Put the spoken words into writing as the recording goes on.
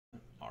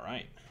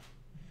right.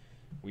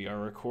 We are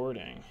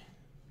recording.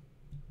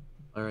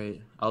 All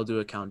right, I'll do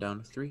a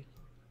countdown. 3,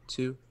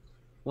 2,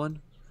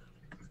 1.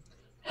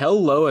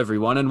 Hello,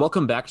 everyone, and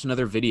welcome back to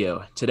another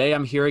video. Today,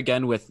 I'm here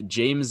again with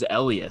James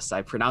Elias.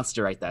 I pronounced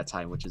it right that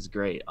time, which is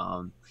great.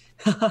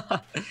 How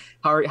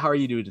are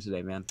you doing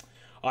today, man?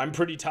 I'm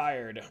pretty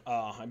tired.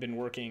 I've been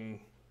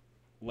working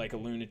like a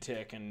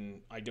lunatic,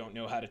 and I don't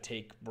know how to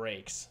take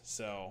breaks.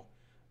 So,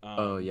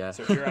 oh yeah.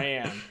 So here I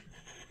am.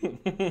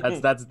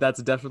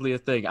 That's definitely a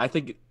thing. I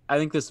think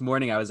this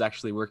morning I was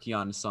actually working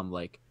on some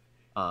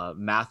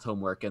math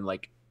homework, and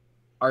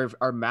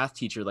our math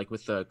teacher,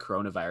 with the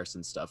coronavirus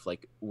and stuff, I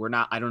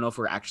don't know if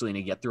we're actually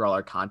gonna get through all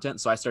our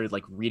content. So I started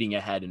reading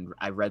ahead, and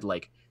I read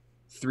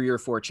 3 or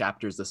 4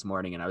 chapters this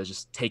morning, and I was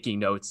just taking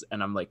notes,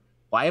 and I'm like,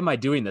 why am I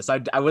doing this?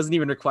 I wasn't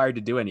even required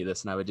to do any of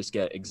this, and I would just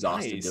get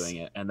exhausted doing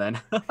it. And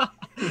then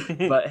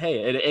but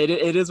hey,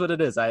 it is what it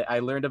is. I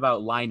learned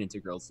about line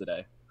integrals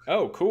today.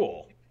 Oh,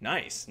 cool.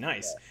 Nice.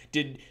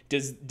 Did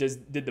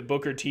the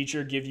book or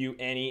teacher give you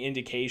any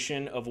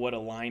indication of what a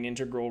line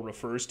integral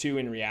refers to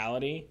in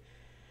reality?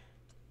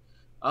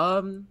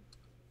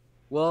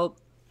 Well,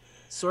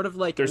 sort of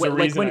There's a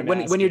reason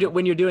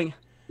when you're doing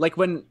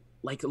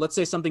let's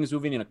say something's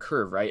moving in a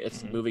curve, right?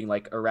 It's moving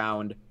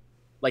around,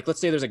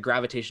 let's say there's a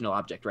gravitational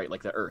object, right?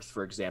 Like the Earth,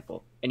 for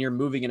example, and you're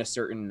moving in a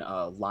certain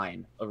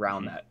line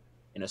around that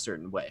in a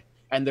certain way.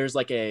 And there's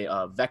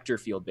a vector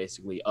field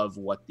basically of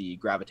what the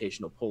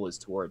gravitational pull is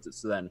towards it.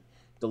 So then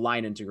the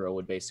line integral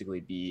would basically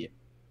be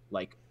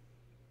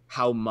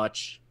how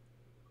much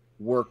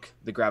work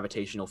the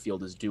gravitational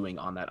field is doing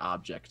on that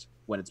object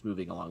when it's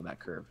moving along that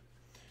curve.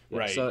 Yeah,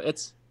 right. So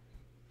it's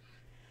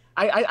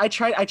I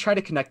try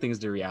to connect things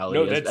to reality.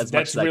 No, that's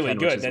as really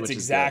good.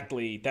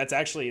 Good. That's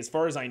actually, as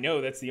far as I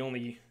know, that's the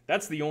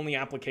only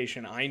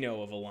application I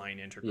know of a line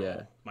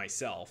integral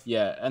myself.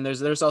 Yeah, and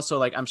there's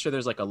also I'm sure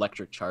there's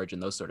electric charge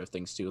and those sort of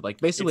things too.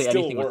 Basically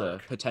anything with a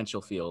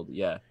potential field.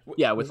 Yeah,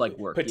 with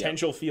work.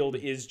 Potential field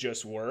is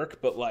just work,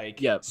 but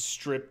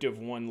stripped of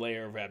one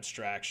layer of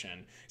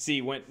abstraction.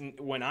 See,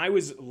 when I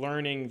was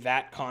learning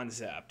that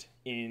concept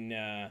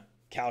in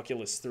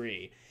Calculus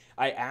 3,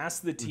 I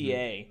asked the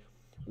TA.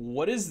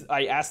 What does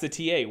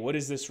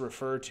this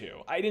refer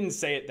to? I didn't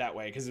say it that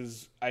way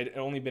because I'd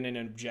only been an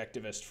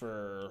objectivist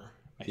for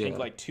I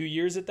think 2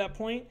 years at that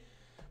point.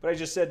 But I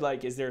just said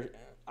is there?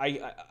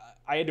 I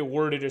had to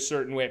word it a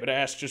certain way, but I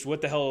asked just what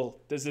the hell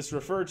does this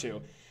refer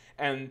to?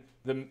 And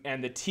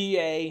the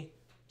TA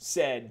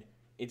said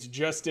it's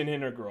just an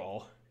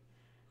integral.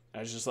 I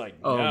was just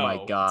like, no, oh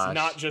my gosh, it's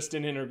not just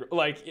an integral.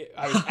 I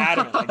was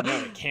adamant, no,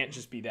 it can't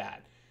just be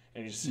that.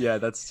 And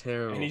that's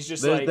terrible. And he's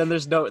just then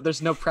there's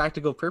no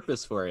practical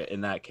purpose for it in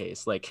that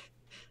case.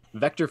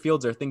 Vector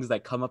fields are things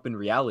that come up in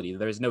reality.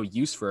 There's no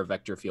use for a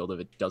vector field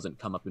if it doesn't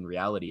come up in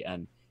reality,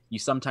 and you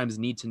sometimes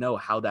need to know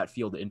how that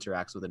field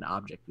interacts with an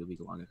object moving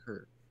along a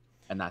curve,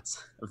 and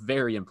that's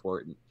very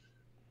important.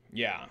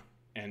 Yeah,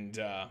 and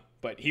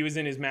but he was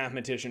in his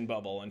mathematician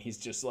bubble, and he's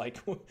just like,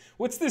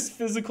 what's this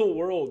physical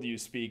world you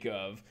speak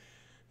of?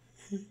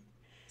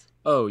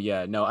 Oh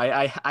yeah, no,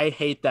 I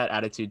hate that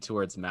attitude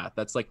towards math.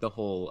 That's the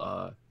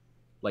whole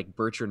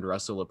Bertrand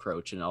Russell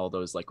approach and all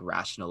those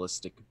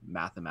rationalistic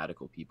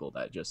mathematical people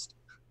that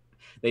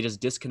they just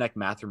disconnect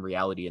math from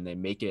reality, and they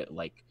make it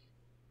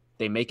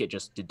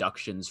just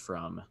deductions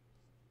from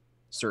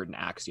certain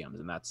axioms,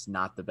 and that's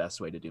not the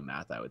best way to do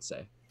math, I would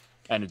say.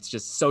 And it's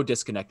just so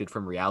disconnected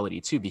from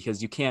reality too,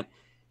 because you can't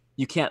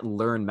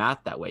learn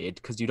math that way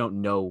because you don't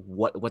know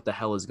what the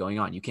hell is going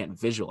on. You can't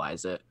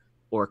visualize it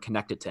or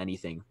connect it to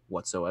anything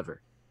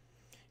whatsoever.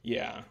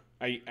 Yeah.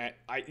 I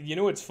you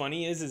know what's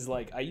funny is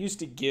I used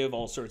to give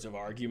all sorts of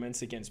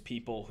arguments against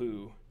people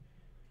who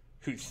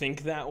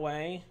think that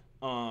way.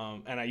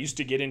 And I used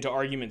to get into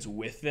arguments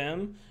with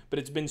them, but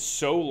it's been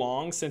so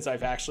long since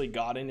I've actually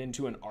gotten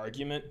into an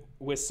argument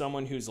with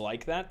someone who's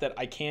like that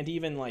I can't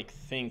even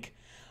think.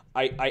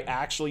 I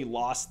actually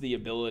lost the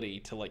ability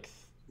to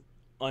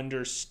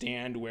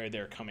understand where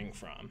they're coming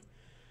from.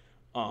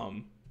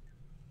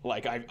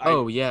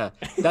 Oh yeah,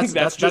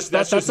 that's just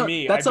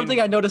me. That's something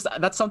I noticed.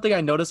 That's something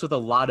I noticed with a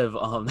lot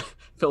of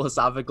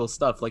philosophical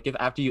stuff. If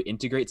after you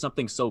integrate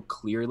something so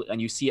clearly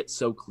and you see it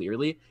so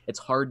clearly, it's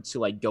hard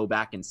to go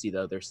back and see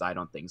the other side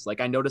on things.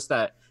 I noticed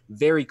that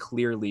very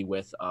clearly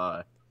with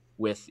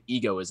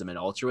egoism and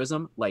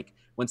altruism.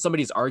 When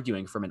somebody's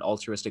arguing from an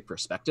altruistic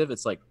perspective,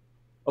 it's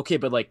okay,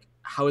 but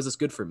how is this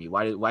good for me?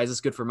 Why is this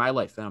good for my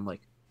life? And I'm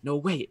like, no,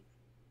 wait,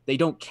 they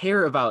don't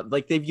care about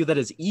they view that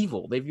as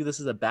evil. They view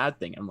this as a bad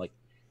thing. I'm like,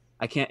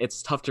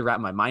 it's tough to wrap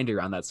my mind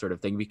around that sort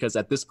of thing, because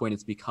at this point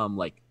it's become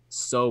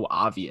so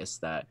obvious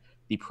that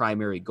the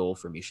primary goal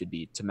for me should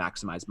be to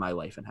maximize my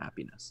life and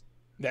happiness.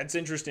 That's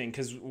interesting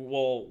because,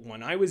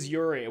 when I was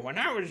your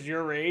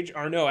age,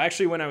 or no,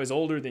 actually when I was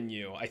older than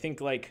you, I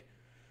think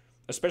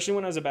especially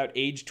when I was about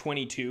age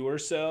 22 or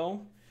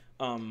so,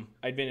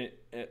 I'd been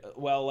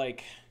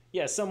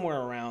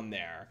somewhere around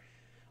there.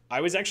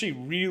 I was actually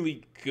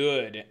really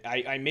good.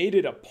 I made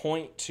it a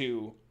point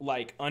to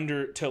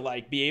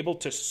be able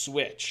to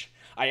switch.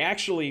 I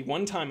actually,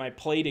 one time I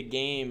played a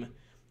game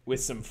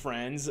some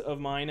friends of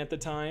mine at the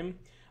time.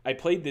 I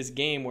played this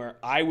game where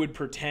I would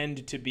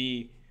pretend to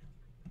be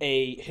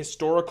a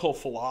historical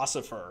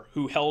philosopher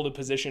who held a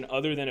position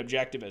other than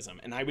objectivism,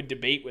 and I would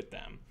debate with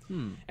them.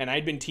 And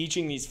I'd been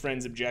teaching these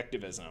friends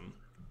objectivism.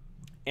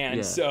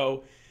 And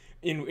so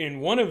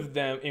in one of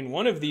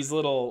these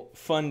little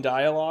fun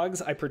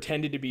dialogues, I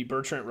pretended to be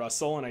Bertrand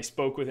Russell, and I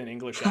spoke with an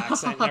English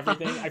accent and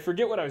everything. I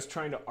forget what I was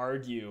trying to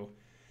argue.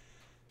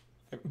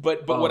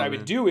 But what I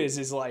would do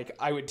is like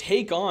I would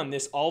take on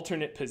this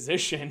alternate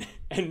position,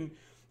 and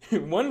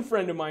one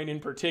friend of mine in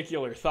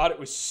particular thought it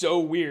was so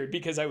weird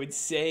because I would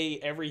say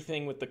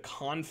everything with the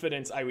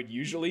confidence I would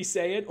usually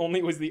say it, only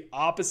it was the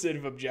opposite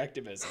of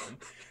objectivism.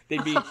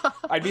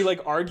 I'd be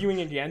like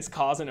arguing against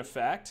cause and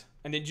effect,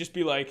 and they'd just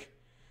be like,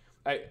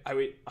 I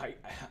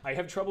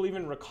have trouble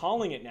even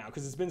recalling it now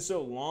because it's been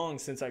so long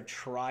since I've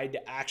tried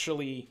to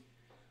actually.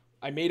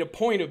 I made a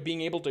point of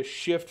being able to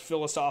shift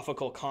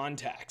philosophical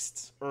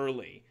contexts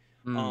early,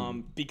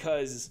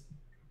 because.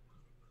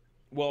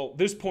 Well,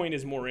 this point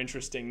is more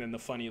interesting than the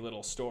funny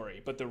little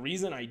story. But the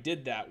reason I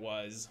did that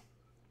was...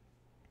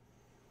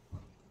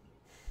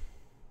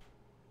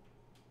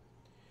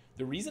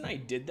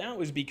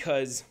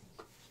 because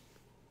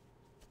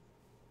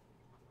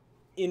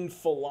in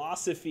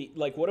philosophy,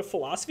 like what a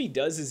philosophy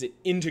does is it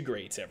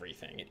integrates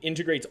everything. It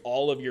integrates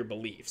all of your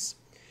beliefs.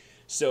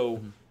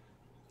 So,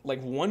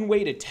 like one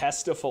way to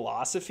test a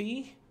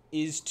philosophy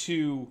is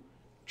to...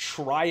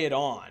 try it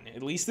on.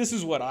 At least this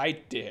is what I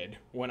did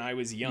when I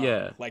was young.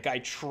 Yeah. Like I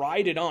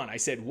tried it on. I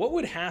said, what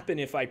would happen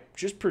if I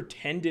just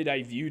pretended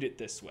I viewed it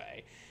this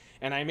way?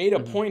 And I made a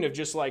point of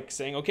just like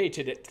saying, okay,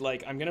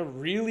 like I'm going to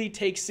really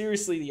take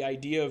seriously the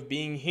idea of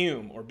being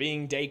Hume or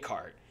being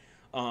Descartes.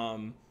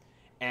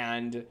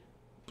 And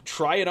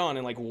try it on.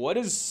 And like, what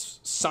does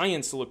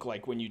science look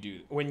like when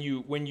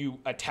you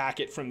attack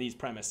it from these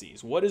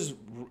premises? What does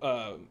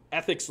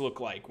ethics look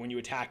like when you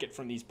attack it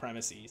from these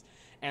premises?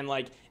 And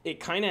like it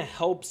kind of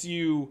helps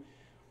you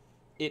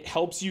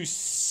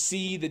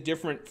see the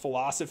different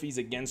philosophies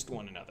against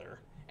one another.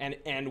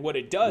 And what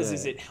it does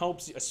is it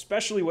helps,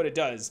 especially what it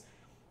does,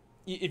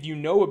 if you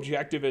know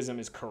objectivism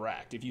is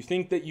correct, if you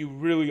think that you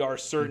really are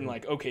certain,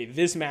 like, okay,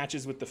 this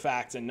matches with the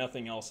facts and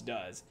nothing else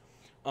does.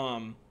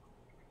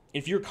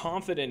 If you're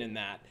confident in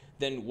that,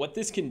 then what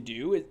this can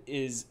do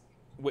is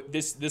what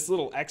this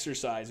little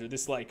exercise or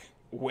this like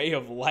way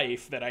of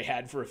life that I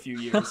had for a few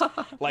years,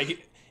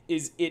 like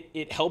is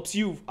it helps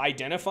you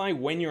identify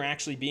when you're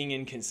actually being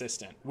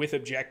inconsistent with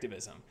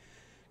objectivism.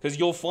 Because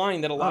you'll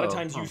find that a lot of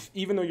times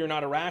even though you're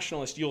not a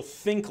rationalist, you'll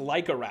think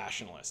like a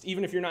rationalist.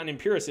 Even if you're not an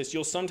empiricist,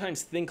 you'll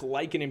sometimes think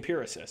like an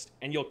empiricist.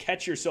 And you'll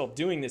catch yourself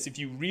doing this if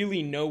you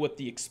really know what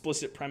the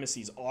explicit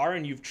premises are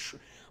and you've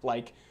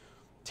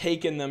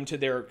taken them to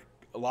their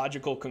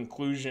logical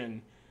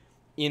conclusion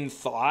in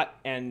thought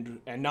and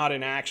not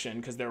in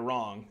action because they're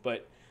wrong,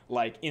 but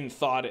like in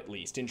thought at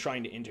least, in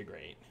trying to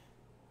integrate.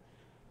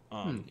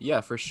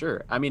 Yeah, for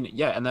sure. I mean,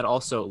 yeah, and that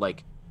also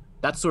like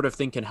that sort of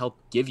thing can help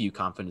give you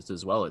confidence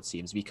as well, it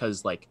seems,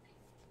 because like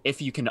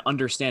if you can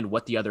understand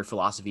what the other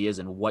philosophy is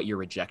and what you're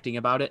rejecting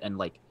about it and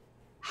like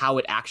how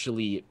it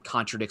actually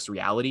contradicts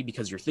reality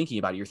because you're thinking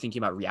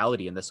about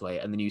reality in this way,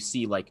 and then you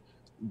see like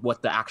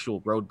what the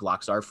actual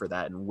roadblocks are for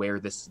that and where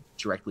this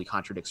directly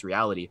contradicts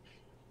reality,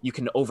 you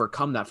can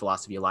overcome that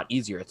philosophy a lot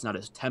easier. It's not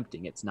as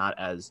tempting. It's not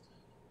as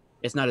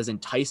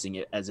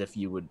enticing as if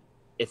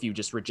you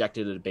just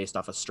rejected it based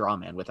off a straw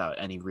man without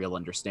any real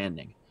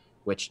understanding,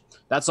 which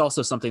that's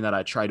also something that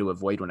I try to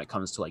avoid when it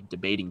comes to like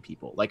debating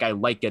people. Like I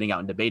like getting out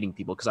and debating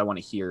people because I want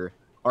to hear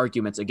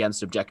arguments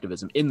against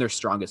objectivism in their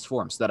strongest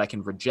form so that I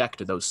can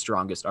reject those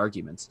strongest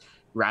arguments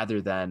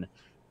rather than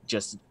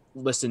just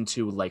listen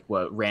to like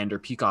what Rand or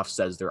Peikoff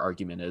says their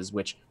argument is,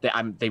 which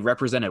they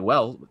represent it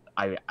well.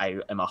 I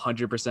am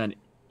 100%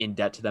 in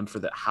debt to them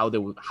for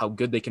how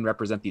good they can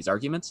represent these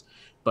arguments.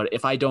 But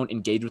if I don't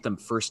engage with them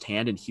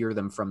firsthand and hear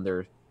them from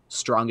their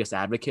strongest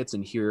advocates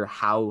and hear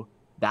how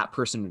that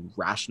person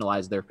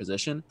rationalized their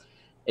position,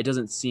 it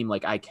doesn't seem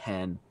like I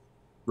can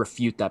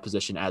refute that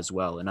position as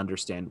well and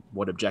understand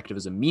what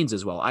objectivism means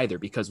as well either,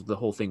 because of the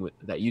whole thing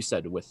that you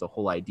said with the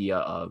whole idea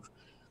of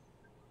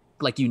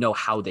like,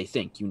 how they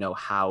think,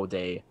 how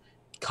they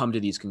come to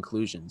these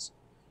conclusions,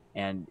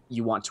 and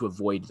you want to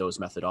avoid those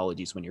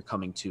methodologies when you're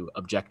coming to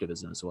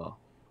objectivism as well.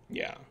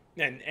 Yeah.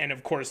 And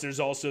of course there's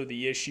also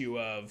the issue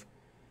of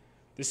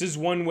this is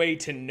one way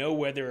to know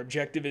whether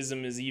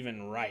objectivism is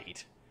even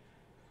right.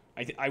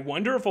 I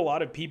wonder if a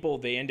lot of people,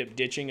 they end up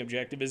ditching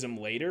objectivism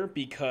later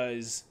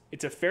because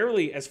it's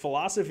as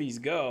philosophies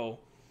go,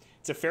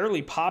 it's a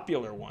fairly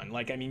popular one.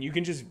 Like, I mean, you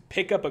can just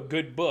pick up a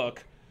good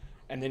book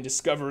and then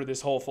discover this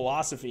whole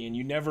philosophy, and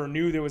you never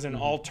knew there was an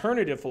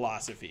alternative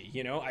philosophy.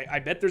 I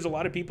bet there's a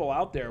lot of people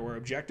out there where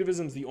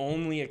objectivism is the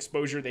only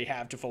exposure they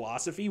have to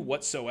philosophy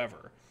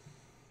whatsoever.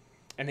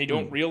 And they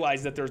don't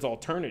realize that there's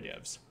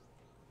alternatives.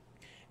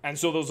 And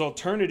so those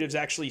alternatives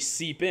actually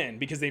seep in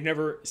because they've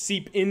never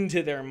seep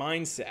into their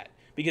mindset,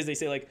 because they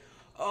say like,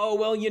 oh,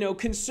 well,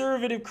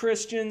 conservative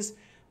Christians,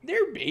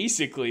 They're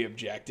basically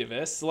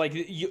objectivists. Like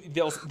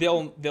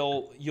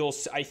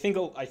I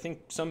think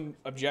some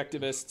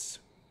objectivists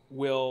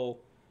will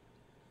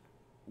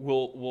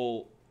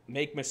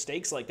make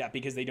mistakes like that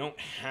because they don't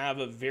have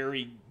a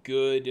very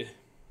good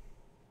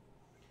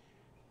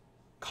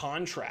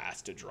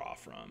contrast to draw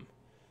from.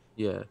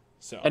 Yeah.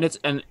 So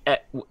and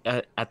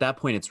at that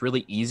point it's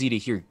really easy to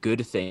hear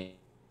good things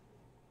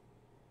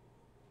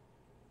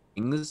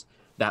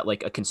that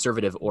like a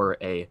conservative or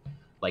a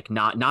like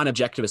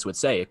non-objectivist would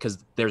say, because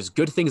there's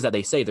good things that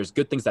they say, there's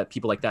good things that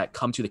people like that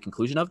come to the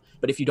conclusion of,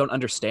 but if you don't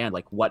understand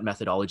like what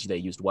methodology they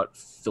used, what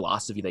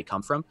philosophy they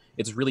come from,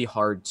 it's really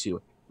hard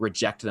to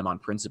reject them on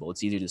principle.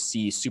 It's easy to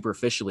see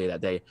superficially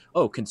that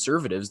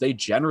conservatives, they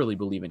generally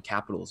believe in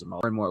capitalism.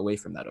 More and more away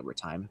from that over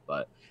time,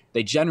 but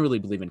they generally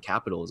believe in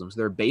capitalism, so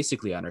they're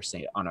basically on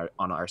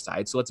our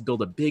side. So let's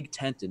build a big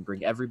tent and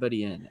bring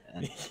everybody in.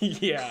 And...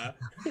 yeah.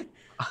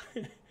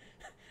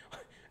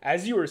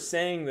 As you were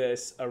saying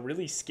this, a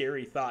really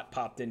scary thought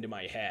popped into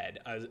my head.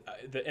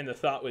 And the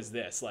thought was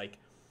this, like,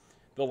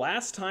 the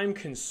last time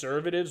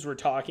conservatives were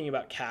talking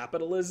about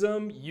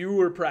capitalism, you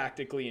were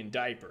practically in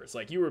diapers.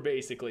 Like, you were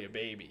basically a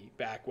baby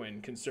back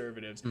when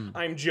conservatives...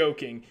 I'm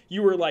joking.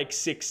 You were like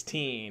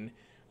 16.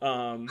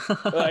 Like,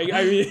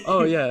 I mean...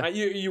 Oh, yeah.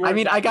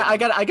 I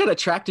got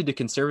attracted to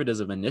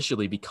conservatism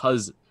initially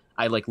because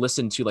I, like,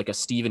 listened to, like, a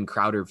Steven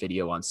Crowder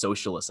video on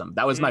socialism.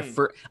 That was my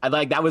first... I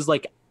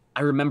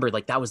remember,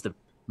 like, that was the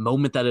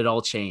moment that it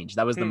all changed.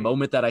 That was the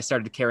moment that I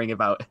started caring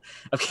about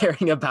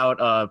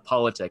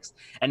politics.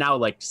 And now,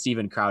 like,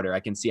 Steven Crowder,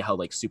 I can see how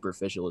like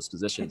superficial his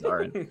positions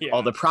are and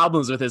all the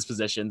problems with his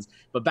positions.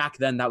 But back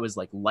then that was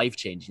like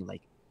life-changing.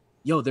 Like,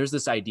 yo, there's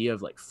this idea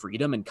of like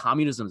freedom and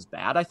communism is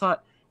bad.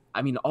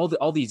 I mean,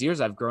 all these years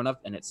I've grown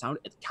up and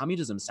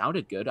communism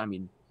sounded good. I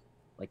mean,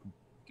 like,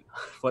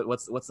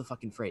 what's the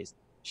fucking phrase?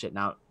 Shit,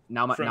 now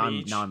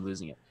I'm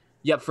losing it.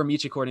 Yep, from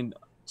each according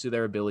to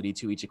their ability,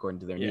 to each according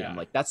to their need. I'm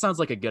like, that sounds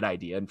like a good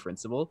idea in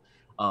principle.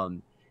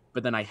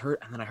 But then I heard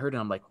and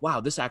I'm like,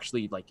 wow, this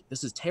actually, like,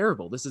 this is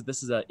terrible. This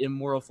is a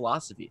immoral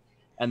philosophy.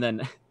 And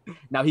then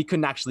now he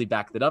couldn't actually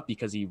back that up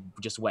because he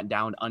just went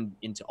down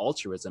into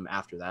altruism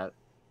after that.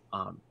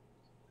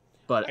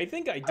 But I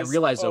think I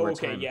realized over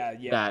time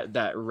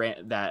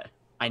that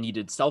I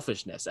needed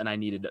selfishness and I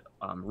needed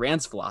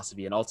Rand's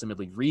philosophy and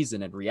ultimately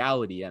reason and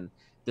reality and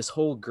this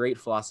whole great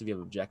philosophy of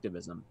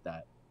objectivism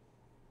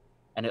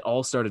and it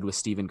all started with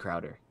Steven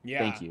Crowder. Yeah.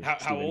 Thank you,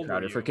 Steven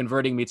Crowder, for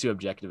converting me to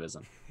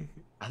objectivism.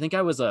 I think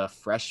I was a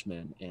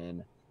freshman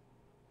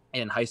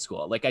in high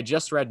school. Like, I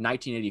just read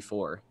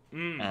 1984,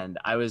 and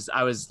I was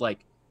like,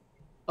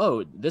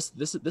 oh, this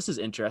is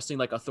interesting.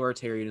 Like,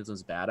 authoritarianism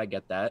is bad. I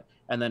get that.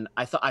 And then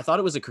I thought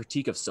it was a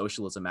critique of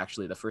socialism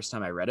actually the first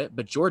time I read it.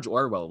 But George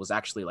Orwell was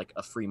actually like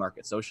a free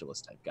market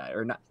socialist type guy,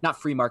 or not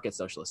free market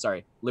socialist.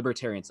 Sorry,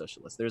 libertarian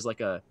socialist. There's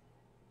like a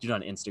dude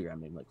on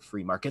Instagram named like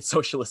free market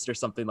socialist or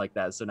something like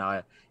that. So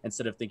now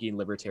instead of thinking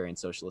libertarian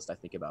socialist, I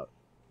think about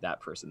that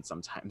person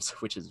sometimes,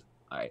 which is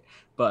all right.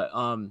 But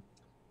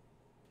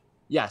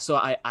yeah, so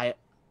I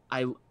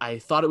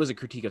thought it was a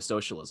critique of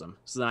socialism.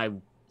 So then I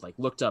like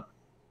looked up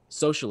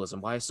socialism.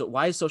 Why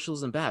is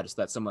socialism bad? So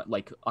that's somewhat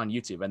like on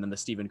YouTube, and then the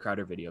Steven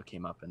Crowder video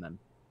came up, and then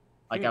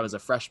like I was a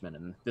freshman,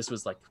 and this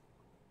was like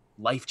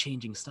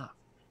life-changing stuff.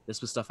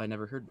 This was stuff I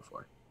never heard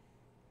before.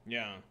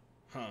 Yeah.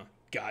 Huh.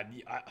 God,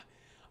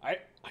 I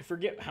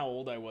forget how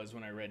old I was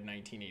when I read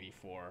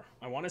 1984.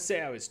 I want to say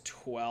I was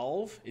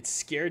 12. It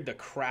scared the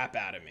crap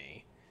out of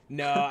me.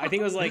 No, I think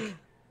it was like,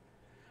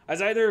 I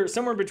was either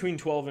somewhere between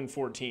 12 and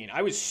 14.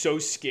 I was so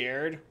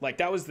scared. Like,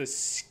 that was the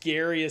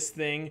scariest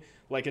thing.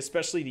 Like,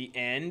 especially the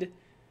end,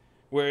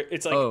 where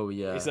it's like, oh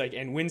yeah, it's like,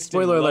 and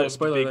Winston loved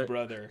Big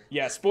Brother.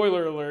 Yeah,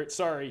 spoiler alert.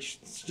 Sorry,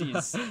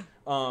 jeez.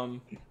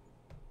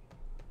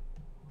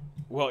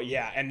 Well,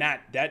 yeah, and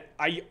that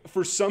I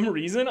for some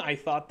reason I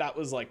thought that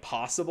was like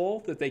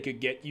possible, that they could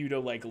get you to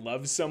like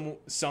love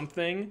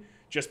something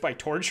just by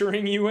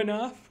torturing you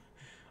enough.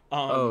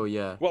 Oh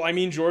yeah. Well, I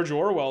mean, George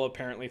Orwell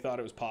apparently thought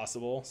it was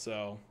possible,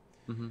 so.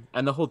 Mm-hmm.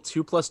 And the whole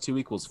 2 +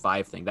 2 =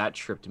 5 thing, that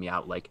tripped me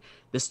out. Like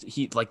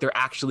they're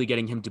actually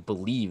getting him to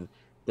believe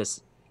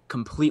this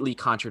completely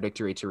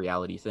contradictory to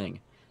reality thing,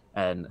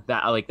 and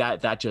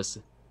that just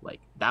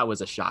like that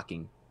was a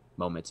shocking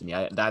moment to me.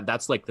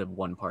 That's like the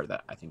one part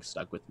that I think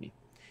stuck with me.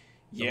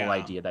 The whole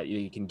idea that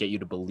you can get you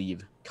to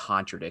believe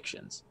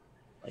contradictions.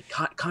 Like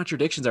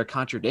contradictions are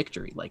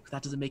contradictory. Like,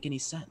 that doesn't make any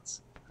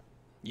sense.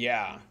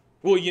 Yeah.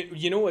 Well,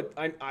 you know what?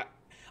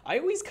 I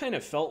always kind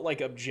of felt like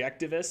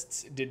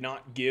objectivists did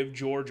not give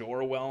George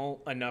Orwell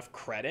enough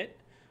credit.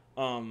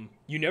 I've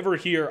never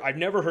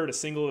heard a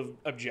single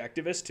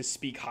objectivist to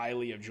speak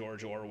highly of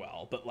George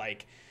Orwell, but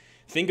like,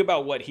 think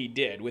about what he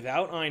did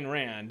without Ayn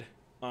Rand.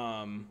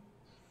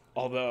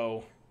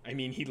 Although, I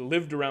mean, he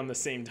lived around the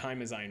same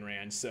time as Ayn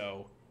Rand,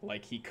 so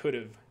like he could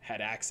have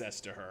had access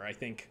to her. I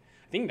think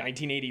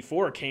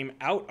 1984 came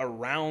out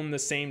around the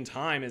same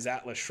time as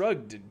Atlas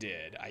Shrugged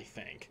did, I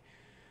think.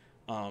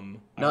 No,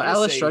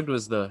 Atlas Shrugged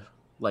was the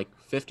like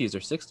 50s or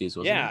 60s,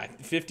 wasn't it? Yeah,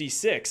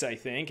 56, I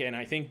think. And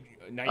I think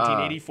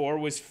 1984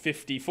 was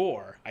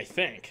 54, I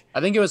think.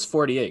 I think it was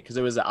 48 because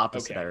it was the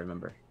opposite. Okay. I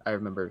remember.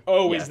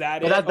 Oh, yeah. is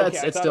that it?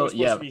 Okay, it's still, it was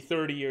supposed to be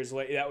 30 years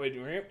later. That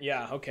would,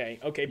 yeah, okay.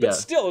 But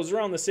still, it was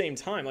around the same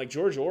time. Like,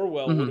 George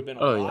Orwell would have been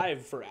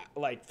alive for,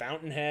 like,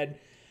 Fountainhead.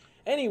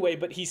 Anyway,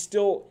 but he's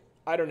still,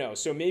 I don't know.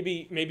 So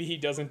maybe he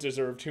doesn't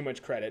deserve too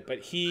much credit. But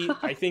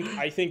I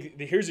think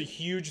here's a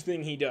huge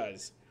thing he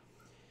does.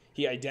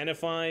 He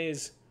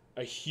identifies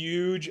a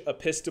huge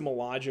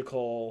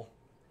epistemological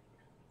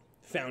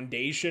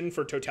foundation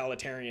for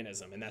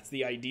totalitarianism, and that's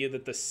the idea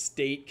that the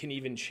state can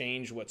even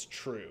change what's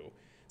true.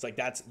 It's like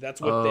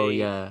that's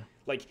what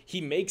like,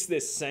 he makes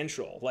this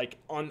central. Like,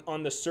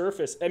 on the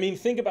surface, I mean,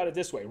 think about it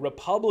this way.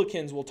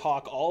 Republicans will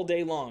talk all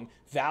day long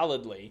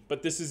validly,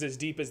 but this is as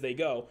deep as they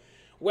go.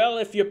 Well,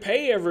 if you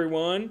pay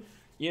everyone,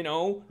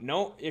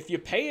 if you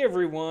pay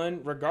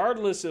everyone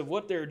regardless of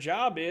what their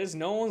job is,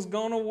 no one's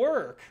gonna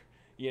work,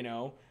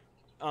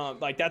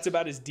 like, that's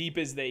about as deep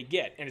as they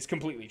get, and it's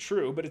completely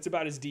true, but it's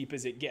about as deep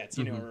as it gets,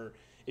 or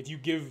if you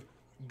give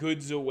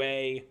goods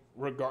away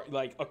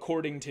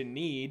according to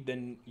need,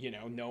 then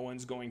no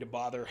one's going to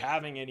bother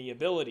having any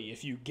ability.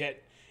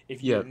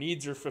 If your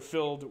needs are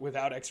fulfilled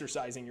without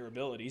exercising your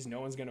abilities,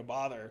 no one's going to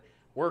bother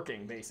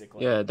working,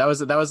 basically. Yeah, that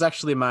was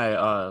actually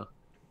my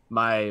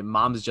my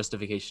mom's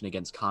justification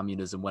against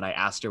communism when I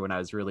asked her when I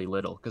was really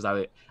little, because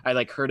I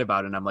like heard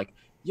about it and I'm like,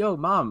 yo,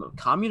 Mom,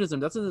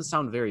 communism, that doesn't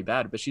sound very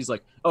bad. But she's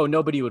like, oh,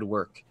 nobody would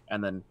work.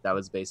 And then that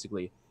was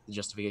basically the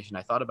justification.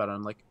 I thought about it.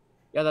 I'm like,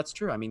 yeah, that's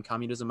true. I mean,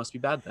 communism must be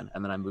bad then.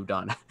 And then I moved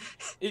on.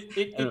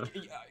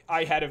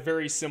 I had a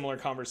very similar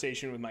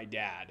conversation with my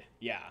dad.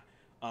 Yeah.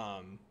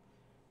 The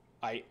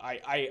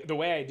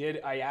way I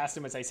did, I asked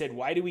him, I said,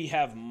 why do we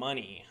have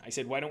money? I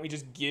said, why don't we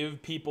just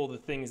give people the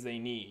things they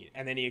need?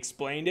 And then he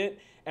explained it.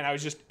 And I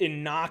was just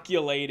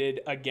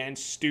inoculated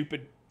against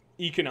stupid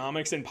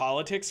economics and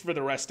politics for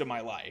the rest of my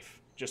life,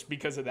 just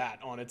because of that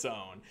on its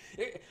own.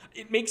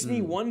 It makes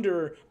me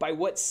wonder by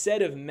what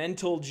set of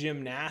mental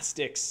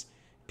gymnastics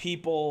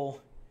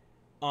people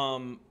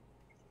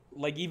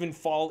like even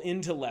fall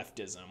into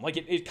leftism. Like,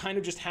 it kind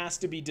of just has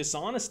to be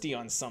dishonesty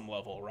on some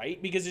level,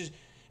 right? Because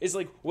it's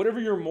like, whatever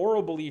your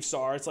moral beliefs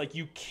are, it's like,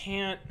 you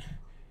can't,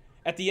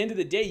 at the end of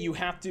the day, you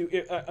have to,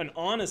 an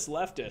honest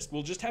leftist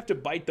will just have to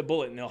bite the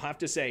bullet, and they'll have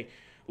to say,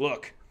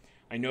 look,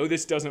 I know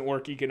this doesn't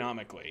work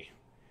economically,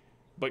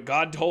 but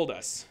God told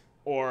us,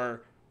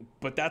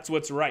 but that's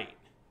what's right,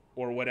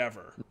 or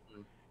whatever.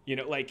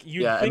 Like,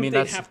 you'd think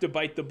they'd have to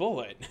bite the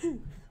bullet.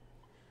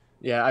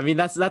 Yeah, I mean,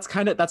 that's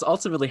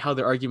ultimately how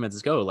their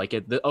arguments go. Like,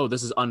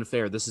 this is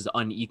unfair, this is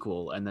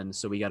unequal, and then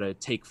so we got to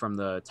take from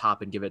the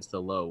top and give it to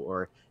the low.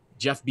 Or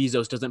Jeff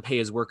Bezos doesn't pay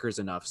his workers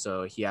enough,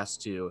 so we have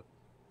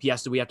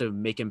to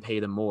make him pay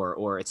them more.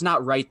 Or it's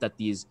not right that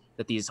these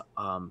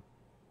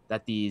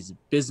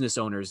business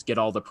owners get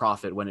all the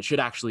profit when it should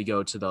actually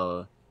go to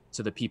the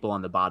people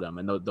on the bottom,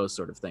 and those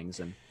sort of things.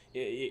 And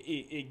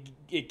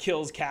it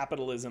kills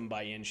capitalism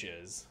by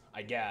inches,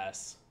 I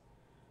guess.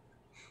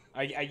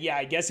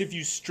 I guess if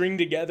you string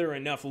together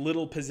enough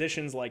little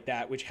positions like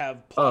that, which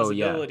have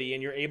plausibility,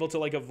 and you're able to,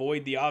 like,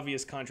 avoid the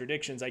obvious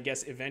contradictions, I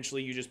guess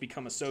eventually you just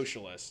become a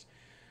socialist.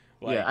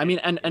 Like, yeah, I mean,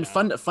 and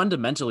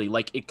fundamentally,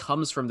 like, it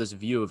comes from this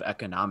view of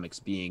economics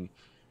being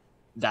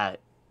that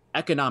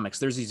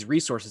there's these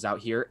resources out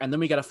here, and then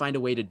we got to find a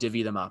way to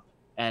divvy them up.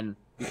 And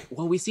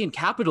well, we see in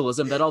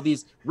capitalism that all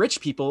these rich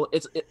people,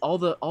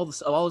 all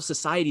of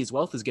society's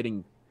wealth is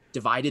getting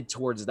divided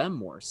towards them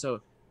more.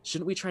 So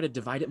shouldn't we try to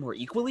divide it more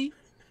equally?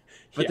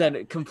 But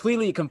then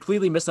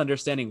completely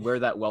misunderstanding where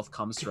that wealth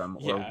comes from,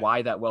 or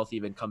why that wealth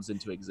even comes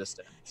into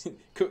existence.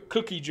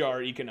 Cookie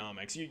jar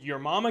economics. Your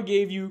mama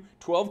gave you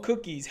 12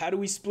 cookies. How do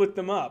we split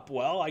them up?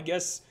 Well, I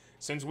guess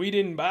since we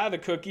didn't buy the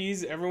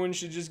cookies, everyone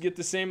should just get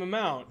the same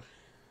amount.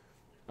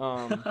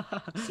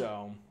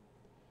 So.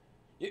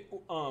 There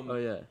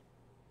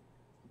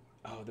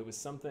was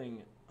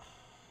something.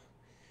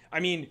 I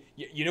mean,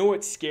 you know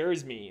what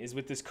scares me is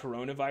with this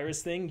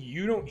coronavirus thing,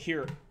 you don't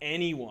hear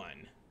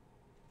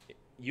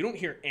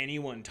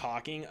anyone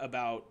talking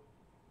about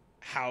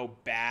how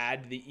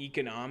bad the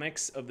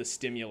economics of the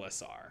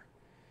stimulus are.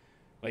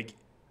 Like,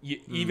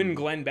 even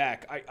Glenn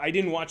Beck, I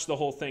didn't watch the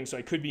whole thing, so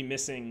I could be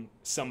missing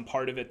some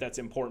part of it that's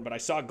important, but I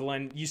saw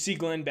you see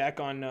Glenn Beck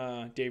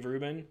on Dave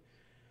Rubin?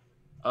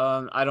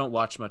 I don't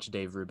watch much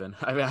Dave Rubin.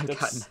 I mean,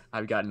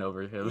 I've gotten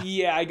over him.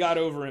 Yeah, I got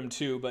over him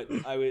too, but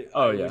I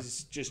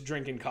was just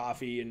drinking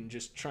coffee and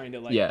just trying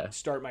to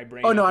start my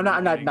brain. Oh no,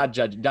 I'm not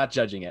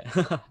judging it.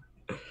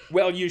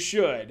 Well, you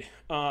should.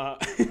 No.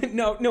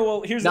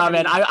 Well, here's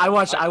man. I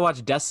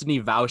watch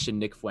Destiny, Vaush, and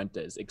Nick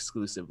Fuentes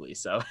exclusively.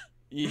 So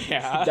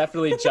yeah,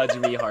 definitely judge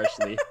me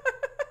harshly.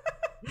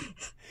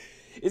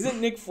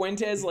 Isn't Nick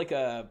Fuentes like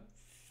a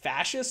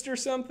fascist or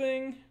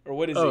something, or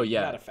what is he? Oh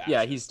yeah, not a fascist.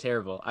 Yeah, he's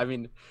terrible. I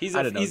mean, he's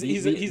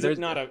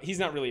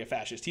not really a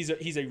fascist.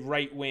 He's a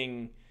right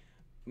wing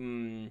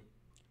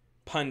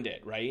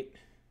pundit, right?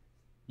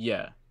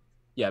 Yeah,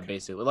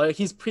 basically, like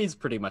he's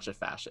pretty much a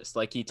fascist.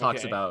 Like, he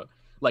talks about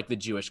like the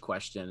Jewish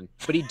question,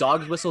 but he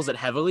dog whistles it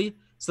heavily.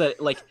 So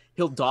that like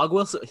he'll dog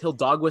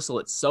whistle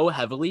it so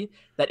heavily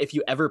that if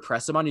you ever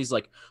press him on, he's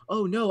like,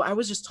 "Oh no, I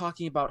was just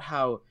talking about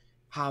how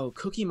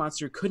Cookie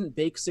Monster couldn't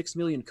bake 6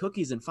 million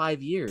cookies in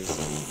 5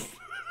 years."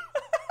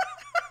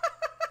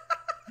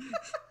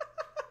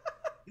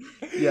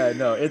 Yeah,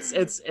 no, it's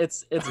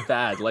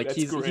bad. Like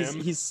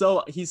he's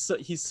so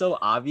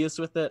obvious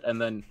with it,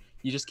 and then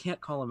you just can't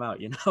call him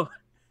out, you know?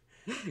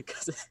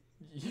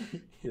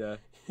 Yeah.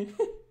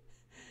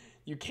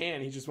 You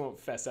can, he just won't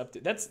fess up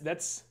to.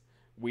 That's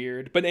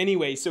weird. But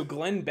anyway, so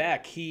Glenn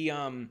Beck, he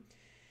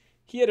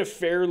had a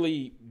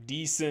fairly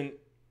decent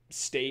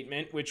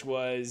statement, which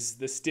was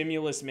the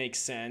stimulus makes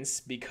sense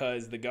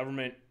because the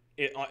government,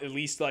 at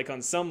least like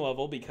on some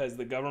level, because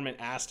the government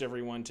asked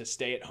everyone to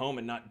stay at home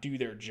and not do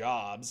their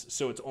jobs.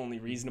 So it's only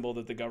reasonable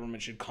that the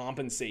government should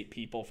compensate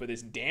people for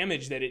this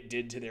damage that it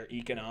did to their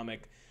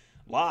economic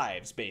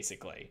lives,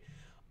 basically.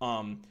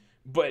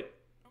 But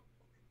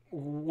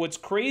what's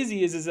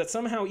crazy is that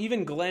somehow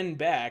even Glenn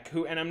Beck,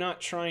 who, and I'm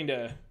not trying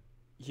to,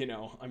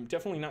 I'm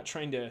definitely not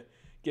trying to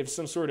give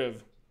some sort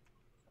of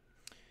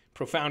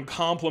profound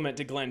compliment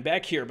to Glenn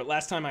Beck here, but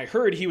last time I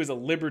heard he was a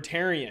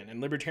libertarian,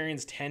 and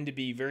libertarians tend to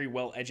be very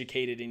well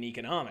educated in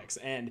economics.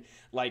 And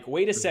like,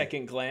 wait a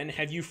second, Glenn,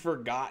 have you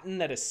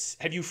forgotten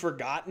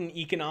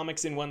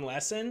economics in one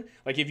lesson?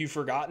 Like, have you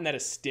forgotten that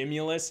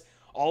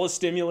all a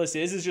stimulus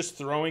is just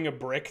throwing a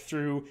brick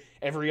through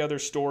every other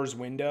store's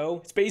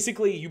window? It's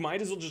basically, you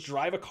might as well just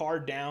drive a car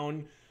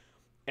down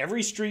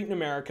every street in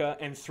America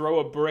and throw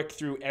a brick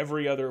through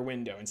every other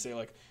window and say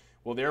like,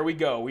 well, there we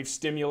go. We've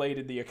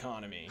stimulated the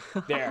economy.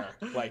 There,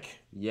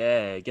 like,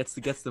 yeah, it gets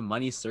the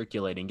money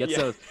circulating.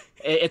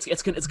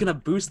 It's gonna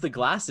boost the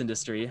glass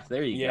industry.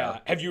 There you go.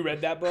 Have you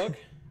read that book?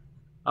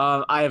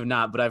 I have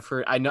not, but I've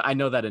heard. I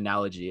know that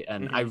analogy,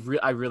 and I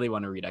really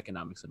want to read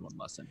Economics in One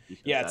Lesson.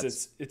 Yeah,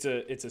 it's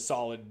a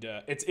solid.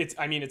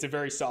 It's a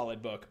very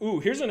solid book. Ooh,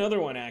 here's another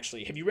one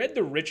actually. Have you read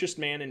The Richest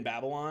Man in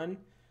Babylon?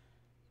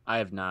 I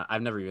have not.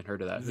 I've never even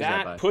heard of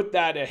that. Put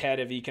that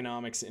ahead of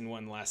Economics in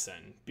One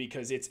Lesson,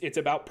 because it's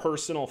about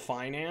personal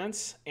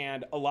finance,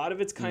 and a lot of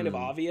it's kind of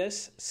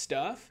obvious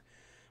stuff,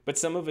 but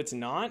some of it's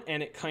not,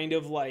 and it kind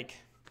of like,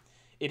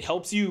 it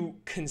helps you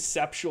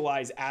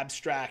conceptualize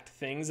abstract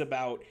things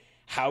about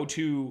how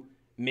to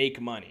make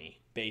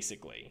money,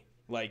 basically.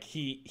 Like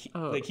he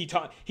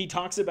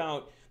talks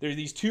about, there's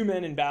these two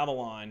men in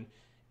Babylon,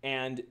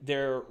 and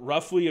they're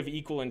roughly of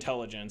equal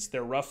intelligence.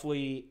 They're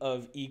roughly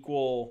of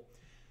equal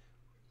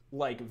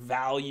like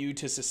value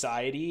to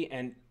society.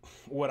 And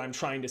what I'm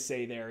trying to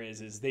say there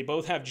is they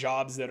both have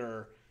jobs that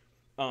are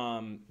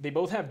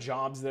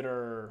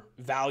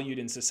valued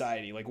in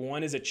society. Like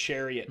one is a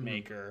chariot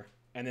maker,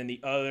 and then the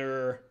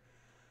other,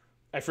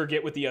 I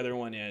forget what the other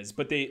one is,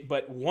 but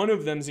one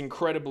of them's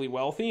incredibly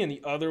wealthy and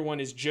the other one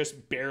is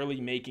just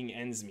barely making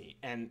ends meet.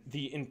 And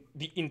the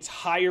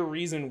entire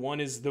reason one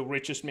is the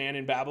richest man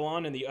in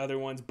Babylon and the other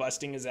one's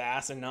busting his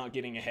ass and not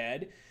getting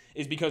ahead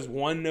is because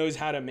one knows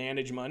how to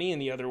manage money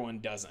and the other one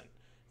doesn't,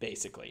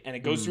 basically. And it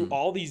goes through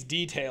all these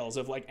details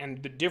of like,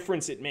 and the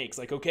difference it makes.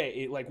 Like,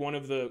 okay, like one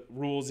of the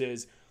rules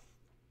is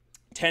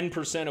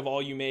 10% of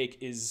all you make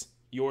is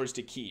yours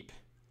to keep.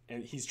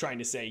 And he's trying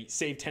to say,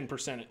 save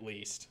 10% at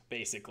least,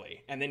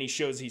 basically. And then he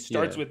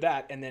starts with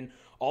that. And then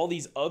all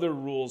these other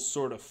rules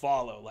sort of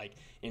follow, like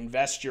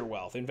invest your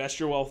wealth in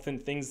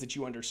things that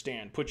you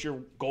understand. Put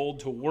your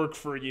gold to work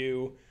for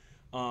you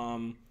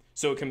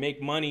so it can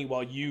make money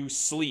while you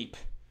sleep.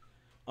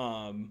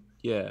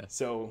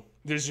 So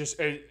there's just,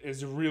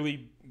 it's a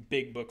really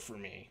big book for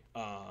me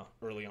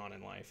early on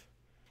in life.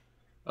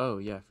 Oh,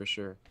 yeah, for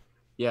sure.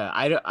 Yeah,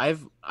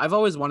 I've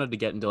always wanted to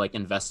get into like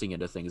investing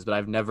into things, but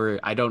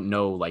I don't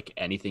know like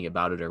anything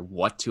about it or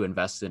what to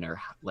invest in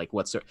or like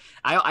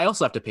I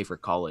also have to pay for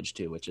college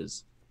too, which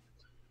is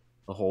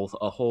a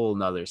whole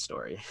nother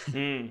story.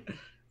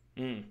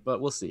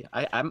 But we'll see.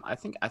 I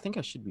think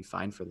I should be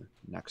fine for the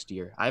next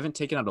year. I haven't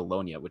taken out a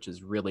loan yet, which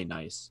is really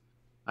nice.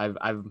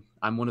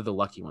 I'm one of the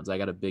lucky ones. I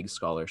got a big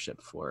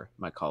scholarship for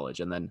my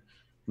college, and then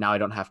now I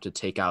don't have to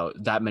take out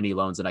that many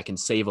loans, and I can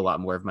save a lot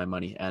more of my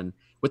money. And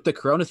with the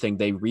Corona thing,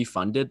 they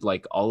refunded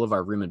like all of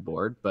our room and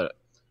board,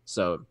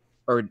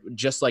 or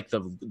just like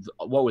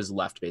what was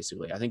left,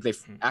 basically. I think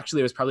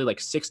actually it was probably like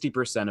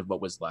 60% of what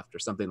was left or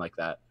something like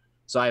that.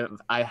 So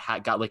I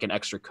got like an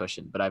extra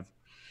cushion, but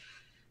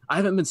I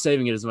haven't been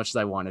saving it as much as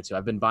I wanted to.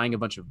 I've been buying a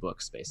bunch of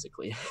books,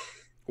 basically.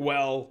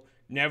 Well,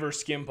 never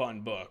skimp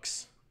on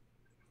books.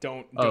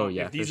 Don't. Oh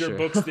yeah, if these for are sure.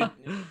 books that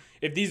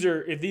if these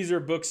are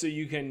books so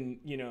you can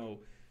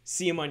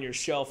see them on your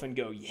shelf and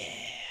go, yeah,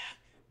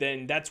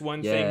 then that's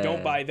one thing.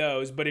 Don't buy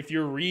those. But if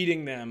you're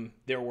reading them,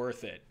 they're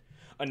worth it.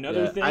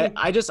 Another thing.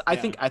 I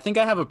think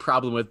I have a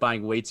problem with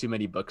buying way too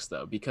many books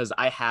though, because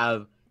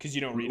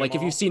you don't read like them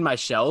if you've seen my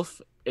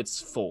shelf,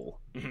 it's full.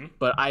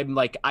 But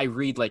I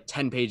read like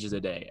 10 pages a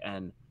day,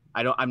 and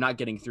I'm not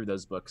getting through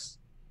those books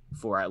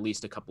for at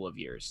least a couple of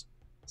years.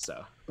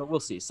 So, but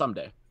we'll see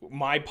someday.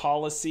 My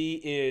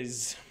policy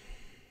is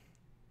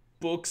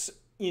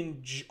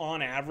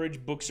on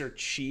average, books are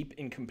cheap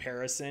in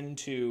comparison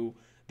to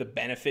the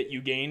benefit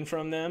you gain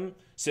from them.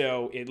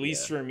 So at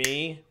least for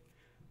me,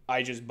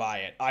 I just buy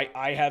it.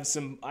 I have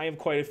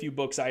quite a few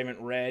books I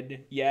haven't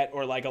read yet,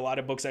 or like a lot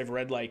of books I've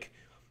read like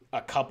a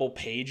couple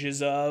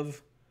pages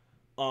of.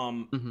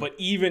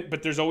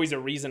 But there's always a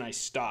reason I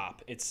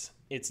stop. It's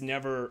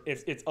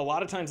a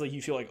lot of times like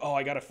you feel like, oh,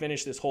 I got to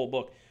finish this whole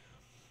book.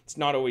 It's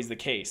not always the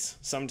case.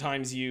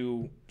 Sometimes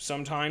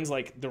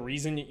like the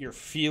reason you're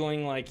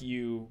feeling like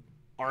you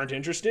aren't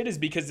interested is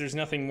because there's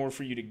nothing more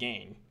for you to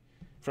gain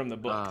from the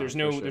book. There's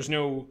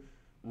no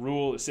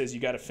rule that says you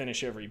got to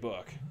finish every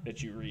book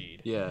that you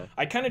read. Yeah.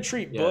 I kind of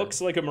treat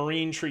books like a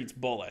Marine treats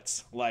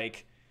bullets.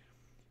 Like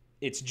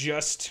it's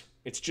just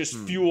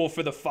fuel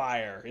for the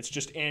fire. It's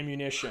just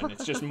ammunition.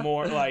 It's just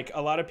more like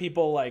a lot of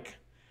people like,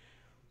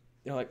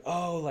 they're like,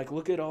 oh, like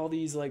look at all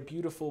these like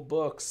beautiful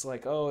books.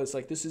 Like, oh, it's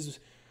like, this is,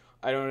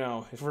 I don't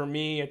know. For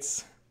me,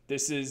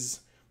 this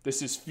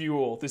is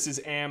fuel. This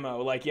is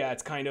ammo. Like, yeah,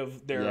 it's kind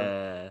of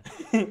I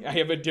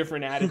have a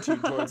different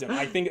attitude towards them.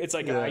 I think it's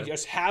like I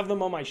just have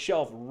them on my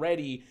shelf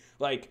ready.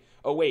 Like,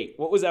 oh wait,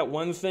 what was that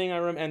one thing I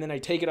remember? And then I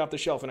take it off the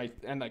shelf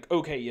and like,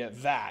 okay, yeah,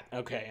 that,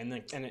 okay,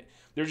 and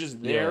they're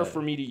just there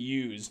for me to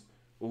use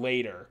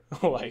later.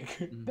 Like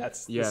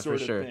that's the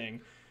sort of thing.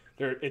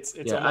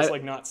 It's almost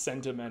like not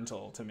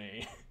sentimental to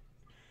me.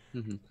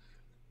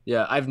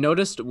 Yeah, I've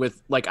noticed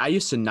with like I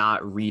used to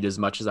not read as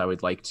much as I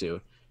would like to.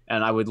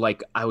 And I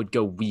would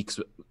go weeks,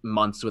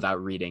 months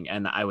without reading.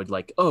 And I would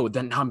like, oh,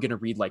 then now I'm going to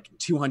read like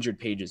 200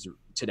 pages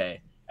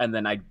today. And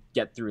then I'd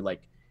get through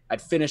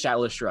I'd finish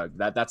Atlas Shrugged.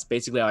 That's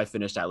basically how I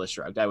finished Atlas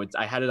Shrugged.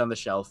 I had it on the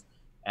shelf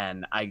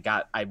and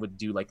I would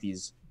do like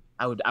these,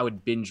 I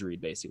would binge read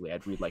basically.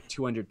 I'd read like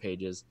 200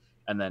 pages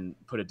and then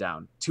put it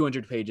down.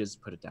 200 pages,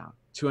 put it down.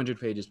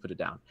 200 pages, put it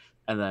down.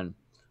 And then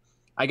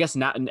I guess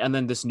not. And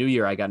then this new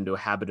year, I got into a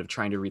habit of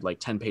trying to read like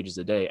 10 pages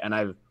a day. And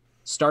I've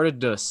started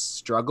to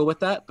struggle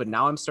with that, but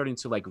now I'm starting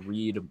to like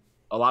read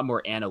a lot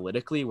more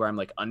analytically where I'm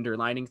like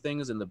underlining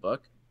things in the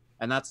book.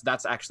 And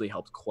that's actually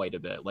helped quite a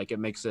bit. Like it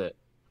makes it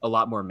a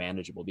lot more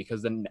manageable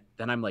because then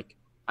I'm like,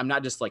 I'm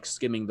not just like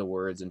skimming the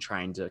words and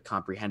trying to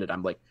comprehend it.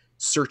 I'm like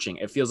searching.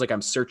 It feels like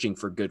I'm searching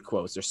for good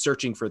quotes or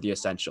searching for the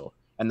essential.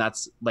 And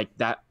that's like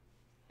that.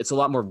 It's a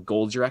lot more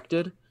goal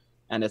directed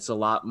and it's a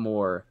lot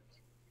more,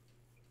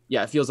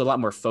 it feels a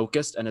lot more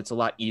focused and it's a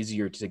lot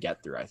easier to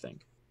get through, I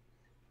think.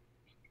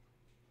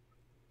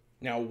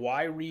 Now,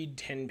 why read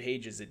 10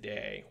 pages a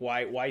day?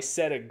 Why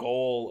set a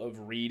goal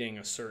of reading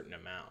a certain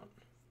amount?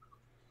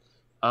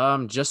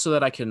 Just so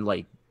that I can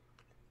like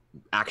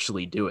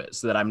actually do it,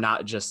 so that I'm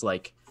not just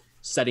like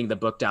setting the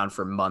book down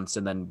for months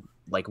and then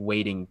like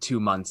waiting 2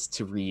 months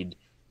to read,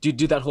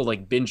 do that whole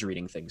like binge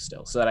reading thing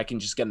still, so that I can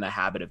just get in the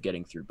habit of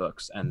getting through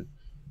books. And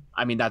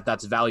I mean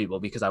that's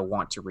valuable because I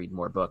want to read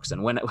more books.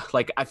 And when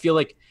like I feel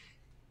like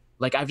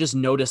I've just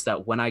noticed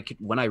that when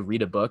I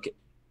read a book,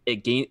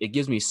 it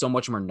gives me so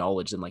much more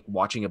knowledge than like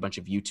watching a bunch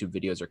of YouTube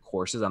videos or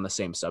courses on the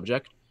same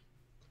subject.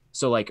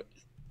 So like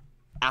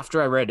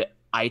after I read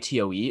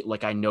ITOE,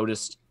 like I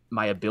noticed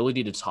my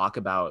ability to talk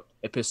about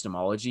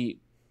epistemology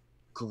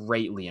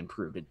greatly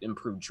improved. It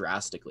improved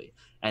drastically.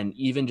 And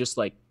even just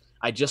like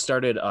I just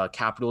started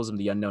Capitalism,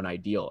 the Unknown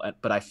Ideal,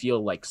 but I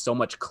feel like so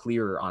much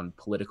clearer on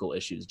political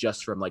issues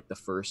just from like the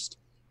first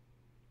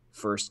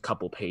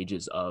couple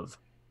pages of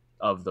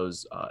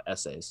those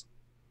essays.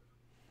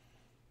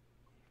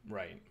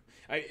 Right.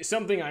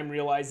 Something I'm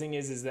realizing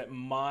is that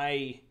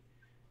my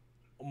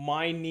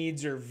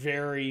needs are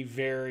very,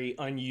 very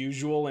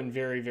unusual and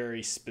very,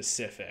 very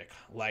specific.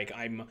 Like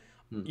I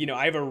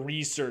have a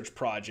research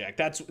project.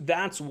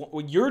 That's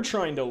what you're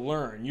trying to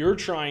learn. You're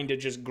trying to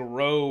just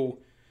grow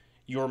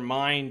your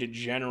mind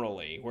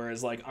generally.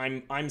 Whereas like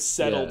I'm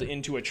settled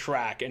into a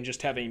track and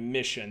just have a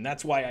mission.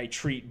 That's why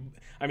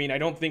I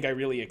don't think I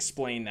really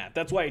explained that.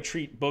 That's why I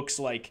treat books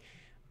like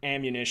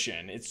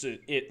ammunition.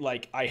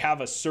 I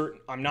have a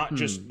certain, I'm not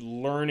just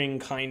learning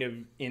kind of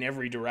in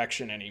every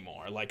direction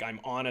anymore. Like I'm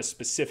on a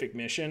specific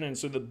mission. And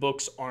so the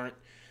books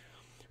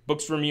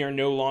for me are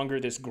no longer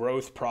this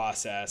growth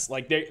process.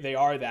 Like they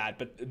are that,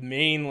 but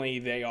mainly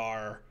they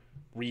are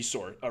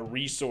a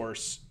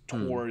resource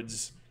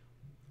towards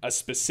a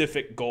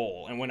specific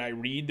goal. And when I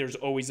read, there's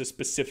always a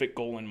specific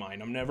goal in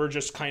mind. I'm never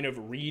just kind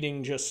of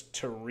reading just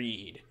to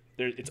read.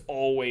 It's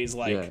always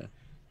like,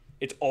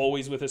 it's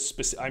always with a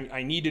specific,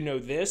 I need to know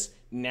this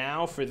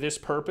now for this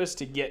purpose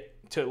to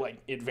get to like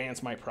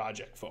advance my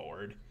project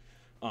forward.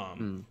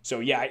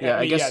 So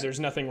I guess there's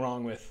nothing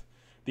wrong with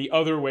the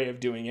other way of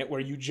doing it where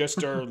you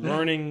just are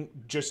learning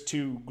just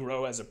to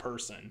grow as a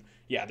person.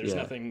 Yeah, there's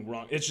nothing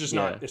wrong. It's just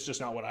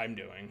not what I'm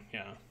doing.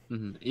 Yeah.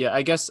 Mm-hmm. Yeah,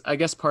 I guess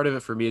part of it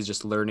for me is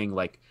just learning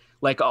like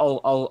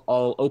I'll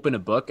open a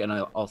book and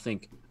I'll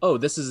think, oh,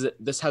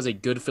 this has a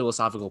good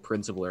philosophical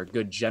principle or a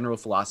good general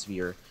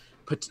philosophy or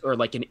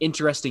like an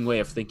interesting way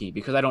of thinking,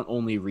 because I don't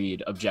only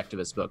read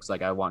objectivist books.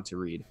 Like I want to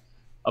read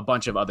a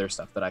bunch of other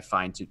stuff that I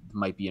find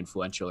might be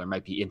influential or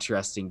might be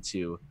interesting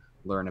to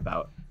learn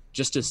about,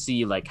 just to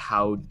see like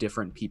how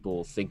different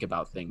people think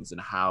about things and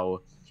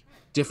how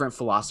different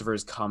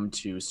philosophers come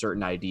to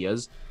certain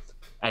ideas.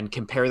 and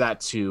compare that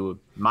to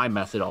my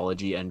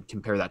methodology and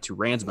compare that to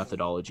Rand's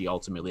methodology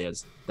ultimately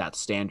as that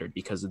standard,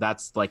 because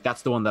that's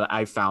the one that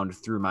I found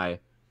through my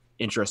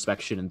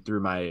introspection and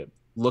through my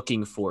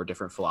looking for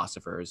different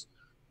philosophers.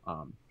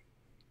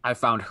 I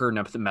found her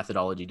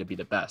methodology to be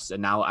the best,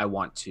 and now I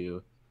want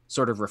to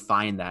sort of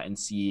refine that and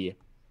see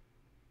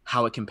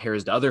how it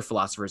compares to other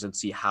philosophers and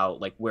see how,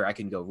 like, where I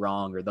can go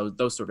wrong or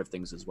those sort of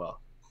things as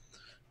well.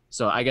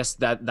 So I guess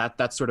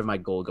that's sort of my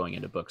goal going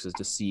into books, is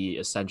to see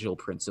essential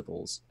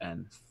principles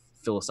and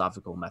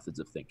philosophical methods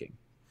of thinking.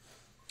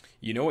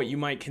 You know what you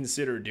might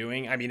consider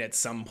doing? I mean, at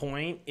some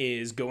point,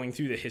 is going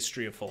through the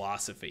history of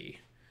philosophy.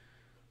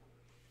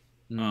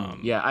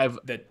 I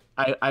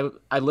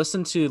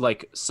listened to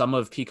like some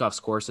of Peikoff's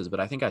courses, but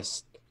I think I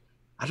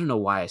don't know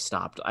why I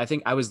stopped. I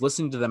think I was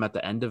listening to them at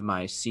the end of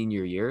my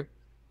senior year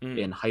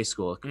in high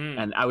school,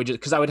 and I would just,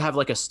 because I would have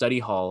like a study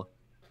hall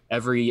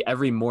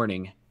every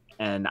morning,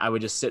 and I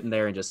would just sit in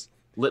there and just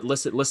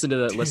listen to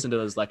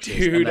those lectures.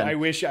 Dude, I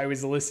wish I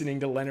was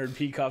listening to Leonard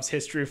Peikoff's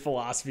History of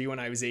Philosophy when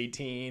I was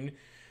 18.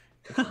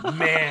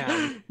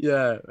 Man.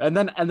 Yeah, and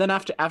then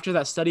after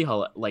that study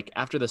hall, like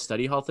after the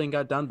study hall thing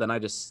got done, then I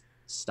just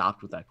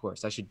stopped with that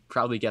course. I should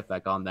probably get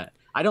back on that.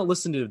 I don't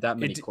listen to that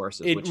many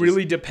courses. It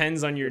really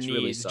depends on your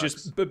needs. Really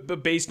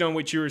but based on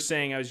what you were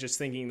saying, I was just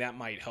thinking that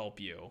might help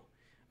you.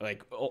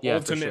 Like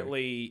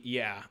ultimately, sure.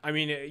 Yeah. I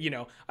mean,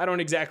 I don't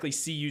exactly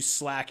see you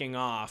slacking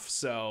off.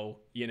 So,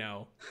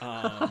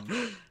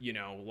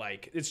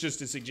 like it's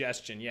just a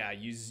suggestion. Yeah.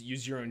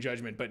 Use your own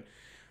judgment. But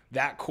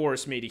that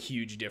course made a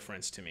huge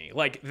difference to me.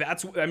 Like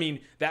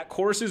that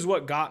course is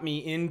what got me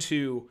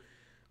into,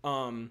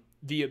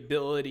 the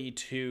ability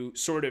to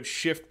sort of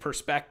shift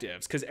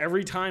perspectives. Because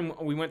every time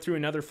we went through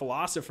another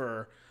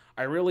philosopher,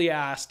 I really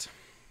asked,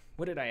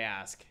 what did I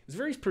ask? It was a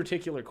very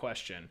particular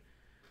question.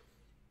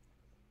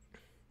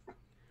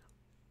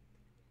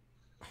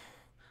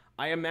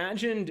 I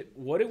imagined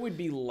what it would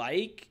be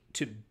like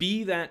to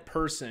be that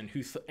person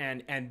who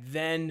and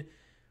then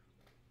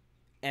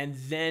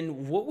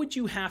what would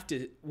you have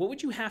to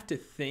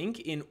think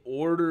in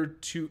order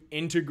to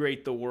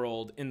integrate the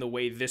world in the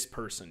way this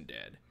person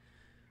did?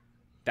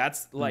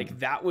 That's like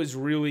that was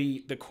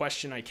really the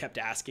question I kept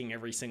asking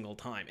every single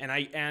time.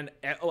 And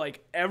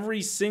like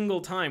every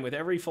single time with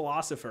every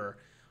philosopher,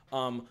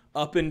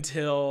 up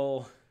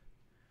until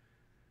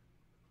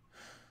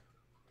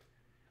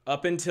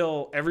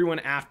everyone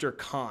after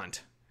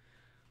Kant,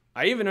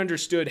 I even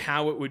understood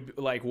how it would,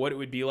 like, what it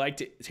would be like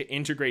to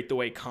integrate the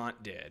way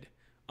Kant did.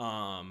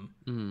 Or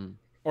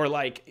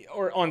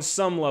on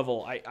some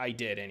level I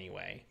did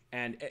anyway.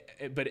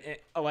 But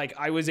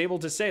I was able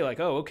to say, like,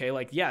 oh, okay,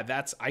 like,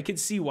 yeah, I could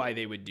see why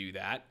they would do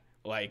that.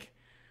 Like,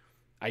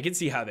 I could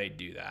see how they'd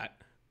do that.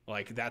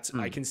 Like,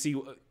 I can see,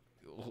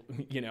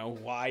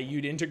 why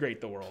you'd integrate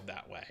the world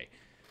that way.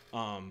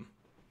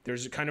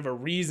 There's kind of a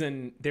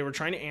reason they were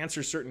trying to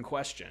answer certain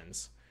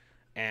questions,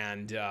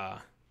 and,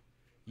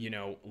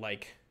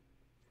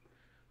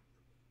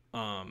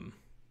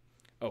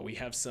 we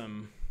have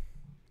some,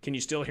 can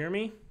you still hear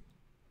me?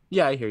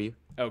 Yeah, I hear you.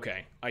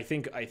 Okay. I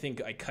think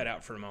I cut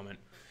out for a moment.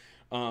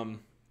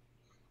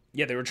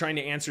 They were trying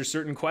to answer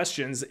certain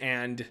questions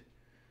and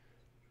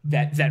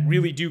that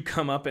really do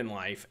come up in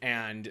life,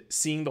 and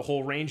seeing the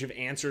whole range of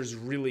answers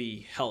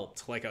really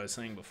helped, like I was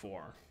saying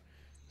before.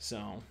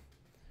 So,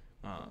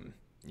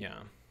 yeah.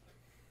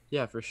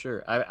 Yeah, for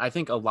sure. I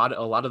think a lot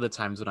of the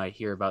times when I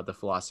hear about the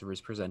philosophers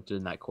presented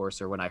in that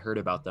course, or when I heard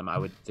about them, I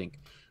would think,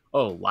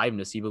 oh,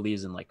 Leibniz, he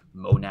believes in like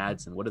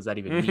monads, and what does that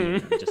even mean?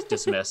 And just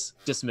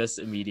dismiss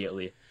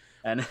immediately.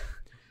 And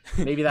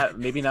maybe that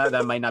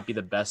might not be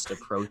the best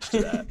approach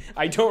to that.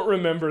 I don't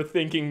remember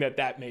thinking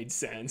that made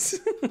sense.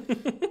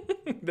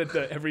 that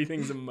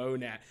everything's a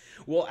monad.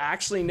 Well,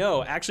 actually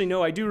no.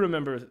 I do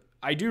remember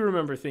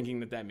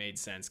thinking that made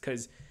sense,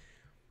 because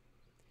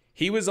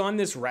he was on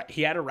this.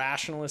 He had a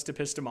rationalist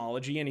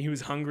epistemology, and he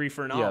was hungry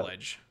for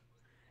knowledge. Yeah.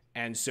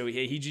 And so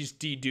he just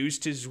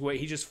deduced his way.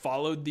 He just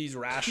followed these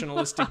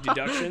rationalistic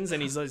deductions,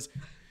 and he's like,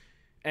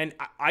 and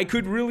I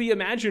could really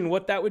imagine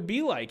what that would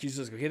be like. He's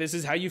just, okay, this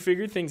is how you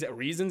figure things out.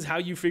 Reasons how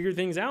you figure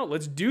things out.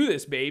 Let's do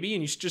this, baby.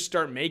 And you just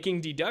start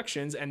making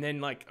deductions, and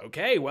then like,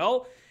 okay,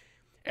 well,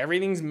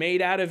 everything's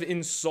made out of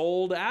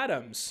ensouled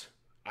atoms.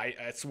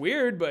 That's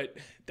weird, but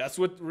that's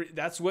what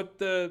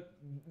the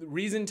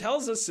reason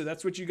tells us. So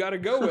that's what you got to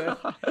go with.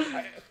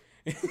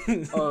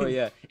 Oh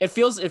yeah, it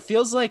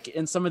feels like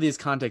in some of these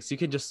contexts you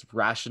can just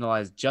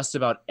rationalize just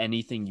about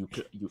anything you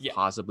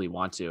possibly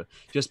want to,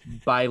 just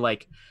by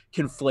like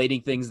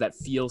conflating things that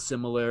feel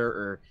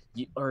similar,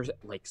 or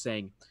like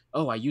saying,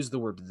 oh, I use the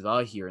word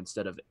the here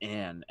instead of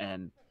an,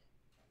 and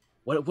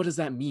what does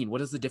that mean?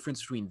 What is the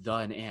difference between the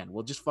and an?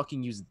 Well, just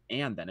fucking use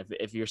and then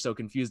if you're so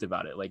confused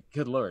about it. Like,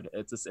 good lord,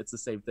 it's the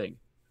same thing.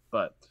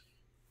 But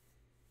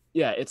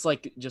yeah, it's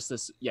like just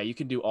this. Yeah, you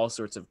can do all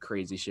sorts of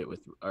crazy shit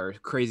or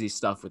crazy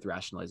stuff with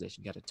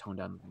rationalization. You got to tone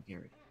down the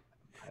vulgarity.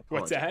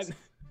 What's that?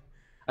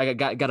 I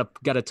got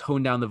to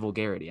tone down the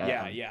vulgarity.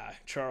 Yeah.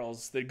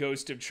 Charles, the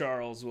ghost of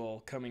Charles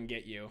will come and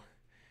get you.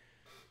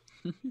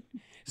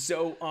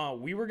 So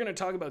we were going to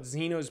talk about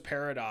Zeno's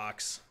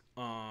paradox.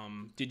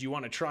 Did you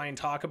want to try and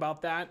talk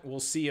about that? We'll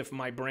see if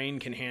my brain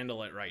can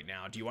handle it right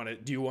now. Do you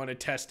want to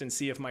test and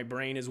see if my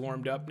brain is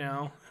warmed up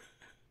now?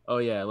 Oh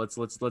yeah, let's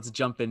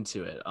jump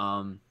into it.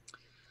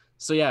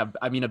 So yeah,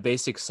 I mean, a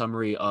basic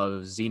summary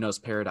of Zeno's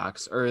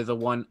paradox, or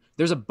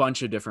there's a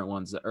bunch of different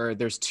ones, or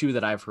there's two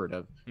that I've heard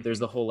of. There's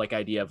the whole like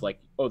idea of like,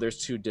 oh,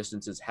 there's two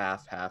distances,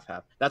 half.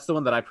 That's the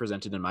one that I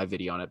presented in my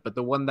video on it. But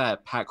the one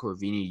that Pat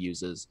Corvini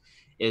uses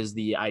is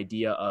the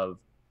idea of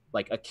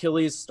like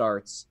Achilles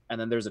starts and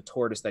then there's a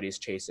tortoise that he's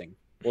chasing.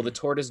 Well, the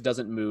tortoise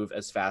doesn't move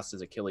as fast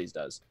as Achilles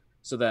does.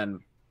 So then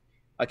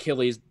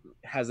Achilles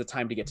has the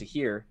time to get to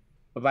here,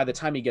 but by the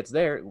time he gets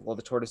there, well,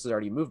 the tortoise has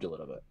already moved a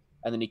little bit.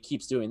 And then he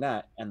keeps doing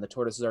that, and the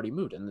tortoise has already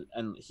moved,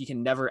 and he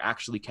can never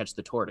actually catch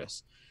the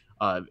tortoise,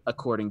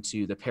 according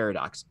to the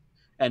paradox.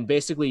 And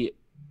basically,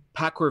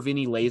 Pat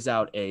Corvini lays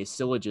out a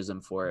syllogism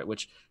for it,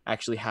 which I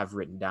actually have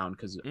written down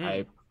because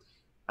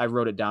I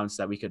wrote it down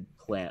so that we could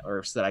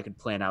so that I could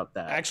plan out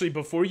that. Actually,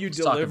 before you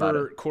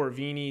deliver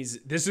Corvini's,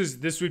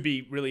 this would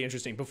be really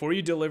interesting. Before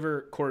you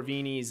deliver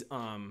Corvini's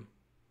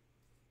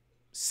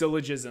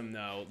syllogism,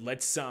 though,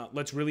 let's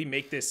really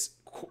make this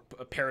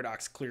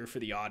paradox clear for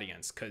the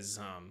audience, because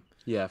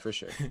yeah, for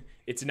sure.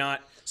 It's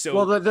not so.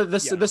 Well,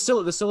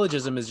 the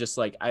syllogism is just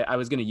like I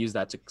was going to use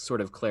that to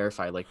sort of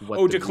clarify like what.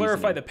 Oh, to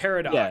clarify the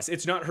paradox. Yeah.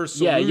 It's not her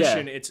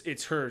solution. Yeah.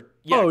 It's her.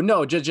 Yeah. Oh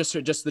no, just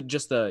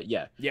the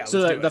yeah. Yeah.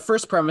 So the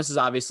first premise is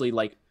obviously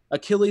like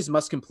Achilles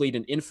must complete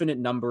an infinite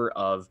number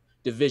of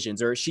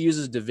divisions, or she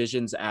uses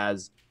divisions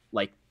as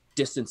like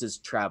distances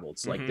traveled.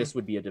 So like this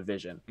would be a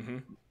division,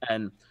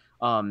 and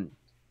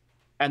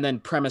then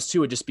premise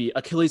 2 would just be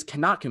Achilles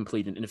cannot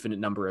complete an infinite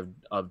number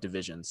of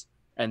divisions,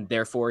 and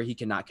therefore he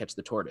cannot catch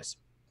the tortoise,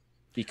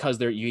 because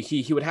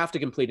he would have to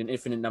complete an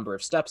infinite number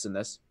of steps in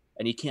this,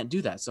 and he can't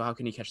do that. So how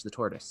can he catch the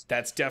tortoise?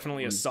 That's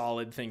definitely a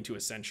solid thing to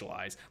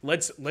essentialize.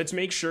 Let's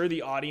make sure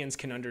the audience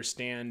can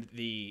understand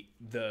the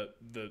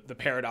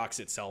paradox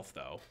itself,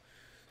 though.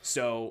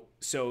 So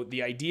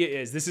the idea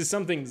is, this is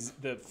something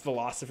the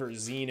philosopher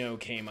Zeno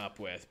came up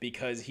with,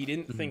 because he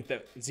didn't think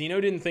that Zeno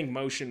didn't think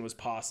motion was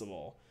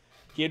possible.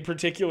 He had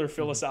particular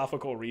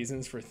philosophical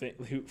reasons for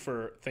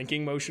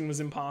thinking motion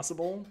was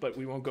impossible, but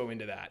we won't go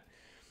into that.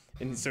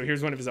 And so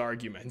here's one of his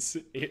arguments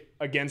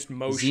against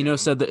motion. Zeno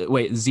said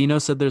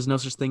there's no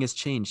such thing as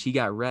change. He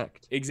got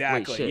wrecked.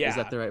 Exactly. Wait, shit, yeah. Is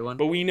that the right one?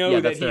 But we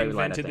know that he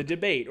invented the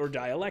debate, or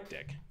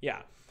dialectic.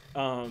 Yeah.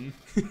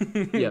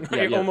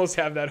 I almost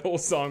have that whole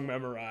song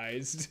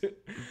memorized.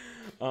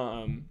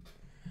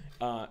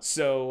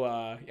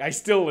 So I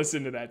still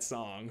listen to that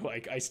song.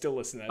 Like, I still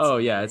listen to that song. Oh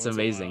yeah, it's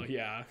amazing.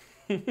 Yeah.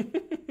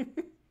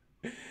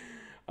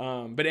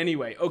 But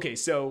anyway, okay,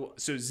 so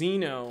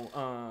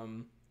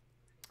Zeno,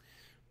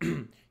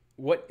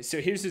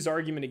 so here's his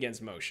argument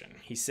against motion.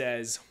 He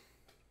says,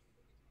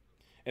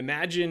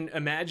 imagine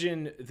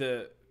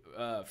the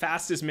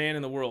fastest man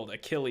in the world,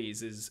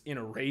 Achilles, is in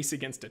a race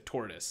against a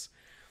tortoise,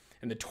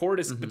 and the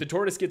tortoise, but the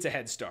tortoise gets a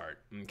head start.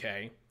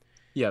 Okay.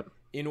 Yep.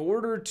 In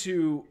order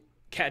to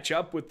catch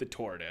up with the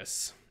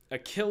tortoise,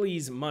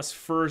 Achilles must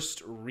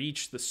first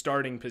reach the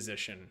starting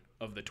position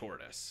of the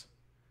tortoise.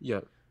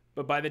 Yep.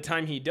 But by the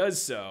time he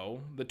does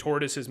so, the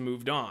tortoise has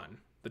moved on.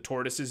 The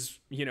tortoise is,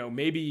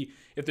 maybe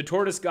if the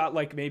tortoise got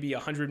like maybe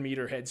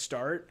 100-meter head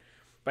start,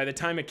 by the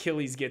time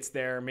Achilles gets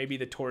there, maybe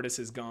the tortoise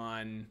has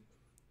gone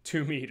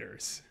 2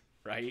 meters,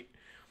 right?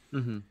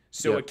 Mm-hmm.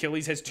 So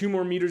Achilles has 2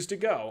 more meters to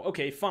go.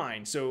 Okay,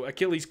 fine. So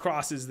Achilles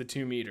crosses the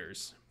 2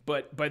 meters.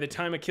 But by the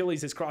time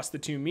Achilles has crossed the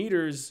 2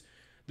 meters,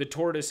 the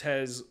tortoise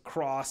has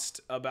crossed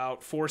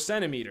about 4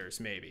 centimeters,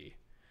 maybe.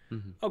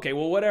 Mm-hmm. Okay,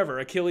 well, whatever.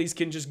 Achilles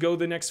can just go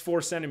the next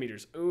 4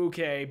 centimeters.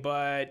 Okay,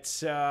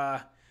 but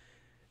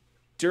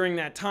during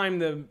that time,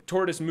 the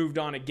tortoise moved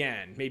on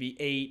again, maybe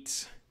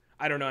 8.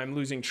 I don't know, I'm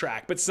losing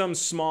track, but some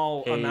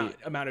small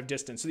amount of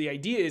distance. So the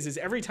idea is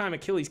every time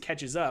Achilles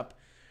catches up,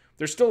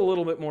 there's still a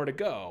little bit more to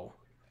go.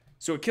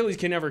 So Achilles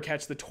can never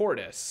catch the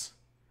tortoise.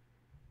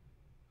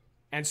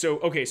 And so,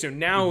 okay, so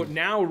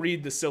now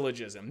read the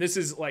syllogism. This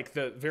is like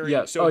the very...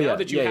 Yeah. So now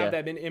that you have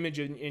that image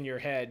in your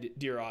head,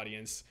 dear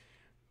audience,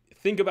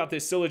 think about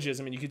this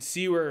syllogism, and you could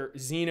see where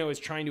Zeno is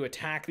trying to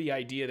attack the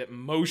idea that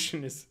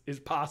motion is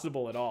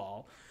possible at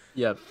all.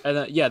 Yeah,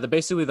 and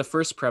basically the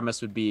first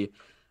premise would be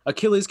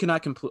Achilles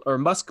cannot complete or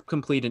must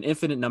complete an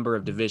infinite number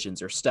of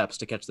divisions or steps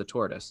to catch the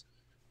tortoise.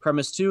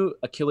 Premise 2,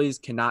 Achilles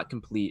cannot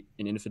complete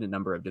an infinite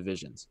number of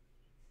divisions.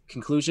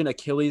 Conclusion,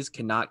 Achilles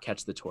cannot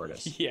catch the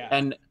tortoise. Yeah.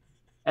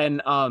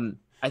 And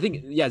I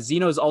think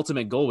Zeno's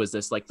ultimate goal was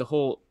this, like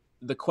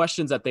the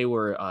questions that they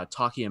were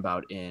talking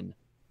about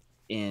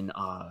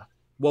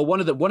one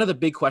of the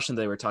big questions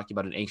they were talking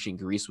about in ancient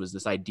Greece was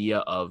this idea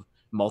of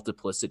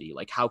multiplicity.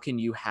 Like, how can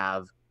you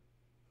have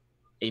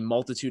a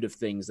multitude of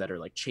things that are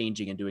like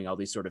changing and doing all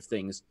these sort of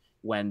things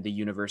when the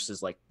universe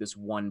is like this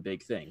one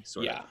big thing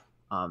sort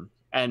of.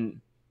 And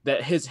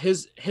that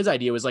his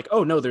idea was like,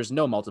 oh no, there's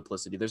no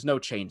multiplicity, there's no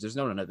change, there's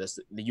none of this.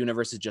 The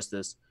universe is just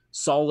this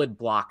solid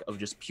block of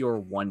just pure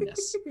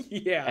oneness.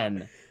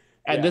 Yeah.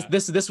 And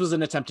this was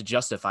an attempt to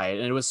justify it,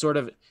 and it was sort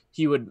of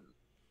he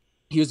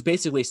was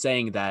basically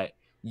saying that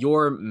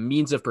your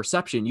means of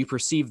perception, you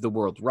perceive the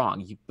world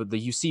wrong, but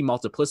you see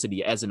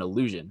multiplicity as an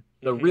illusion.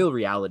 The real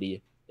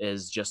reality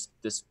is just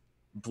this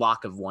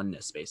block of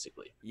oneness,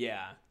 basically.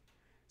 Yeah.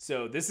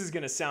 So this is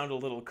going to sound a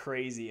little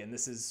crazy, and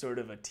this is sort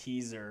of a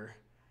teaser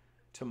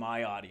to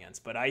my audience,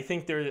 but I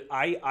think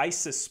I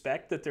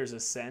suspect that there's a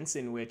sense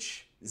in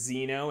which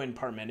Zeno and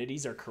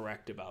Parmenides are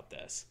correct about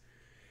this.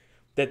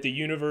 That the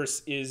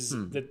universe is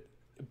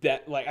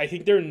that like I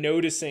think they're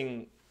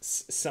noticing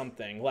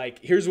something. Like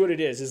here's what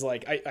it is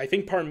like I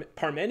think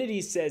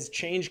Parmenides says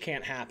change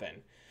can't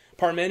happen.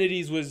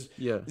 Parmenides was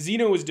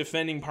Zeno was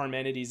defending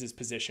Parmenides'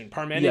 position.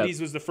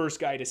 Parmenides was the first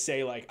guy to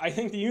say like I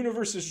think the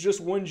universe is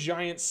just one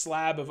giant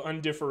slab of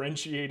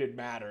undifferentiated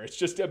matter. It's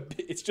just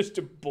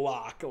a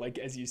block, like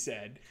as you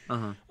said.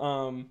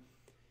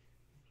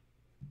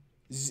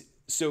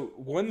 So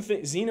one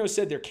thing Zeno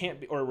said there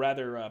can't be, or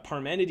rather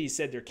Parmenides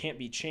said there can't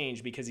be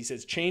change because he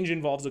says change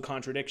involves a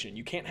contradiction.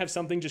 You can't have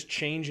something just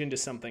change into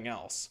something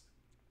else.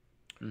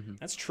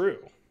 That's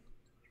true.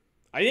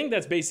 I think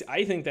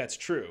that's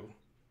true.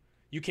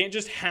 You can't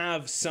just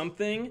have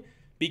something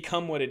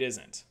become what it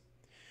isn't.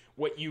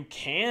 What you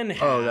can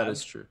have that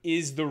is true.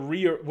 Is the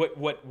real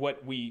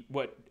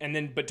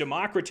but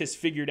Democritus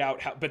figured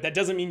out how, but that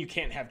doesn't mean you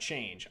can't have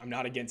change. I'm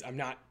not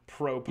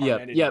pro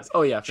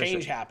Parmenides.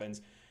 Change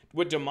happens.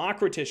 What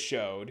Democritus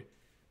showed,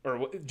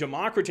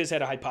 Democritus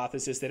had a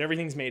hypothesis that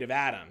everything's made of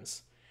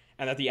atoms,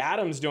 and that the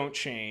atoms don't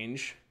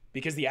change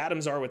because the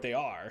atoms are what they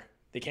are.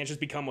 They can't just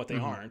become what they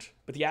aren't,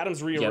 but the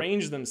atoms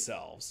rearrange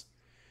themselves.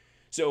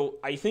 So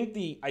I think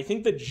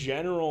the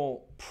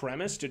general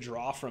premise to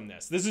draw from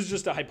this is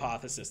just a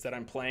hypothesis that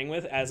I'm playing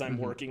with as I'm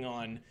working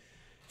on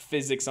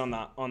physics on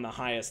the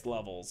highest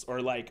levels,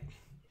 or like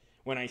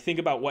when I think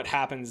about what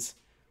happens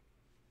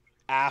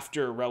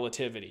after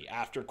relativity,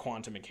 after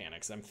quantum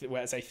mechanics,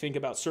 as I think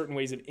about certain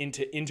ways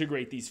to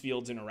integrate these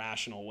fields in a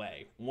rational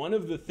way. One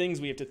of the things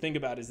we have to think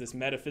about is this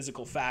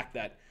metaphysical fact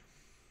that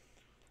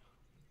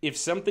if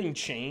something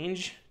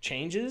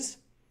changes,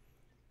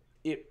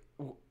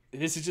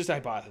 this is just a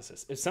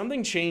hypothesis. If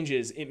something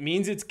changes, it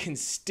means its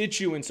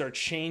constituents are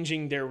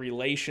changing their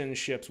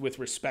relationships with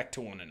respect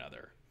to one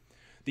another.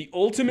 The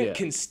ultimate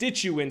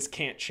constituents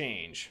can't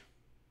change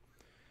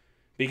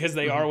because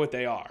they are what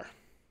they are.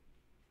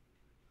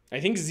 I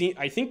think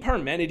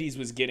Parmenides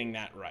was getting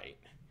that right.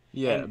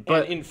 Yeah, and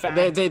but in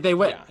fact,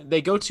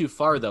 they go too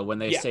far though when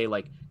they say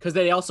like, because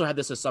they also had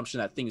this assumption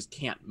that things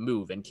can't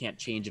move and can't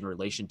change in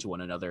relation to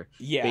one another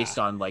based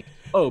on like,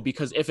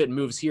 because if it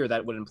moves here,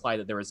 that would imply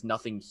that there was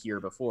nothing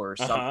here before, or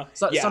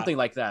something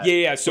like that.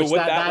 Yeah. So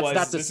what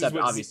that's a step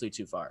obviously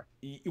too far.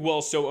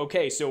 Well, so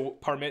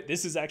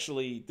this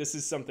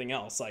is something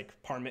else. Like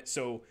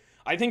so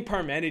I think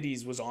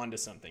Parmenides was onto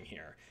something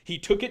here. He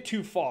took it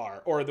too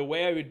far, or the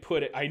way I would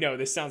put it, I know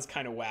this sounds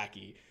kind of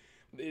wacky.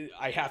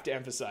 I have to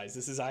emphasize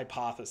this is a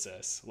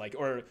hypothesis,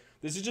 or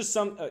this is just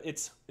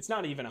it's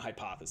not even a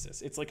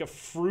hypothesis. It's like a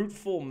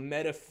fruitful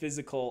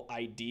metaphysical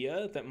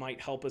idea that might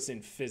help us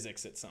in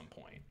physics at some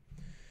point.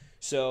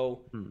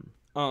 So,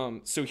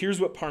 so here's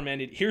why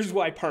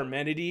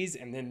Parmenides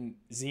and then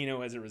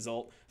Zeno as a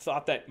result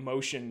thought that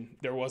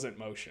there wasn't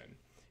motion.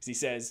 He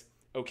says,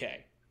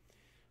 okay,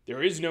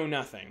 there is no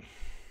nothing.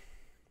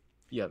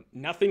 Yep.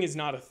 Nothing is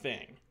not a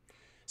thing.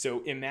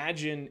 So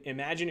imagine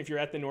if you're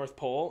at the North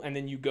Pole and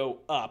then you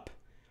go up,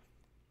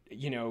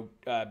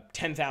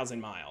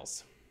 10,000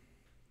 miles.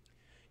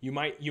 You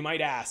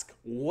might ask,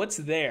 what's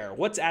there?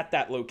 What's at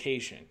that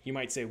location? You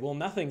might say, well,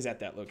 nothing's at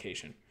that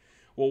location.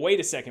 Well, wait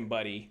a second,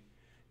 buddy.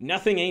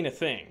 Nothing ain't a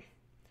thing.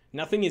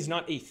 Nothing is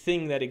not a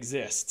thing that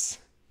exists.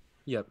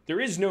 Yep. There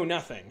is no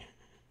nothing.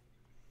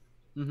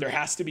 There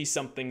has to be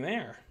something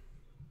there.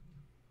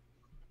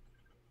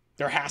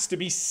 There has to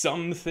be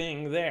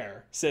something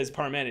there, says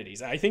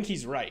Parmenides. I think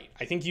he's right.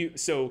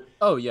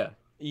 Oh, yeah.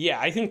 Yeah,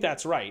 I think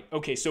that's right.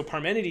 Okay, so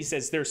Parmenides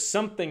says there's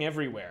something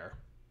everywhere.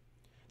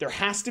 There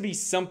has to be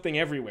something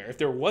everywhere. If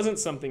there wasn't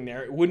something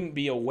there, it wouldn't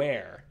be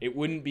aware. It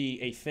wouldn't be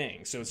a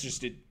thing. So it's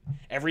just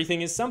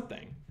everything is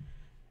something.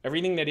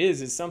 Everything that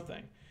is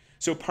something.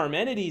 So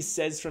Parmenides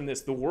says from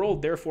this, the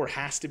world therefore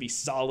has to be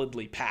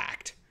solidly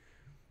packed.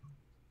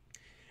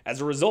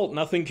 As a result,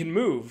 nothing can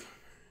move,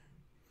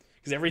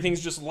 because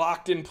everything's just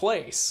locked in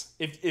place.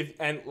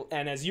 And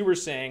as you were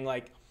saying,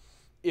 like,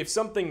 if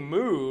something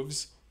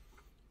moves,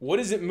 what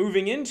is it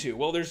moving into?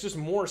 Well, there's just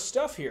more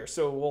stuff here.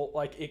 So,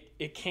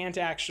 it can't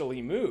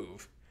actually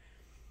move.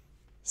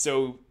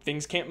 So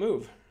things can't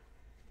move.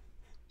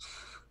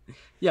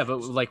 Yeah,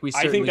 but like we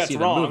certainly see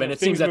them move, and it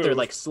seems that they're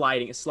like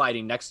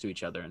sliding next to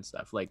each other and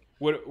stuff. Like,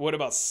 what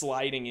about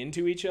sliding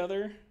into each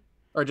other?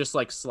 Or just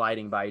like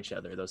sliding by each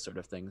other, those sort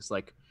of things.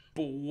 Like,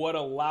 but what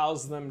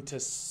allows them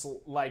to,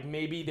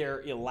 maybe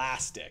they're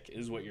elastic,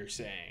 is what you're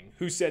saying.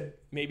 Who said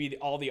maybe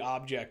all the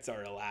objects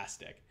are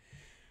elastic?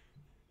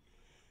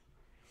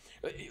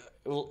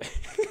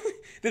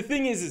 The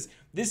thing is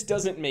this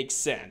doesn't make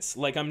sense.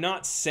 Like, I'm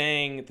not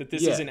saying that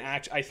this is an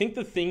act. I think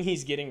the thing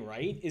he's getting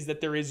right is that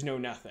there is no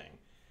nothing.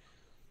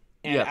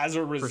 And as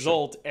a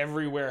result,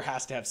 everywhere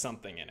has to have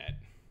something in it.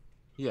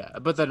 Yeah,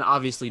 but then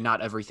obviously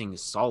not everything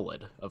is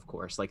solid, of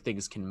course. Like,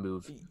 things can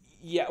move.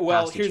 Yeah,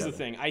 well, here's the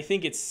thing. I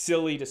think it's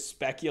silly to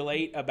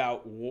speculate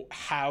about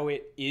how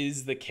it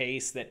is the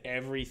case that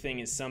everything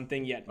is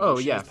something, yet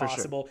motion is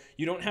possible. Sure.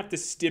 You don't have to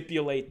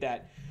stipulate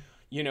that,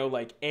 you know,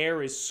 like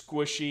air is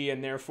squishy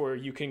and therefore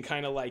you can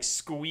kind of like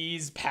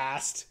squeeze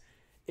past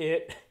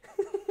it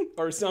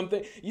or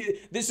something.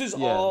 This is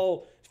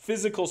all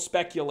physical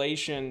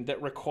speculation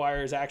that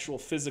requires actual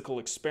physical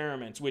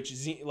experiments,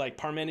 which like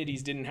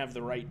Parmenides didn't have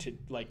the right to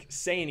like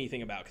say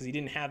anything about because he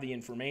didn't have the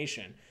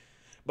information.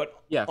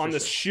 But on the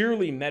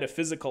sheerly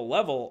metaphysical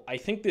level, I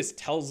think this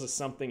tells us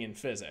something in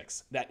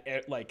physics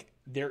that like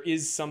there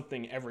is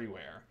something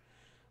everywhere.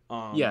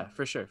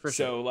 For sure.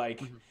 So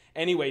like,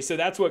 anyway, so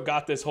that's what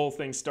got this whole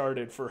thing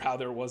started for how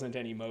there wasn't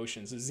any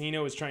motion. So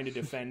Zeno was trying to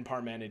defend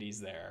Parmenides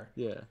there.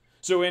 Yeah.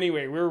 So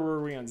anyway, where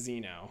were we on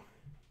Zeno?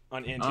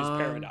 On his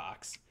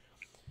paradox.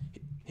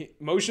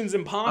 Motion's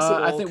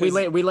impossible. I think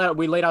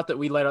we laid out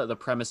the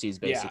premises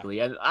basically,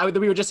 and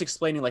we were just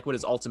explaining like what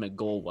his ultimate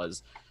goal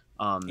was.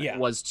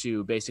 Was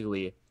to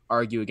basically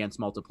argue against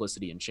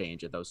multiplicity and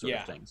change and those sort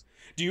of things.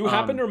 Do you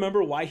happen to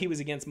remember why he was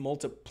against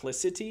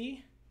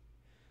multiplicity?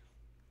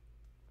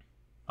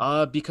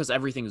 Because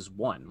everything is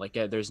one. Like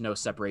there's no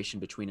separation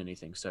between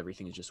anything, so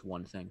everything is just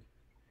one thing.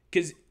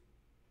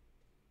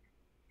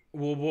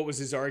 Well, what was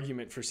his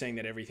argument for saying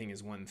that everything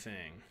is one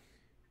thing?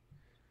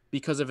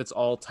 Because if it's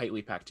all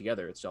tightly packed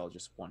together, it's all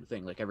just one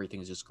thing. Like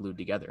everything is just glued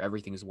together.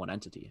 Everything is one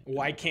entity.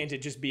 Why can't it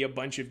just be a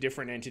bunch of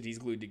different entities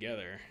glued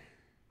together?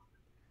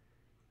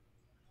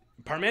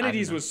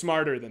 Parmenides was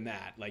smarter than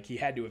that. Like he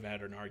had to have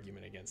had an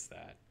argument against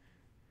that.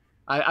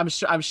 I'm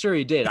sure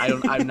he did.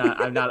 I'm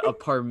not a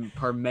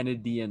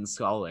Parmenidean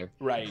scholar.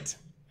 Right.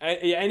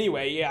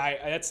 Anyway,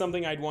 that's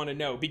something I'd want to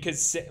know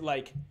because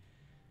like.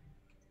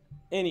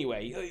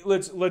 Anyway,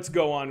 let's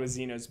go on with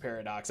Zeno's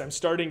paradox. I'm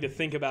starting to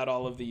think about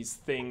all of these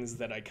things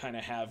that I kind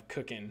of have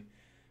cooking,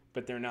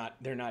 but they're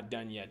not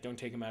done yet. Don't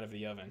take them out of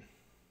the oven.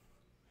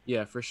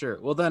 Yeah, for sure.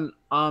 Well then,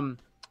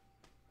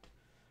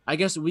 I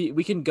guess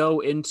we can go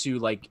into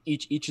like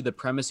each of the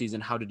premises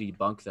and how to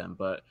debunk them.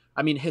 But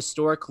I mean,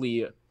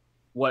 historically,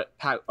 what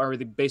Pat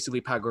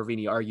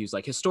Corvini argues,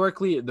 like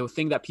historically, the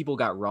thing that people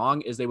got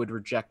wrong is they would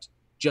reject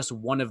just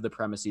one of the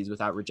premises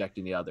without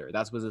rejecting the other.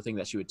 That was the thing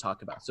that she would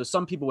talk about. So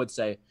some people would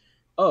say,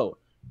 so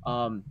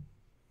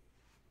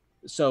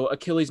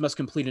Achilles must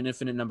complete an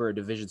infinite number of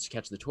divisions to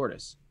catch the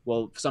tortoise.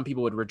 Well, some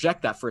people would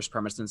reject that first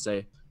premise and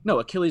say, no,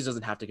 Achilles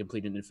doesn't have to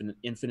complete an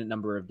infinite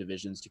number of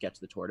divisions to catch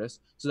the tortoise.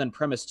 So then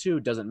premise 2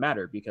 doesn't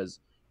matter because,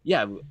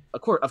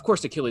 of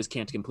course Achilles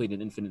can't complete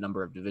an infinite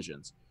number of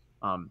divisions.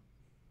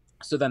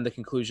 So then the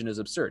conclusion is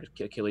absurd.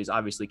 Achilles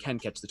obviously can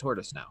catch the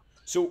tortoise now.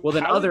 So well,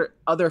 then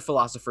other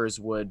philosophers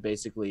would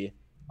basically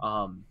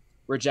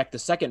reject the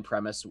second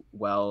premise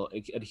while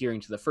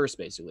adhering to the first,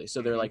 basically.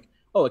 So they're like,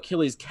 oh,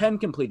 Achilles can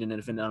complete an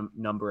infinite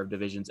number of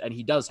divisions, and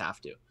he does have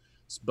to,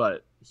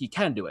 but he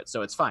can do it,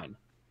 so it's fine.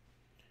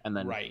 And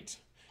then hence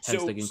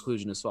the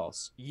conclusion is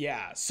false.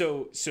 Yeah.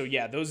 So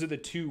those are the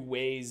two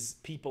ways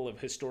people have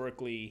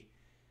historically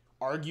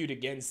argued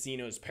against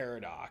Zeno's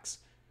paradox.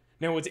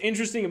 Now, what's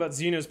interesting about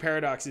Zeno's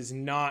paradox is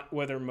not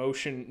whether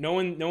motion. No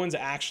one's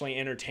actually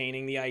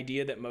entertaining the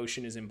idea that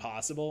motion is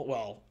impossible.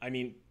 Well, I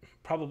mean,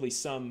 probably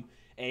some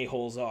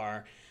a-holes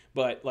are,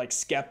 but like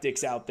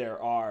skeptics out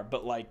there are.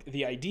 But like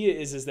the idea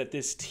is that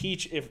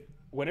if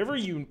whenever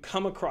you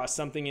come across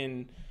something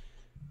in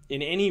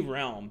any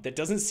realm that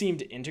doesn't seem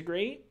to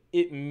integrate,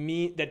 it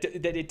mean that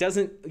it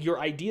doesn't. Your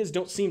ideas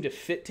don't seem to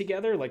fit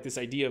together. Like this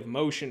idea of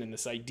motion and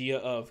this idea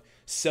of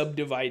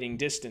subdividing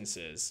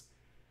distances,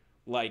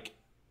 like.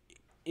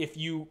 If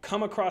you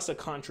come across a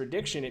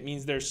contradiction, it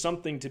means there's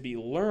something to be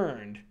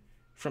learned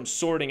from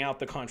sorting out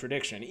the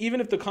contradiction.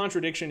 Even if the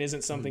contradiction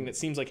isn't something that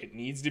seems like it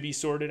needs to be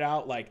sorted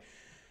out. Like,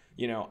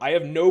 I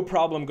have no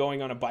problem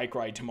going on a bike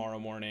ride tomorrow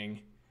morning,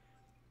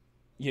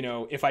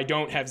 if I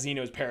don't have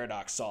Zeno's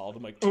paradox solved.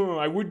 I'm like,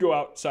 I would go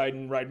outside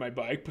and ride my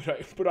bike,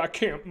 but I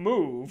can't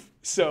move.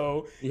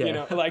 So,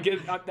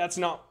 that's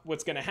not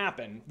what's going to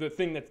happen. The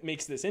thing that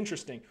makes this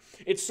interesting,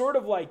 it's sort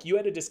of like you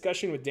had a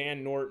discussion with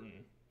Dan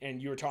Norton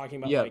and you were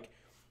talking about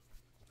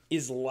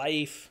is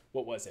life,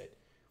 what was it?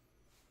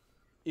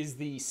 Is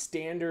the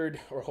standard,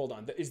 or hold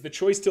on, is the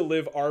choice to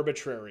live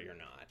arbitrary or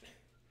not?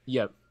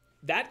 Yep.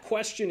 That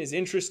question is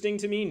interesting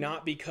to me,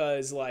 not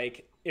because,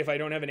 like, if I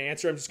don't have an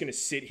answer, I'm just going to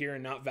sit here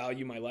and not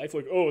value my life.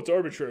 Like, it's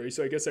arbitrary,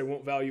 so I guess I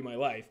won't value my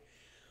life.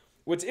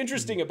 What's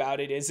interesting about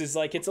it is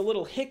like, it's a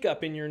little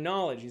hiccup in your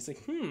knowledge. It's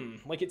like,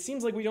 like, it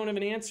seems like we don't have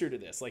an answer to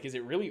this. Like, is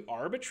it really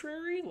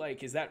arbitrary?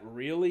 Like, is that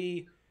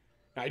really...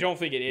 I don't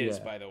think it is,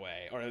 by the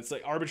way. Or it's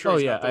like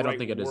arbitrary. I don't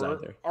think it is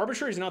either.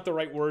 Arbitrary is not the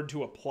right word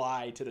to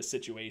apply to the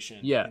situation.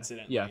 Yeah,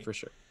 incidentally. Yeah, for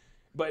sure.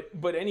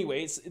 But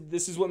anyways,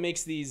 this is what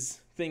makes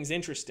these things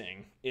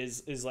interesting.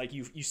 Is like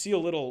you see a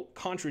little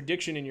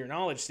contradiction in your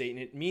knowledge state, and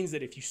it means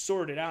that if you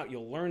sort it out,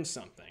 you'll learn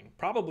something,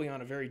 probably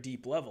on a very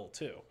deep level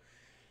too.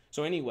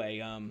 So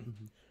anyway,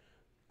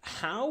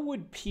 how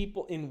would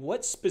people, in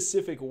what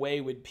specific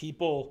way would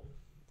people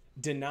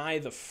deny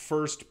the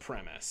first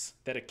premise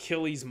that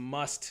Achilles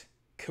must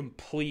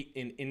complete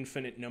an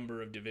infinite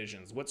number of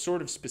divisions? What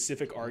sort of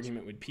specific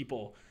argument would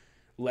people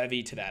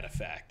levy to that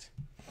effect?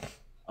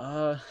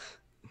 I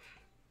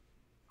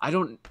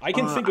don't. I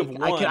can think of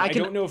one. I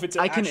don't know if it's.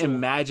 I can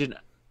imagine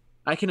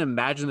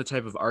the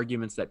type of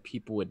arguments that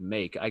people would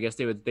make. I guess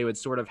they would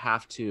sort of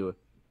have to.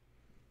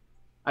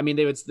 I mean,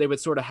 they would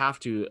sort of have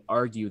to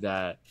argue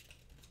that,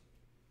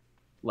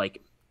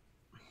 like,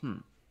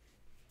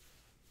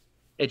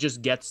 it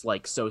just gets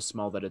like so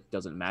small that it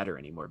doesn't matter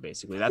anymore.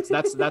 Basically, that's.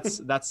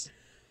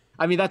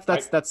 I mean,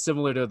 that's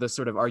similar to the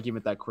sort of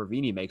argument that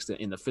Corvini makes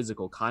in the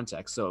physical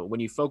context. So when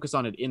you focus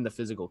on it in the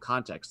physical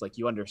context, like,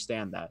 you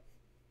understand that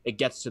it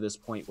gets to this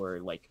point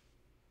where, like,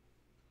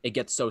 it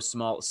gets so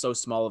small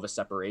of a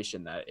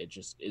separation that it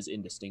just is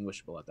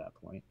indistinguishable at that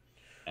point,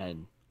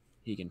 and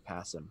he can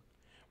pass him.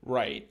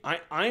 Right.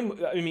 I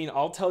mean,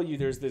 I'll tell you,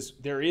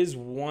 there is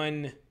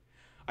one,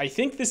 I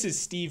think this is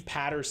Steve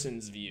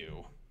Patterson's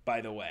view,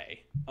 by the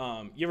way.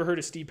 You ever heard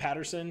of Steve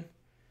Patterson?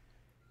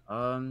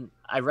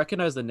 I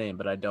recognize the name,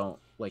 but I don't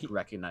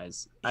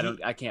recognize.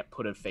 I can't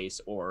put a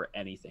face or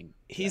anything.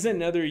 He's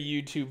another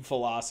YouTube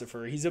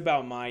philosopher. He's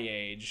about my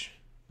age,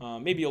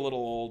 maybe a little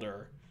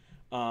older.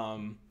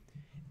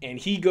 And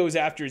he goes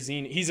after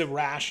Zeno. He's a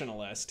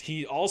rationalist.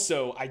 He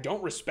also, I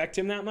don't respect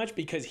him that much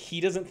because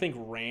he doesn't think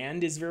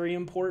Rand is very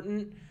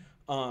important.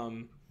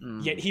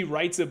 Yet he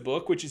writes a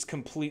book which is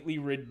completely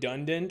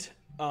redundant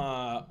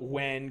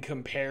when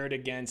compared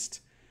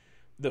against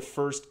the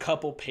first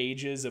couple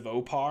pages of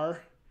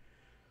Opar.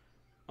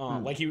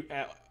 Like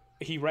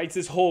he writes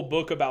this whole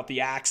book about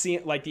the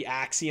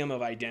axiom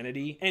of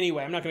identity.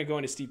 Anyway, I'm not going to go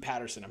into Steve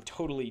Patterson. I'm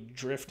totally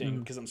drifting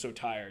because I'm so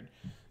tired.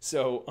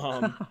 So,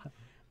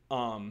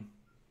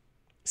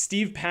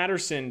 Steve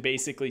Patterson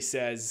basically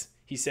says,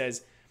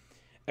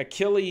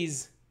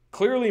 Achilles,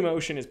 clearly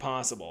motion is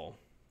possible.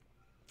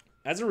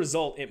 As a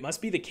result, it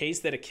must be the case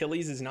that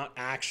Achilles is not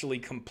actually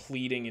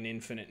completing an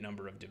infinite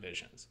number of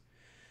divisions.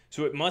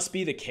 So it must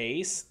be the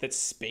case that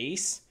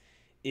space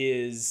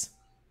is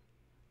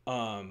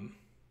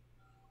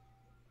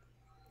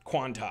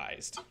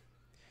quantized.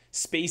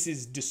 Space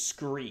is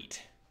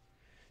discrete.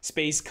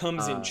 Space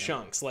comes in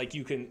chunks. Like,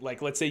 you can,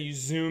 like, let's say you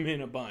zoom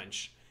in a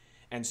bunch.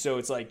 And so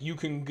it's like you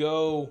can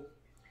go,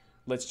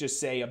 let's just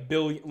say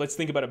let's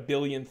think about a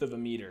billionth of a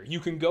meter. You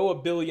can go a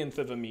billionth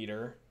of a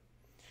meter,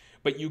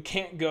 but you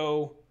can't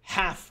go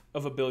half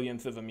of a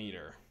billionth of a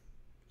meter.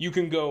 You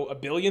can go a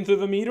billionth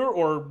of a meter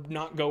or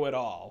not go at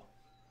all.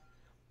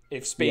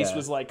 If space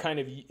was like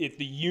if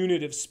the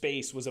unit of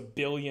space was a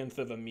billionth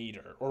of a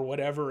meter or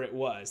whatever it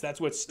was. That's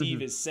what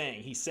Steve is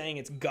saying. He's saying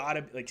it's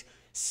gotta, like,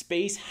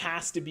 space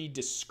has to be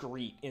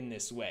discrete in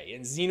this way.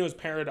 And Zeno's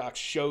paradox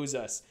shows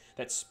us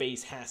that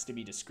space has to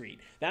be discrete.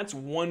 That's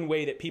one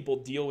way that people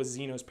deal with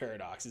Zeno's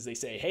paradox, is they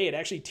say, hey, it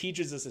actually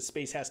teaches us that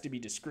space has to be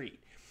discrete.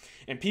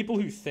 And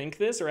people who think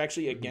this are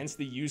actually against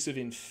the use of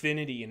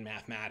infinity in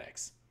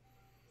mathematics.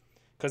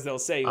 Because they'll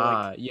say,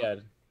 like,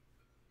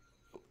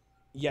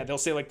 they'll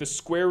say, like, the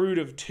square root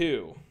of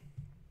 2,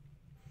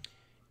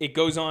 it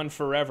goes on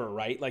forever,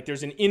 right? Like,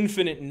 there's an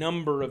infinite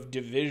number of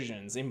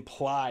divisions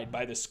implied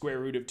by the square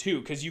root of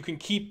 2 because you can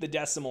keep the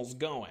decimals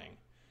going.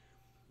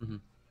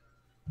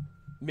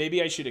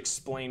 Maybe I should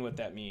explain what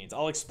that means.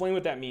 I'll explain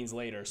what that means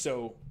later.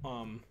 So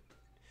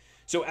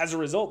as a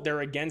result,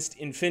 they're against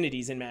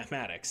infinities in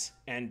mathematics.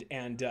 And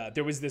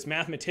there was this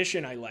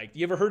mathematician I liked.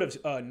 You ever heard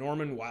of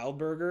Norman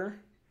Wildberger?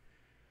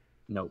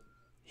 Nope.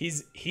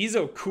 He's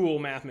a cool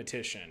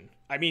mathematician.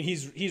 I mean,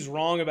 he's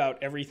wrong about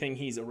everything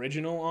he's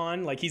original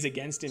on. Like, he's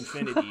against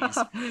infinities.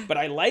 But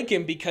I like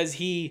him because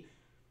he's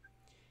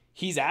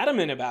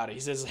adamant about it. He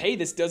says, hey,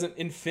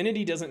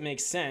 infinity doesn't make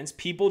sense.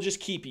 People just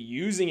keep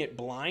using it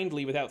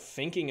blindly without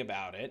thinking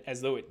about it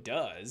as though it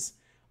does.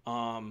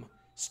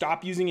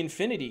 Stop using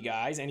infinity,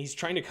 guys. And he's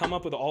trying to come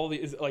up with all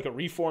the, like, a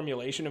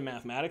reformulation of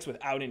mathematics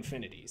without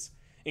infinities,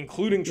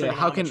 including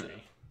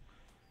trigonometry.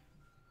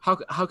 How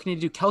can you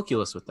do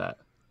calculus with that?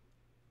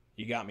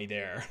 You got me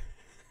there.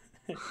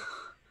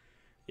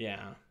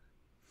 Yeah.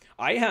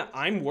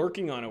 I'm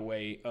working on a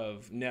way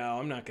of, no,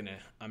 I'm not gonna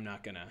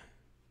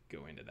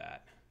go into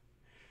that.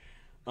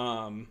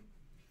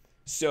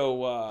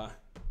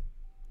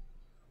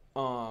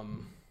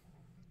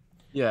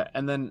 Yeah,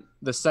 and then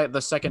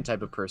the second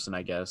type of person,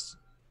 I guess.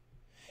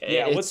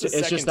 Yeah, what's the second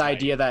It's just the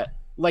idea that,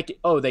 like,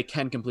 they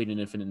can complete an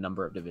infinite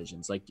number of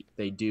divisions. Like,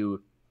 they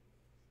do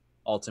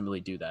ultimately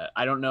do that.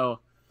 I don't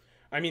know.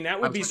 I mean,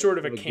 that would be sort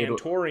of a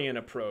Cantorian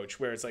approach,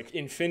 where it's like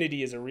if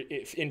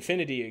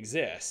infinity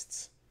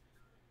exists,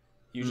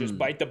 you just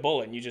bite the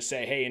bullet and you just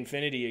say, "Hey,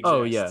 infinity exists."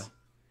 Oh yeah.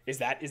 Is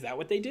that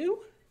what they do?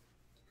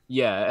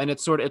 Yeah, and it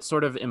sort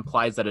of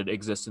implies that it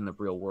exists in the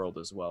real world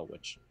as well,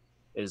 which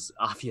is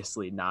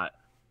obviously not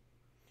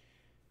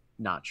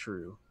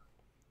true.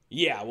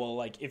 Yeah, well,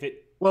 like, if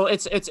it. Well,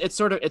 it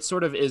sort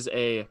of is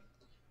a,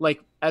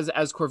 like, as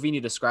Corvini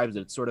describes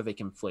it, it's sort of a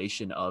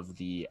conflation of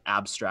the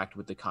abstract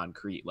with the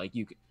concrete. Like,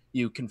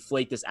 you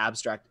conflate this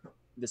abstract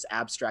this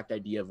abstract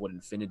idea of what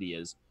infinity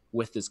is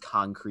with this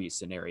concrete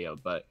scenario.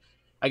 But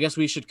I guess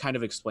we should kind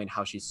of explain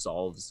how she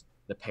solves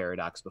the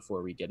paradox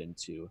before we get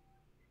into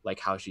like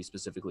how she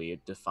specifically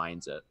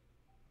defines it.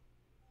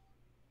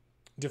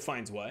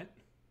 Defines what?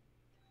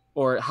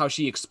 Or how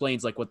she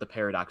explains like what the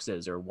paradox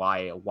is, or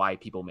why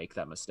people make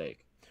that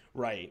mistake.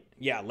 Right.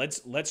 Yeah.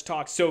 Let's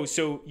talk.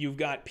 So you've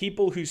got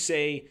people who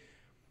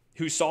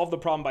solve the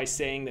problem by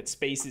saying that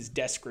space is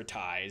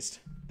discretized,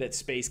 that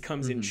space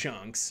comes in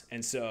chunks,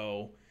 and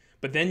so,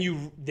 but then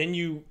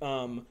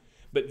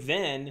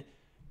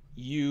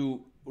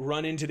you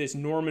run into this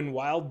Norman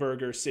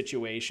Wildberger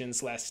situation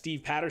 /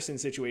 Steve Patterson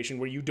situation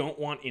where you don't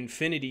want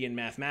infinity in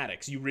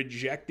mathematics. You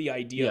reject the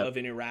idea of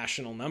an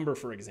irrational number,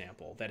 for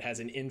example, that has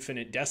an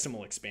infinite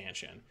decimal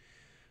expansion.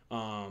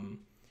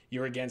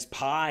 You're against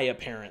pi,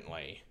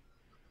 apparently,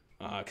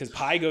 because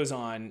pi goes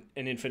on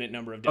an infinite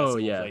number of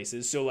decimal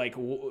places. So like,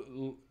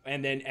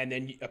 and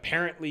then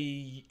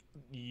apparently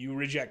you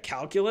reject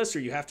calculus, or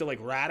you have to like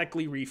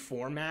radically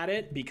reformat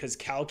it because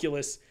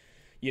calculus,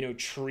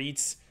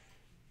 treats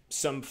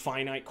some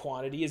finite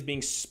quantity as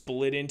being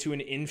split into an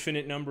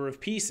infinite number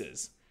of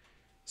pieces.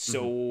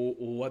 So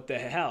what the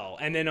hell?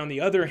 And then on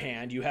the other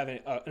hand, you have an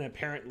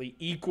apparently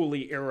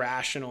equally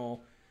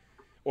irrational,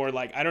 or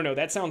like, I don't know,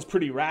 that sounds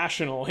pretty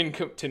rational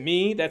to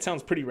me. That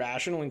sounds pretty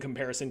rational in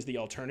comparison to the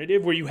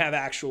alternative where you have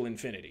actual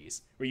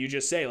infinities, where you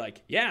just say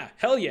like, yeah,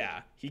 hell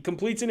yeah, he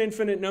completes an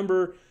infinite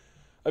number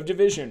of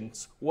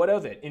divisions. What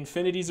of it?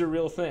 Infinity's a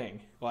real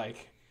thing.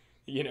 Like,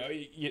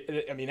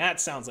 I mean,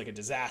 that sounds like a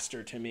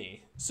disaster to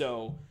me.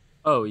 So,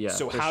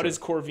 so how does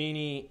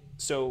Corvini,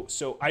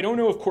 so I don't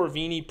know if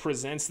Corvini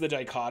presents the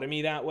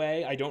dichotomy that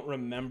way. I don't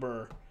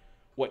remember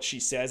what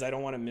she says. I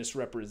don't want to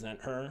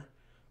misrepresent her.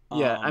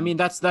 Yeah. I mean,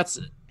 that's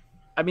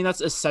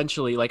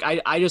essentially like,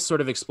 I just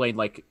sort of explained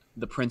like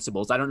the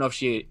principles. I don't know if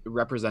she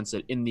represents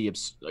it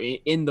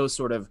in those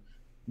sort of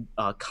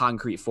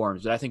concrete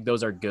forms, but I think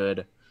those are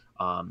good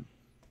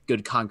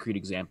concrete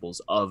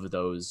examples of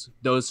those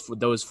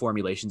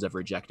formulations of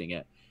rejecting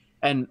it.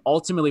 And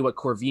ultimately what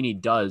Corvini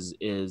does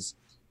is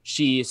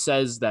she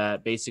says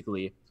that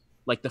basically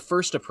like the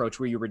first approach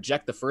where you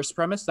reject the first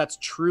premise, that's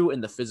true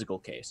in the physical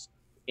case.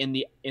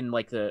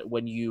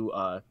 When you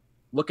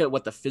look at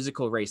what the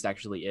physical race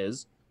actually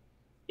is,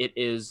 it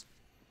is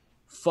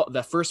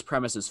the first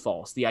premise is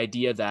false. The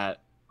idea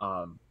that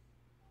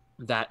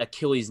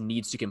Achilles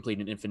needs to complete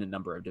an infinite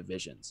number of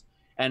divisions.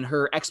 And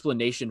her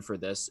explanation for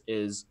this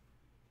is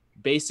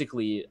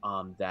basically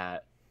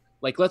that,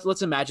 like,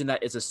 let's imagine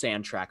that it's a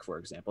sand track, for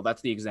example.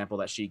 That's the example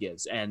that she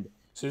gives. And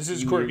so this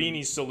is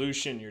Corvini's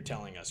solution you're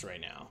telling us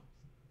right now.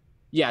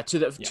 Yeah, to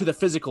the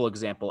physical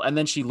example. And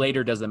then she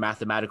later does the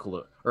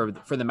mathematical, or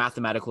for the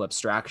mathematical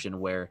abstraction,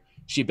 where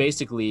she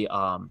basically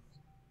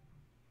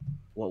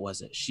what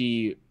was it?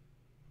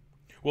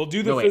 We'll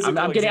do the physical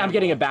I'm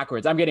getting it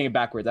backwards. For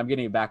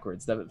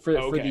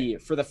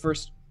the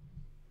first.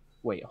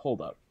 Wait,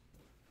 hold up.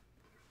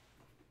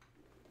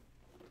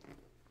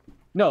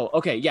 No,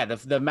 okay, yeah.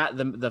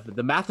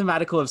 The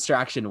mathematical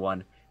abstraction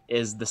one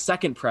is the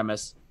second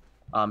premise.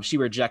 She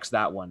rejects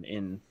that one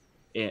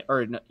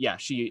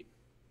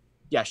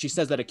she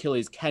says that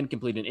Achilles can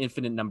complete an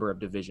infinite number of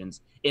divisions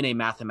in a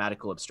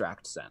mathematical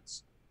abstract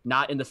sense,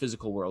 not in the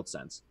physical world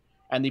sense.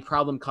 And the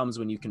problem comes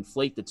when you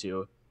conflate the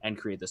two and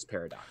create this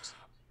paradox.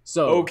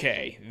 So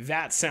okay,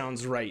 that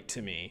sounds right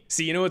to me.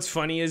 See, what's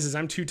funny is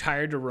I'm too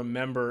tired to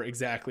remember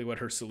exactly what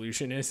her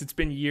solution is. It's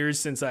been years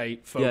since I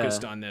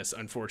focused on this,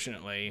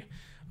 unfortunately.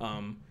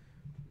 But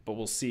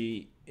we'll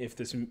see if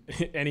this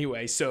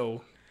anyway.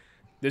 So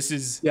let's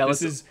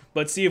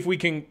see if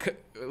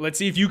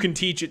you can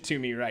teach it to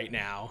me right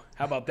now.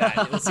 How about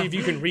that? Let's see if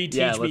you can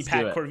reteach me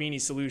Pat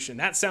Corvini's solution.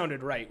 That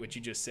sounded right, what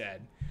you just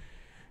said.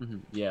 Mm-hmm.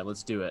 Yeah,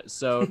 let's do it.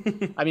 So,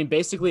 I mean,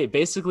 basically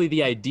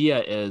the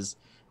idea is,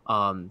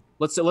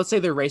 let's say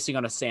they're racing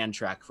on a sand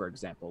track, for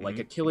example, like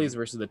Achilles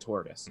versus the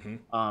tortoise.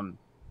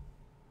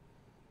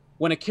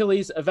 When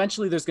Achilles,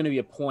 eventually there's going to be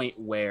a point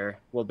where,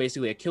 well,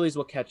 basically Achilles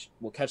will catch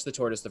the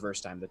tortoise the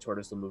first time. The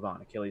tortoise will move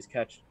on. Achilles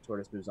catch,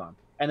 tortoise moves on.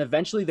 And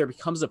eventually there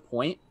becomes a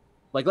point,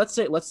 like let's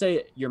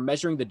say you're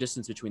measuring the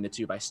distance between the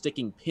two by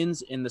sticking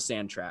pins in the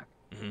sand track,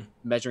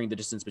 measuring the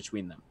distance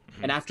between them.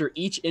 And after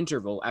each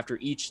interval, after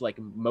each like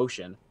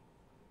motion,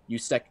 you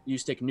stick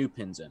new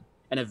pins in.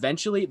 And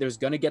eventually there's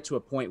going to get to a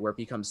point where it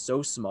becomes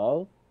so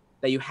small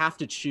that you have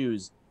to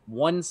choose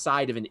one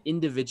side of an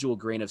individual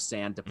grain of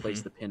sand to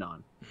place the pin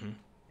on.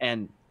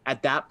 And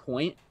at that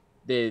point,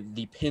 the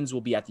pins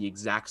will be at the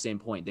exact same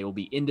point. They will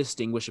be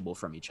indistinguishable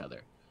from each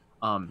other.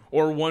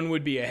 Or one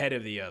would be ahead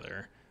of the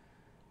other.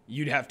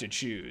 You'd have to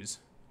choose.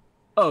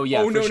 Oh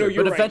yeah, for sure.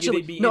 You're but right.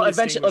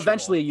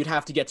 Eventually you'd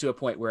have to get to a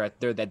point where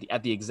they're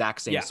at the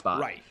exact same spot.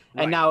 Right.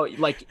 And now,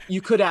 like,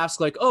 you could ask,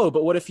 like, oh,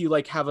 but what if you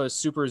like have a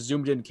super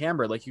zoomed in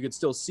camera? Like, you could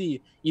still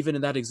see, even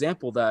in that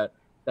example, that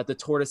the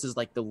tortoise is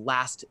like the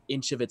last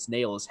inch of its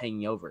nail is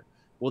hanging over.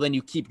 Well, then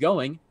you keep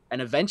going,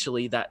 and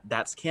eventually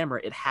that's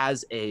camera. It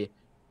has a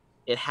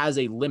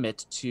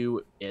limit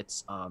to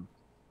its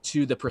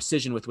to the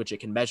precision with which it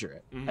can measure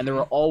it. Mm-hmm. And there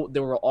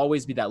will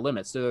always be that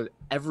limit. So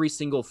every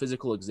single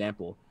physical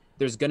example,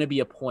 there's going to be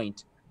a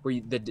point where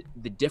the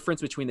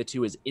difference between the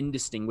two is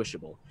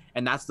indistinguishable.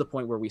 And that's the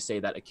point where we say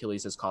that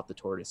Achilles has caught the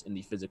tortoise in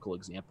the physical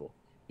example,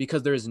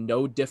 because there is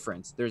no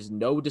difference. There's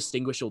no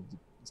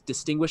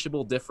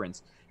distinguishable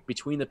difference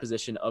between the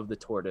position of the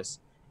tortoise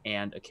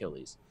and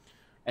Achilles.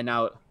 And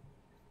now,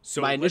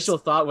 so my initial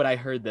thought when I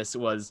heard this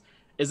was,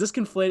 is this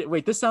conflated?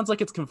 Wait, this sounds like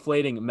it's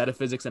conflating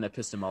metaphysics and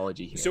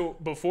epistemology here. So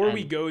before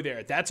we go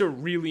there, that's a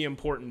really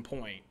important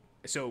point.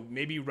 So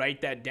maybe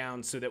write that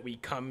down so that we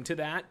come to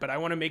that. But I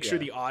want to make sure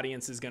the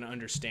audience is going to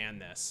understand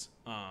this.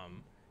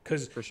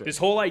 Because this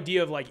whole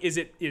idea of like, is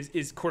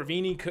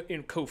Corvini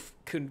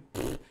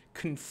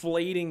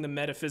conflating the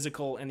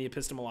metaphysical and the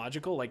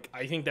epistemological? Like,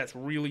 I think that's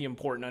really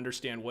important to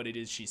understand what it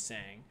is she's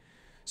saying.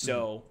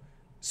 So,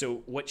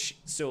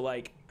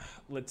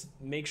 let's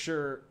make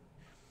sure.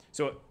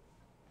 So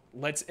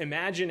let's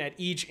imagine at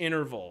each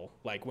interval,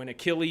 like when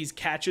Achilles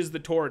catches the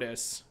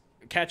tortoise's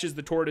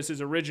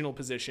original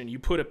position, you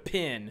put a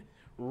pin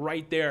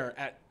right there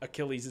at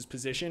Achilles'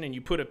 position, and you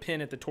put a pin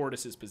at the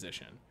tortoise's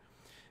position.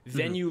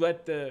 Then you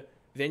let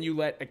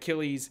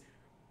Achilles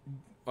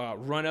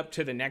run up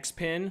to the next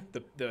pin,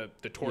 the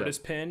tortoise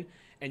pin,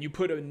 and you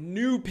put a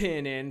new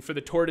pin in for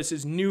the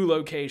tortoise's new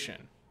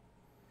location.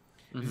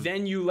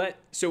 Then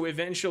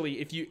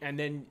eventually and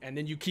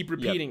then you keep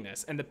repeating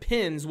this, and the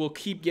pins will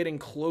keep getting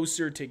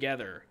closer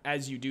together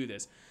as you do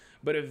this.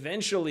 But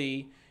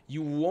eventually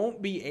you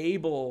won't be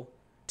able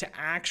to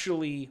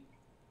actually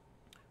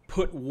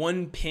put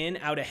one pin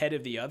out ahead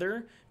of the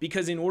other,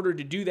 because in order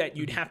to do that,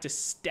 you'd have to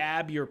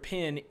stab your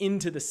pin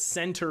into the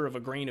center of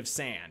a grain of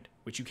sand,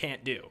 which you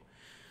can't do.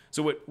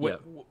 So what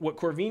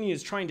Corvini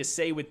is trying to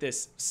say with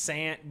this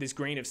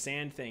grain of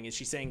sand thing is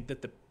she's saying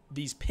that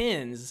these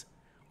pins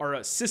are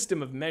a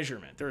system of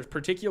measurement. They're a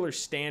particular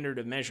standard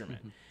of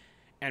measurement.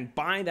 And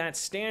by that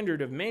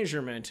standard of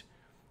measurement,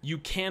 you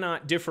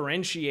cannot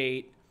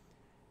differentiate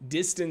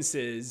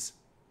distances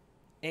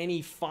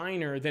any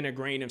finer than a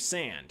grain of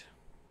sand.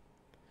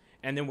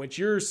 And then what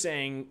you're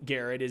saying,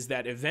 Garrett, is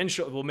that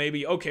eventually, maybe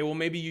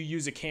you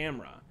use a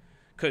camera,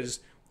 because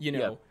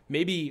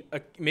maybe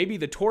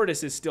the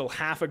tortoise is still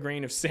half a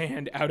grain of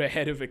sand out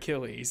ahead of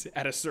Achilles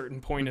at a certain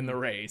point in the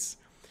race.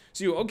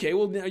 So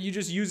now you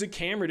just use a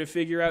camera to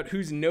figure out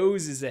whose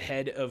nose is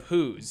ahead of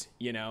whose,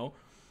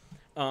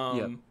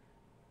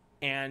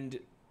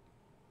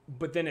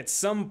 but then at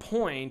some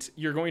point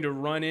you're going to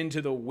run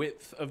into the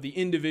width of the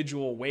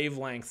individual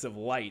wavelengths of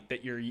light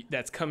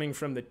that's coming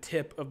from the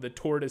tip of the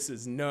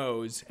tortoise's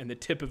nose and the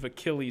tip of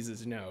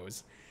Achilles'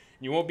 nose.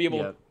 You won't be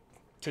able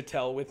to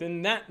tell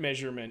within that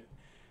measurement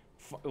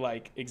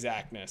like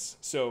exactness.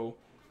 So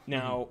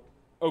now,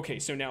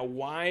 so now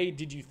why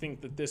did you think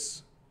that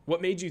this? What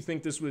made you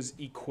think this was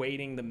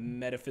equating the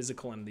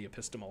metaphysical and the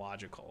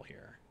epistemological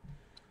here?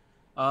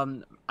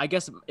 I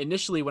guess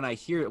initially when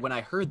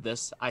I heard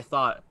this, I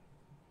thought,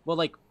 well,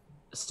 like,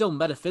 still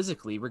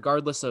metaphysically,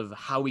 regardless of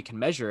how we can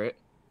measure it,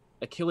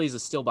 Achilles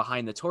is still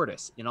behind the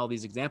tortoise in all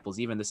these examples.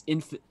 Even this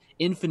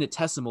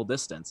infinitesimal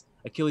distance,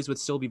 Achilles would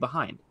still be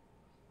behind.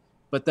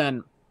 But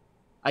then,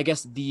 I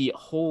guess the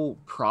whole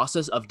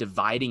process of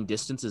dividing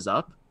distances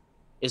up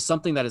is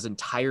something that is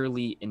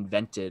entirely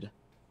invented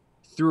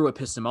through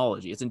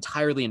epistemology. It's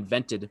entirely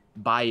invented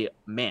by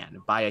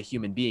man, by a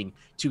human being,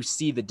 to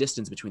see the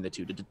distance between the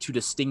two, to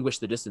distinguish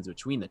the distance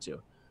between the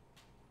two.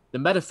 The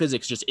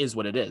metaphysics just is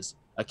what it is.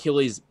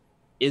 Achilles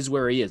is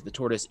where he is. The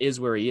tortoise is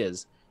where he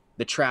is.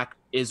 The track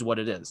is what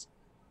it is.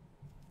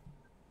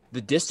 The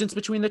distance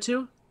between the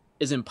two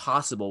is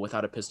impossible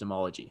without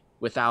epistemology,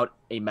 without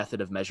a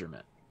method of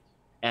measurement.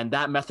 And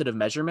that method of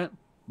measurement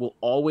will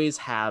always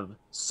have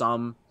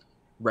some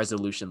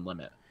resolution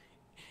limit.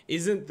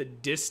 Isn't the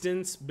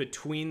distance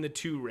between the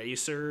two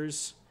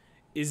racers,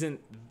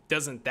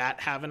 doesn't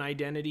that have an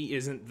identity?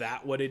 Isn't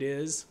that what it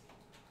is?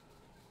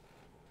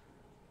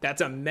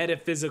 That's a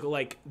metaphysical,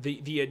 like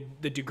the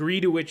degree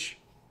to which,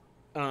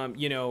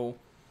 the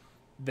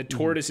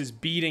tortoise is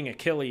beating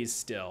Achilles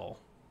still.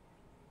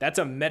 That's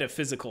a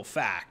metaphysical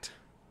fact.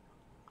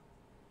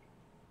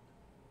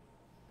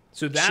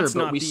 So that's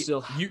not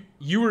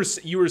you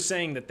were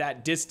saying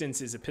that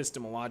distance is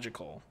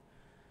epistemological.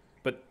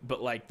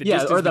 But like the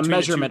distance or the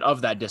measurement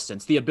of that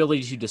distance, the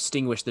ability to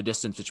distinguish the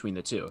distance between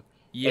the two.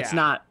 Yeah. It's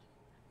not.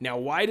 Now,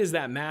 why does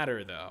that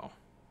matter though?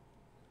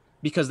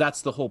 Because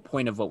that's the whole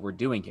point of what we're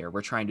doing here.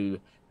 We're trying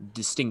to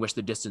distinguish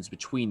the distance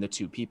between the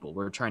two people.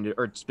 Or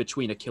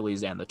between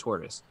Achilles and the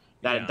tortoise.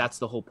 That's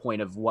the whole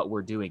point of what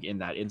we're doing in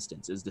that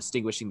instance, is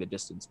distinguishing the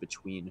distance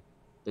between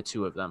the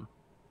two of them.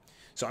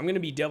 So I'm going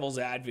to be devil's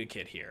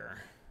advocate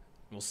here.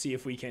 We'll see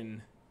if we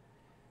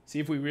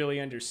really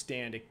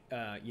understand,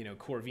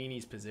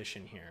 Corvini's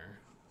position here,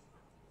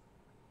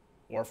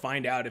 or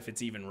find out if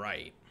it's even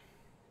right.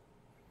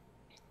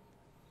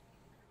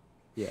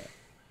 Yeah.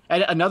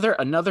 And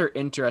another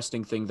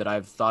interesting thing that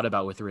I've thought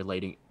about with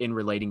relating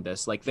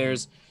this, like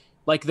there's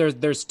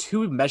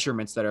two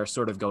measurements that are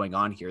sort of going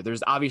on here.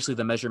 There's obviously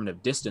the measurement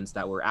of distance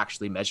that we're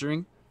actually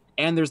measuring,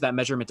 and there's that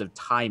measurement of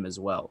time as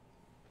well.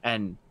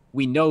 And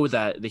we know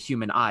that the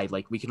human eye,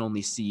 like we can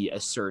only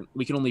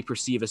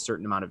perceive a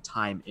certain amount of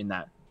time in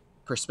that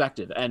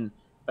perspective. And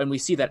we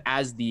see that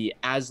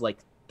as like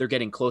they're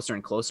getting closer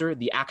and closer,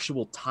 the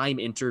actual time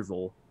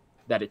interval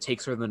that it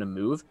takes for them to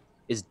move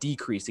is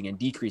decreasing and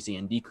decreasing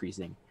and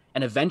decreasing.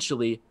 And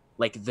eventually,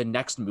 like the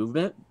next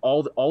movement,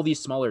 all these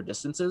smaller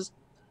distances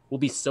will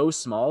be so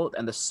small,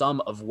 and the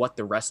sum of what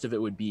the rest of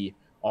it would be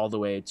all the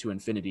way to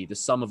infinity, the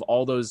sum of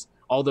all those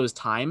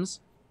times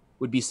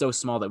would be so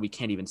small that we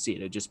can't even see it.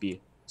 It'd just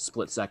be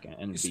split second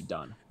and it'd be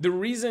done. The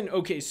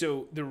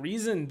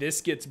reason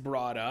this gets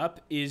brought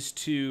up is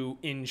to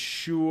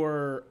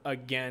ensure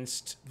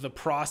against the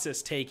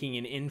process taking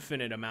an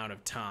infinite amount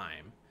of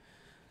time.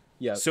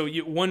 Yeah. So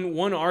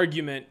one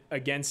argument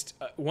against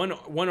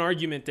one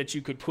argument that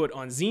you could put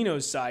on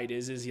Zeno's side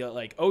is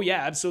like, oh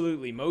yeah,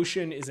 absolutely,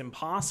 motion is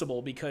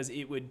impossible because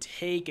it would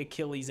take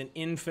Achilles an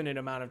infinite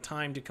amount of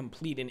time to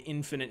complete an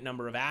infinite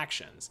number of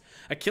actions.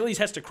 Achilles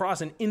has to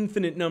cross an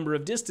infinite number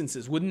of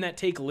distances. Wouldn't that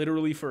take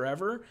literally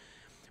forever?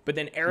 But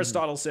then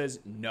Aristotle says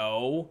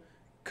no,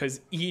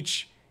 because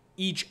each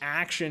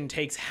action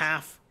takes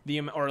half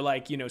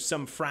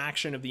some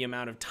fraction of the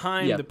amount of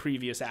time the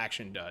previous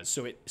action does.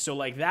 So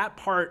like that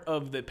part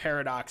of the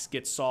paradox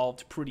gets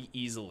solved pretty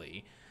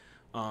easily.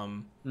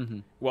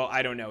 Well,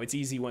 I don't know. It's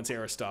easy once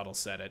Aristotle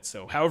said it.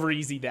 So however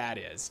easy that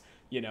is,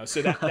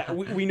 so that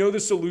we know the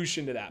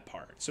solution to that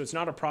part. So it's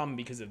not a problem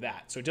because of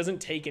that. So it doesn't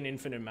take an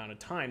infinite amount of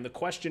time. The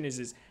question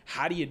is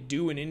how do you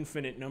do an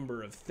infinite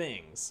number of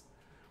things?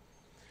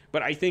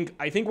 But I think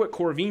what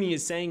Corvini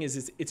is saying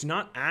is it's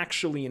not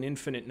actually an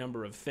infinite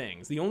number of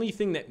things. The only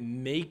thing that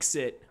makes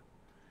it,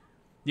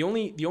 the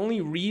only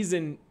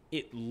reason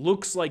it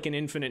looks like an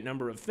infinite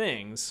number of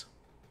things,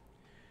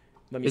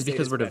 is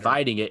because we're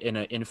dividing it in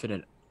an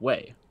infinite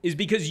way. Is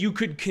because you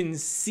could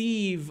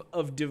conceive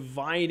of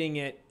dividing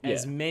it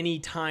as many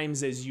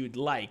times as you'd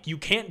like. You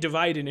can't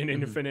divide it in an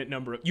infinite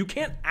number of. You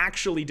can't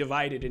actually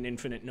divide it an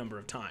infinite number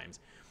of times.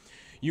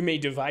 You may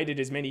divide it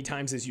as many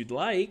times as you'd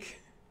like.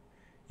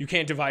 You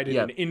can't divide it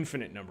an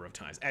infinite number of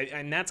times.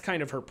 And that's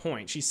kind of her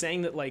point. She's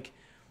saying that, like,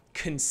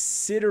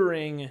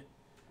 considering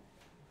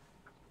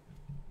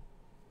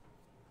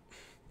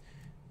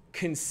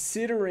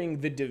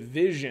the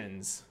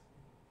divisions,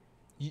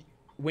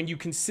 when you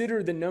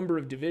consider the number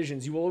of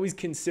divisions, you will always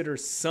consider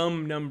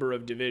some number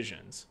of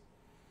divisions.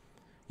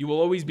 You will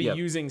always be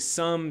using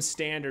some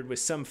standard with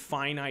some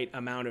finite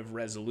amount of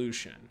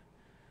resolution.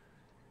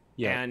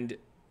 And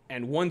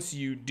once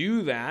you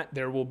do that,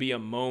 there will be a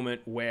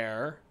moment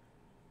where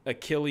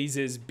Achilles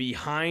is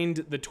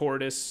behind the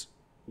tortoise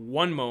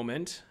one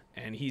moment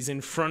and he's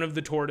in front of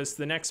the tortoise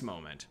the next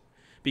moment,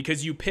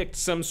 because you picked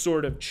some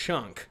sort of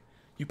chunk.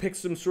 You picked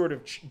some sort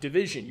of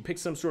division. You picked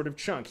some sort of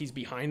chunk. He's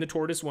behind the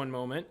tortoise one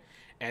moment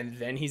and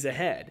then he's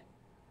ahead,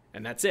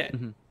 and that's it.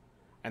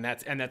 And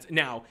that's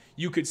now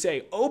you could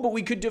say, oh, but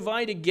we could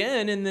divide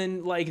again. And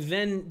then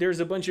then there's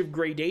a bunch of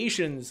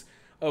gradations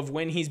of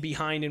when he's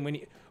behind and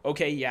when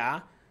okay.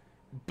 Yeah.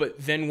 But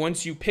then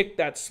once you pick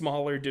that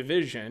smaller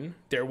division,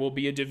 there will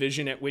be a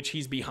division at which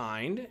he's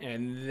behind,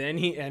 and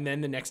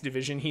then the next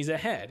division he's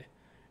ahead,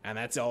 and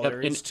that's all there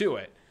is to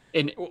it.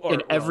 In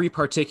every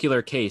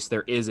particular case,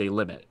 there is a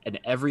limit, and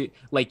every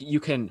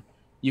you can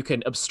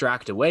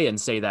abstract away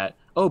and say that,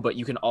 oh, but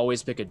you can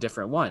always pick a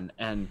different one,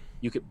 and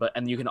you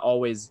can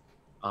always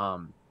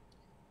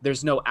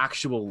there's no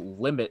actual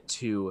limit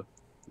to,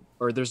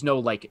 or there's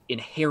no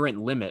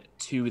inherent limit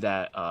to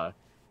that.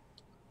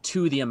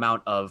 To the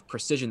amount of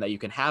precision that you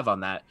can have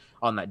on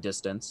that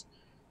distance.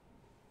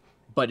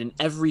 But in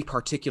every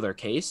particular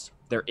case,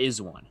 there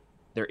is one.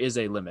 There is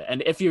a limit.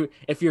 And if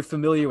you're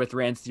familiar with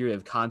Rand's theory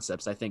of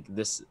concepts, I think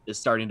this is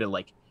starting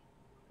to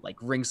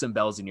ring some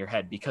bells in your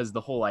head, because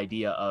the whole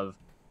idea of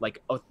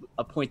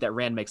a point that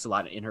Rand makes a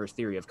lot in her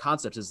theory of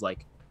concepts is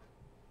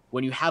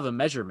when you have a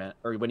measurement,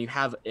 or when you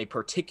have a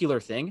particular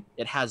thing,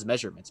 it has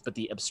measurements, but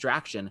the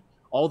abstraction,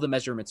 all the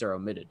measurements are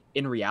omitted.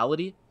 In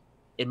reality,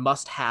 it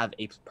must have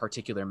a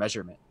particular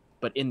measurement,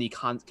 but in the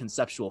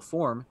conceptual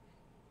form,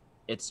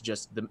 it's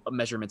just the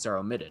measurements are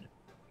omitted.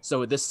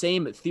 So the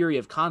same theory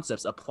of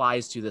concepts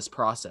applies to this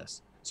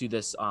process, to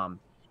this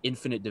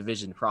infinite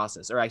division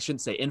process. Or I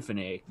shouldn't say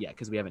infinite yet,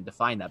 because we haven't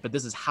defined that, but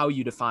this is how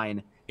you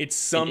define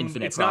it's not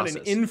an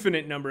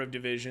infinite number of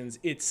divisions,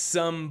 it's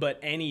some but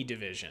any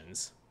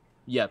divisions.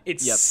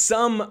 It's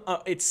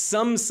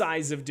some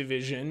size of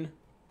division,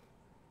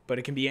 but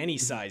it can be any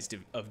size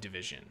of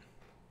division.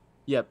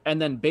 Yep.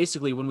 And then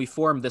basically when we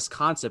form this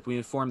concept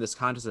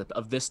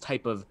of this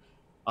type of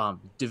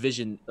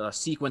division,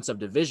 sequence of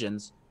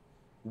divisions,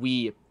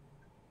 we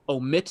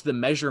omit the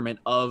measurement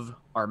of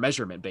our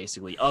measurement,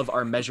 basically, of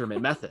our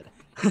measurement method.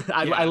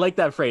 I like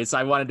that phrase, so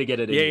I wanted to get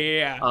it in.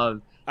 Yeah.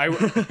 I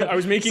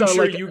was making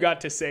sure you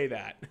got to say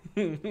that.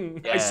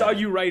 I saw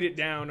you write it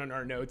down on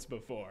our notes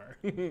before.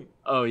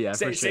 Oh, yeah,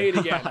 for sure. Say it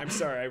again. I'm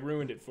sorry, I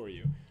ruined it for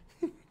you.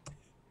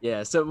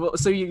 Yeah,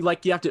 so you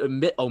have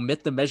to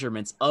omit the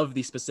measurements of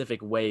the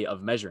specific way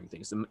of measuring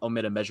things,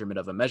 omit a measurement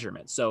of a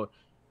measurement. So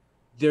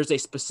there's a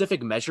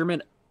specific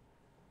measurement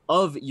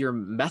of your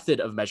method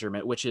of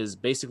measurement, which is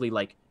basically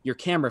like your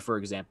camera, for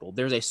example.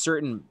 There's a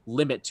certain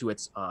limit to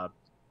its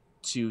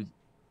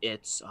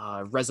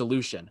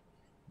resolution.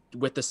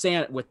 With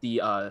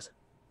the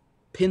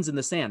pins in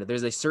the sand,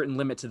 there's a certain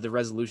limit to the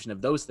resolution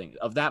of those things,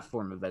 of that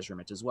form of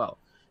measurement as well.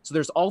 So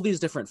there's all these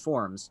different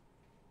forms,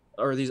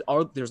 or there's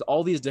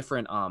all these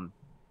different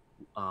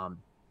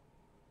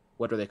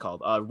what are they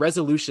called?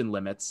 Resolution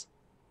limits.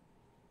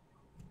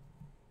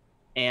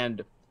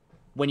 And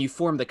when you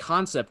form the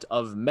concept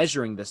of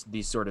measuring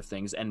these sort of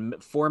things and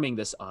forming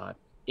this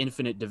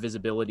infinite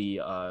divisibility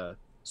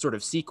sort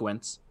of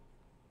sequence,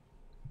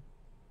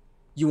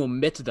 you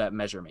omit that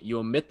measurement. You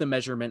omit the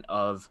measurement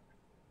of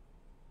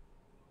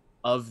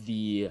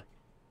the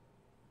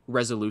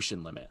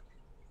resolution limit.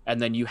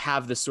 And then you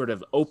have this sort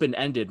of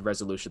open-ended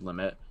resolution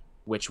limit,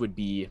 which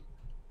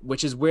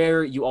is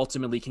where you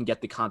ultimately can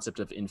get the concept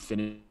of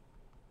infinity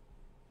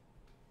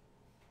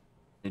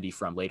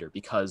from later,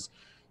 because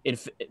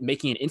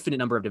making an infinite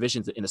number of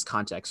divisions in this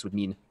context would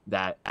mean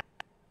that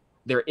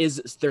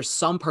there's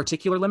some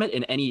particular limit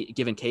in any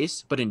given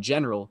case, but in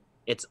general,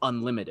 it's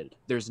unlimited.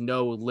 There's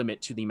no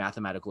limit to the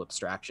mathematical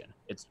abstraction.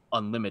 It's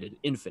unlimited,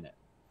 infinite,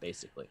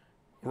 basically.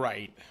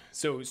 Right.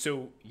 So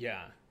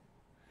yeah.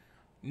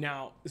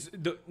 Now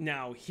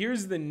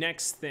here's the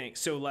next thing.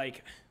 So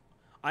like,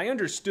 I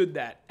understood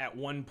that at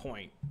one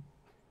point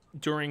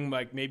during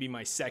like maybe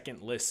my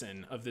second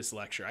listen of this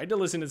lecture. I had to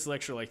listen to this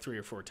lecture like 3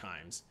 or 4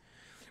 times.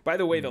 By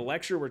the way, the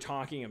lecture we're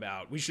talking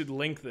about, we should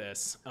link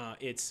this.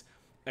 It's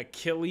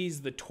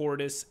Achilles, the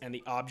Tortoise, and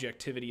the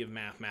Objectivity of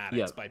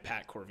Mathematics by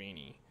Pat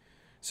Corvini.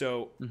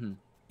 So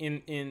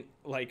in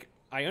like,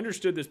 I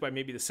understood this by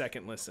maybe the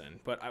second listen,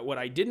 but what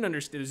I didn't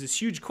understand is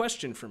this huge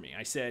question for me.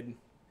 I said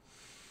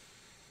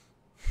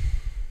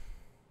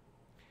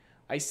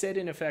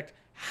in effect,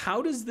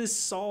 how does this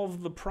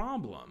solve the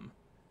problem?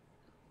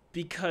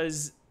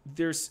 Because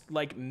there's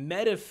like,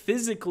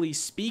 metaphysically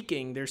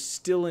speaking, there's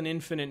still an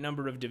infinite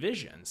number of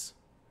divisions.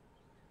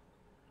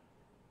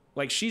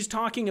 Like, she's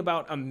talking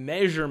about a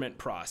measurement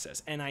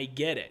process, and I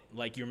get it.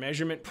 Like, your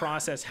measurement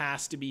process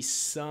has to be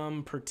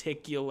some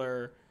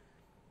particular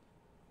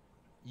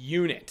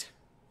unit.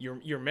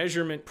 Your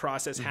measurement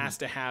process has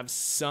to have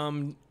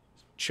some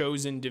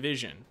chosen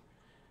division.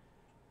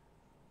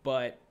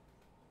 But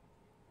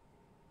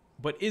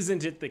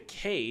isn't it the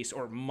case,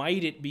 or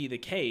might it be the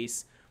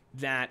case,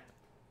 that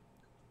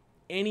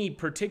any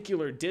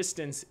particular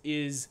distance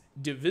is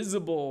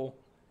divisible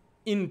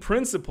in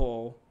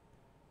principle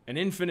an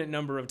infinite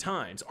number of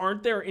times?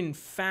 Aren't there, in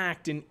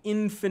fact, an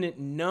infinite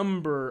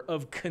number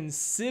of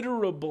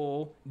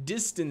considerable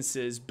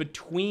distances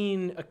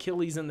between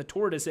Achilles and the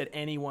Tortoise at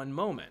any one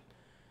moment?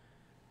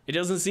 It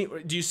doesn't seem...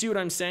 Do you see what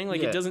I'm saying?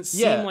 Like, it doesn't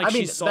seem like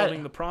she's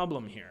solving the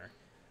problem here.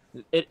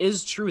 It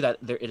is true that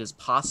it is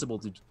possible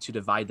to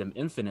divide them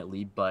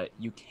infinitely, but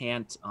you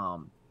can't...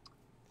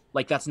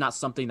 like, that's not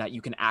something that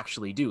you can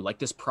actually do. Like,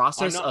 this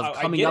process of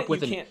coming up with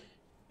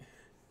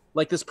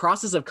this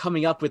process of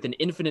coming up with an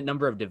infinite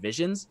number of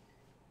divisions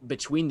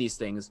between these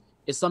things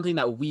is something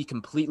that we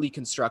completely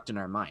construct in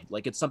our mind.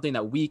 Like, it's something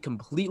that we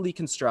completely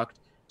construct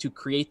to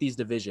create these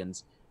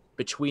divisions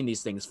between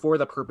these things for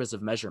the purpose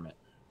of measurement.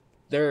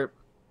 They're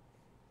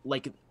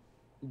like,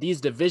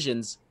 these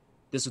divisions,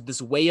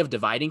 this way of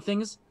dividing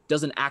things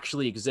doesn't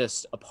actually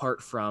exist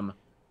apart from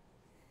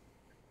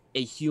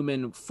a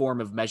human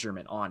form of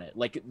measurement on it.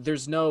 Like,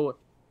 there's no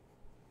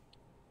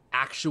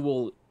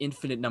actual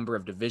infinite number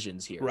of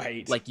divisions here.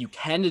 Right. Like, you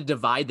can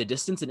divide the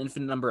distance an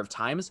infinite number of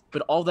times,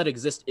 but all that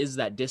exists is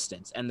that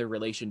distance and the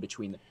relation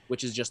between them,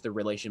 which is just the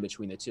relation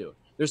between the two.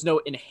 There's no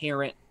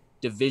inherent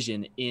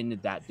division in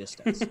that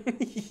distance.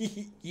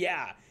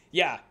 Yeah.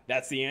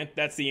 That's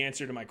the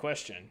answer to my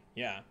question.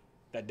 Yeah,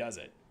 that does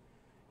it.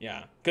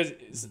 Yeah,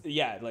 because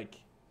like,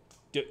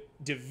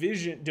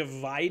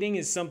 dividing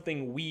is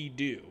something we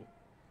do.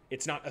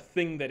 It's not a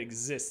thing that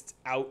exists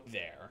out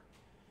there.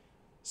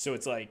 So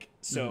it's like,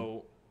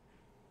 I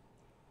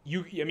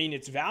mean,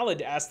 it's valid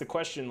to ask the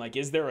question, like,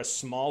 is there a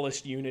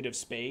smallest unit of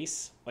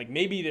space? Like,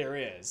 maybe there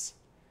is.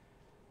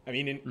 I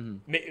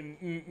mean,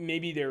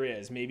 maybe there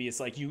is. Maybe it's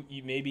like you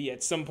maybe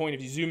at some point,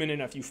 if you zoom in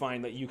enough, you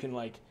find that you can,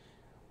 like,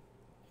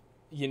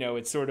 you know,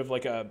 it's sort of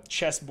like a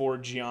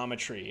chessboard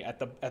geometry at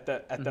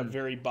the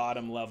very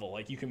bottom level.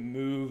 Like, you can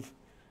move,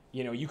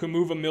 you know, you can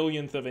move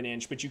 1/millionth of an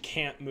inch, but you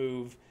can't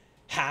move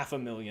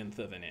 1/2 millionth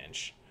of an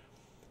inch.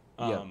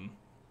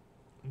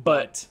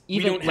 But we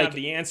don't have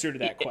the answer to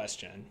that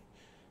question.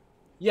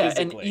 Yeah,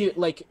 physically. And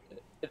like,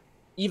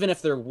 even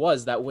if there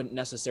was, that wouldn't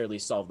necessarily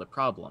solve the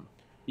problem,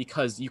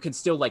 because you can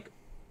still, like,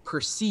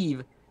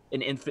 perceive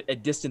a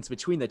distance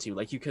between the two.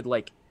 Like, you could,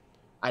 like,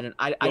 I don't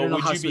know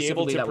how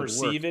specifically that would work.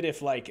 Would you be able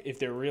to perceive it if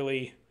they're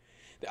really...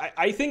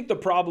 I think the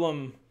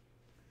problem...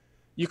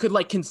 You could,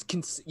 like,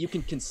 you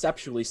can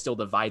conceptually still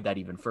divide that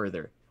even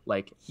further.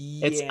 Like,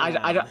 This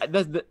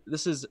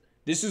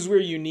is where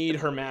you need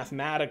her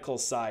mathematical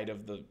side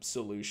of the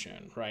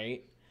solution,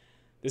 right?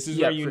 This is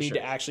where you need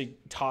to actually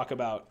talk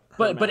about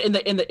her but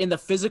in the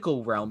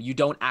physical realm, you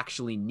don't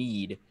actually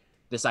need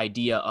this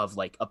idea of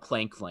like a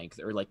Planck length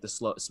or like the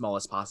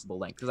smallest possible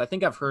length, because I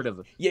think I've heard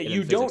of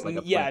you don't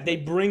like they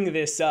bring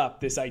this up,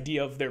 this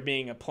idea of there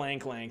being a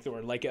Planck length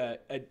or like a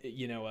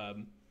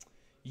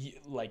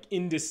like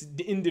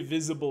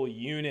indivisible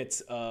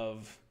units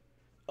of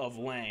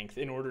length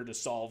in order to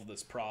solve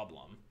this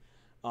problem,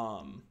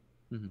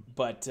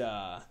 but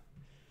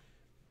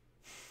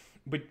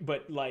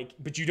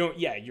you don't,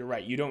 you're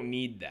right, you don't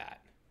need that.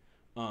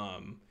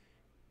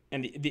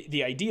 And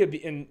the idea,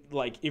 and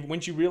like,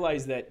 once you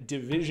realize that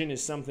division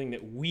is something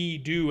that we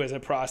do as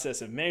a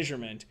process of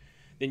measurement,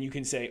 then you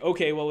can say,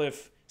 okay, well,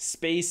 if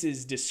space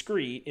is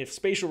discrete, if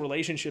spatial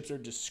relationships are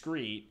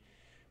discrete,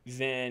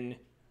 then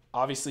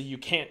obviously you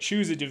can't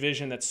choose a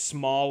division that's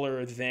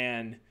smaller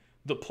than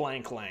the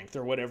Planck length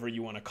or whatever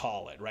you want to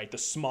call it, right? The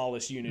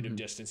smallest unit of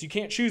distance. You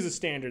can't choose a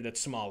standard that's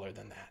smaller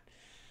than that.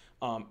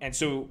 And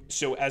so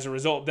as a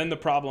result, then the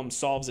problem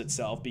solves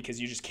itself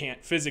because you just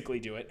can't physically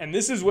do it. And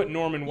this is what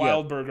Norman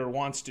Wildberger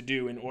wants to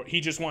do, or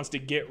he just wants to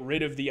get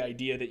rid of the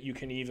idea that you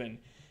can even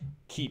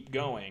keep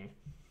going.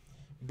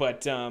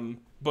 But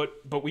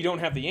we don't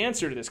have the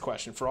answer to this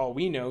question. For all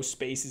we know,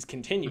 space is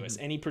continuous.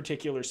 Any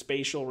particular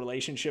spatial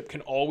relationship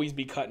can always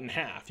be cut in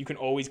half. You can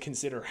always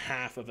consider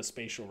half of a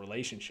spatial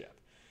relationship.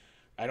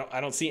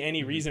 I don't see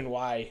any reason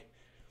why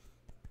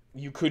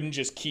you couldn't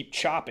just keep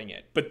chopping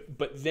it.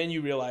 But then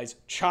you realize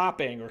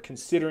chopping or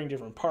considering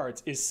different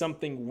parts is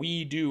something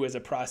we do as a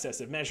process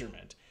of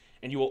measurement.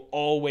 And you will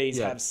always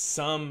have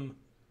some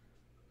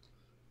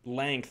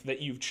length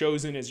that you've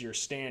chosen as your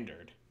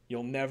standard.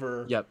 You'll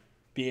never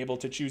be able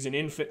to choose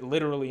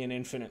literally an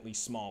infinitely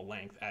small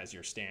length as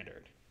your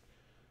standard.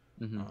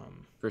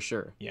 For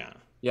sure. Yeah.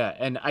 Yeah.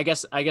 And I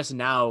guess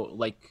now,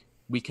 like,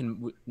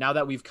 now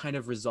that we've kind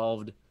of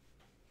resolved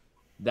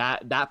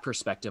that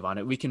perspective on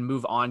it, we can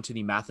move on to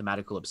the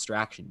mathematical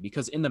abstraction,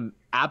 because in the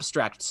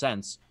abstract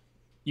sense,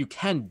 you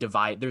can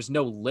divide. There's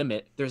no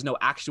limit. There's no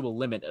actual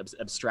limit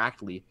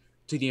abstractly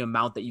to the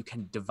amount that you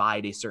can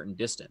divide a certain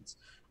distance.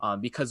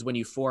 Because when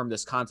you form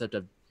this concept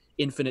of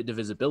infinite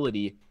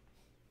divisibility,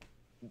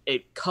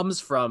 it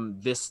comes from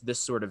this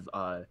sort of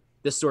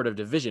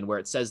division where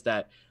it says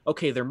that,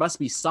 okay, there must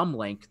be some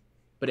length,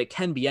 but it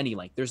can be any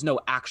length. There's no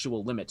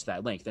actual limit to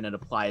that length, and it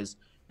applies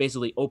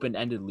basically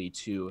open-endedly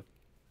to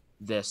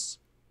this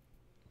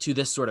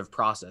sort of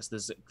process,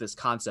 this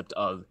concept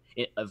of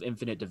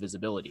infinite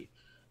divisibility.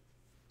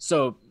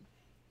 So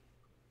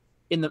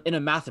in a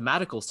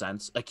mathematical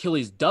sense,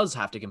 Achilles does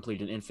have to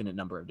complete an infinite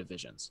number of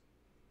divisions,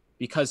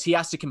 because he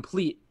has to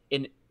complete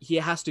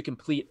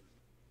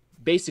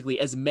basically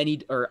as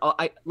many, or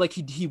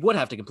he would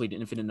have to complete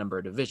an infinite number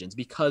of divisions,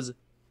 because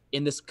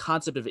in this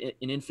concept of an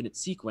infinite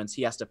sequence,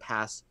 he has to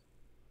pass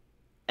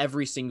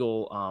every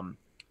single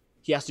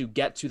he has to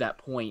get to that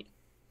point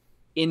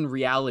in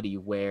reality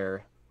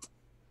where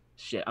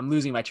I'm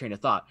losing my train of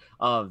thought.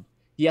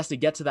 He has to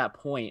get to that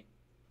point.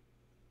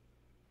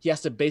 He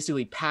has to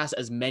basically pass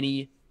as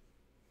many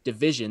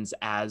divisions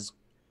as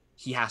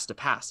he has to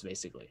pass,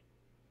 basically.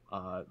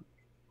 I'm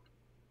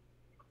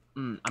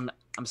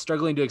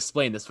struggling to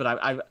explain this, but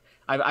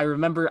I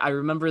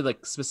remember the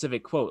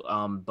specific quote,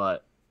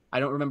 but I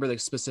don't remember the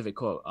specific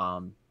quote.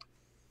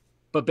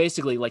 But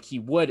basically, like, he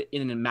would,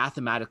 in a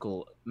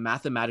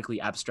mathematically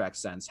abstract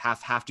sense,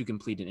 have to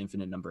complete an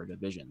infinite number of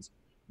divisions,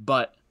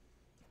 but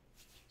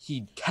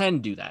he can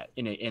do that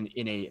in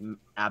a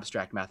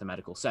abstract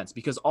mathematical sense,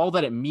 because all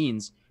that it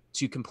means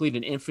to complete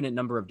an infinite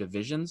number of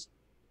divisions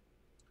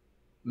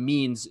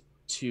means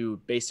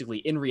to basically,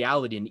 in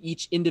reality, in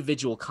each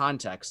individual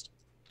context,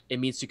 it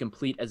means to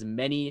complete as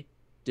many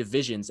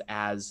divisions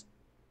as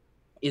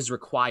is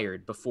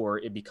required before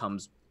it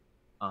becomes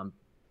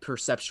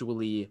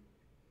perceptually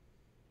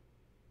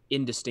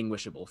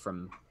indistinguishable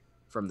from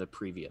the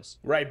previous.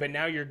 Right, but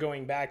now you're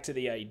going back to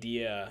the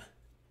idea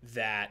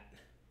that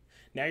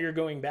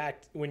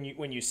when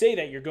you say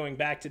that, you're going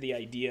back to the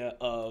idea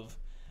of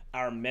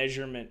our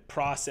measurement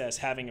process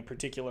having a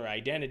particular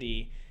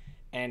identity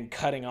and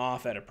cutting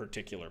off at a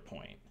particular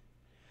point.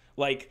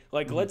 Like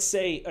let's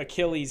say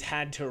Achilles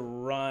had to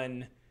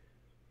run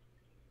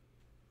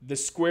the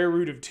square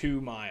root of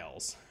 2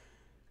 miles.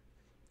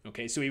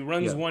 Okay, so he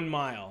runs 1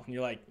 mile, and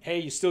you're like, hey,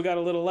 you still got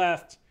a little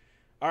left.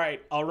 All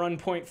right, I'll run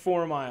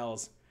 0.4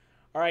 miles.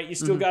 All right, you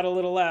still got a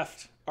little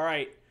left. All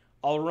right,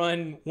 I'll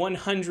run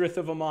 1/100th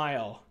of a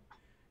mile.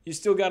 You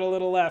still got a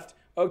little left.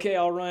 Okay,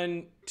 I'll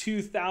run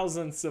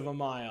 2/1000ths of a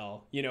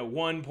mile.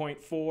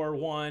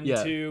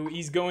 1.41, 2.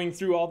 He's going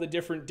through all the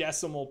different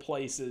decimal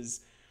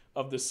places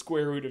of the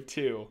square root of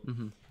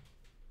 2.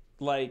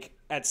 Like,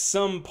 at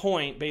some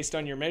point, based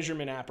on your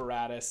measurement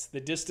apparatus, the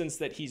distance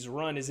that he's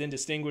run is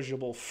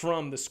indistinguishable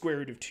from the square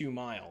root of 2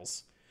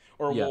 miles.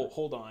 Or, well,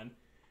 hold on.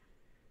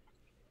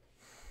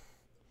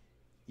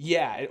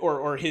 Yeah,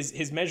 or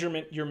his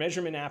measurement, your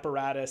measurement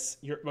apparatus,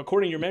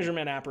 according to your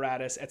measurement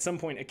apparatus, at some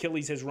point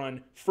Achilles has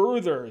run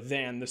further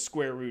than the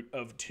square root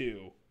of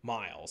 2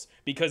 miles,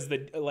 because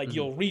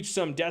you'll reach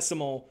some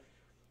decimal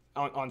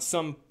on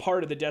some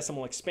part of the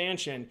decimal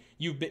expansion.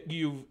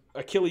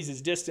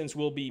 Achilles' distance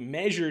will be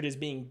measured as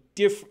being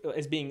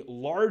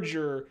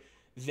larger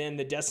then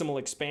the decimal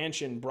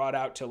expansion brought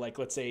out to like,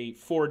 let's say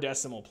 4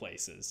 decimal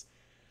places.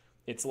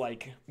 It's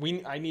like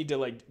I need to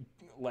like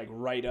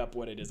write up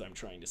what it is I'm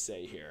trying to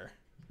say here.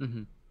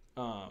 Mm-hmm.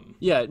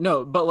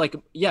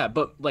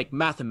 But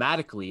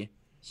mathematically,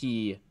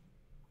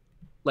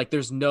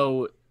 there's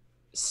no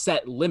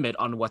set limit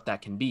on what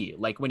that can be.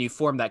 Like when you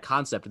form that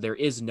concept, there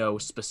is no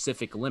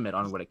specific limit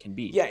on what it can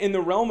be. Yeah, in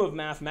the realm of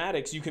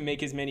mathematics, you can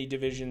make as many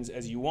divisions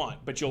as you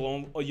want, but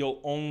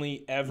you'll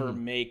only ever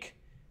make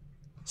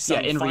some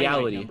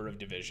finite number of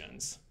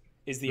divisions.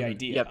 Is the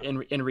idea? Yep.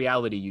 In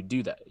reality, you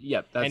do that.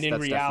 Yep. That's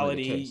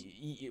reality, the case.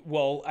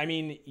 Well, I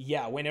mean,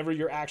 yeah. Whenever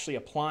you're actually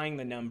applying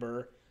the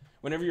number,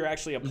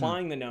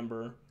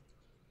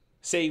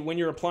 say when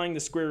you're applying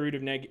the square root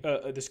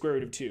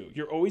of 2,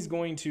 you're always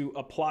going to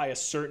apply a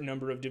certain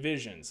number of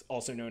divisions,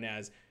 also known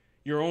as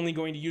you're only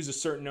going to use a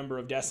certain number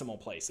of decimal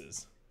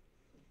places.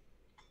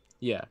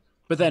 Yeah,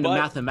 but then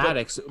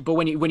mathematics. But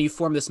when you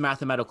form this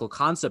mathematical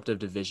concept of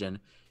division,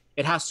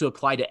 it has to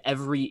apply to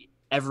every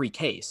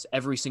case,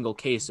 every single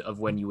case of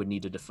when you would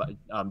need to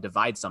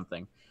divide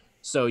something.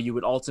 So you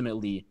would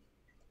ultimately,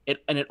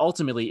 it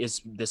ultimately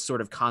is this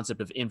sort of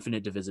concept of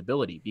infinite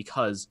divisibility,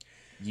 because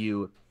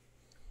you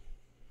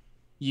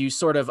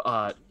sort of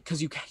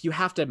because you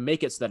have to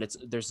make it so that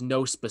there's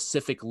no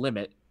specific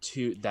limit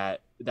to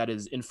that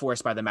is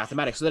enforced by the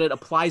mathematics, so that it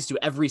applies to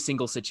every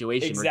single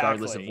situation,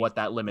 regardless of what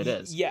that limit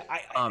is. Yeah,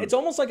 it's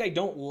almost like I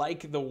don't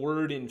like the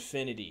word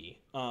infinity.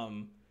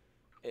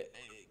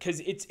 Because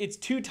it's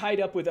too tied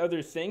up with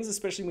other things,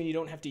 especially when you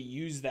don't have to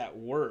use that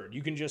word.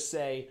 You can just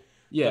say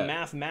the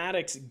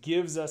mathematics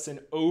gives us an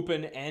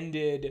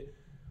open-ended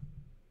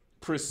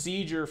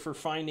procedure for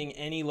finding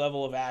any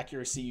level of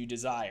accuracy you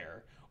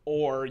desire.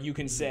 Or you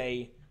can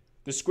say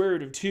the square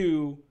root of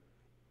 2,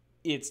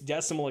 its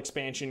decimal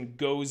expansion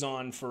goes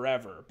on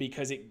forever,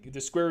 because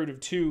the square root of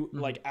 2,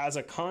 like as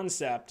a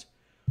concept,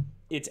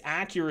 its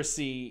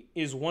accuracy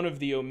is one of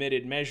the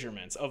omitted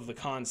measurements of the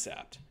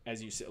concept,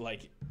 as you said.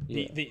 Like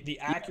the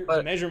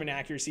measurement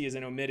accuracy is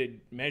an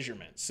omitted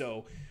measurement.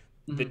 So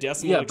the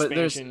decimal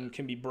expansion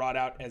can be brought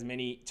out as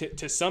many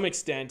to some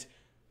extent,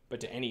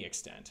 but to any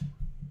extent.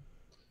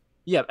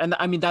 Yeah, and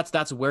I mean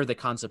that's where the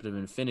concept of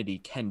infinity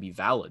can be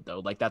valid, though.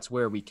 Like that's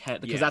where we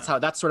can, because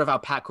that's sort of how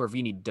Pat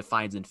Corvini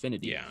defines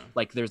infinity. Yeah,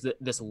 like there's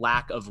this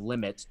lack of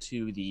limit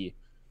to the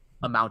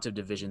amount of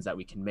divisions that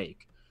we can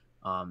make.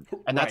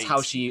 And that's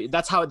how she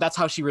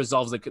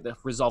resolves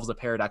the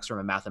paradox from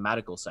a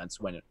mathematical sense,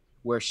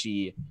 where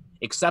she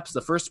accepts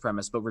the first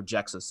premise but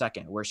rejects the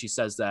second, where she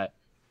says that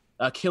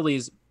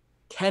Achilles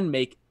can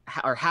make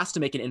or has to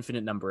make an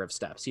infinite number of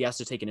steps. He has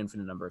to take an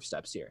infinite number of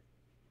steps here,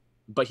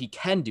 but he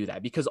can do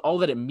that because all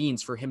that it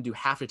means for him to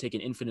have to take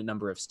an infinite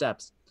number of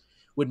steps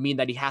would mean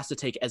that he has to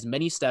take as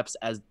many steps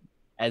as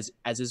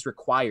is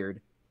required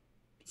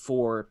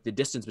for the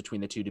distance between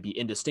the two to be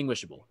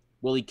indistinguishable.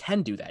 Well, he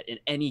can do that in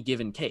any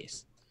given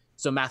case.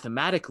 So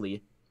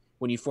mathematically,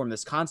 when you form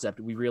this concept,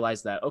 we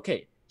realize that,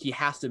 okay, he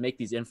has to make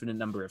these infinite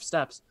number of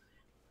steps,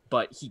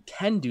 but he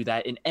can do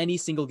that in any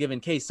single given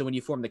case. So when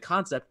you form the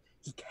concept,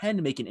 he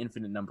can make an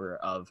infinite number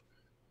of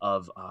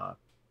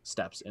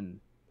steps in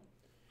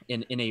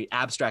a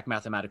abstract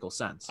mathematical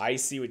sense. I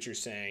see what you're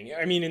saying.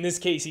 I mean, in this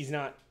case, he's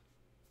not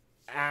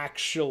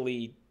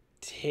actually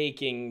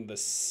taking the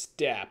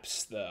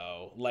steps,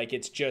 though. Like,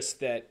 it's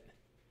just that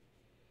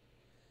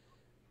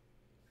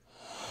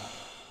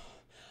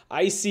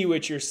I see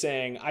what you're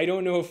saying. I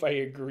don't know if I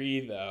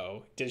agree,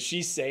 though. Does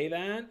she say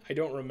that? I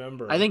don't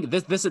remember. I think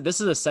this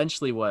is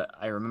essentially what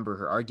I remember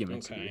her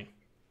argument to be.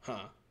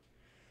 Huh.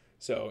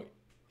 So,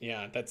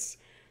 yeah, that's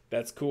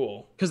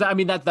cool. Because I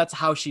mean that's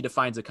how she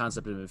defines the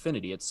concept of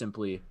infinity. It's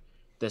simply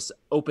this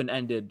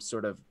open-ended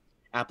sort of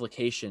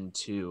application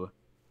to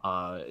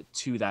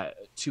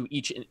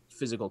each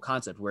physical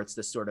concept, where it's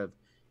this sort of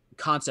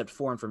concept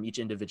formed from each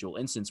individual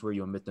instance, where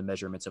you omit the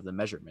measurements of the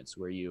measurements,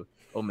 where you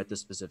omit the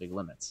specific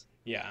limits.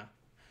 Yeah.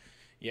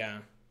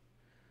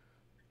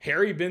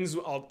 Harry I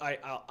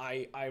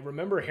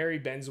remember Harry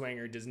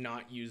Benswanger does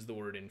not use the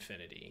word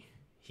infinity.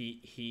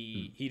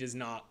 He does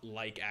not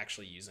like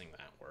actually using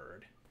that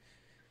word.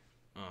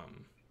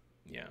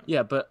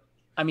 Yeah, but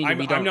I mean,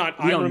 we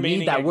don't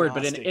need that word,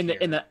 but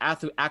in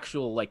the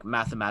actual like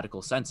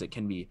mathematical sense, it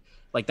can be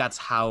like, that's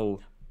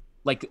how,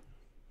 like,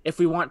 if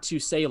we want to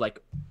say,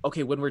 like,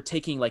 okay, when we're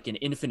taking like an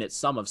infinite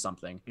sum of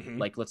something,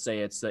 like let's say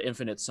it's the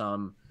infinite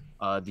sum,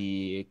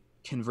 the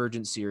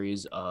convergent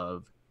series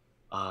of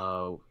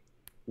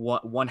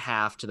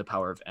 1/2 to the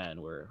power of n,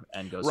 where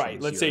n goes right.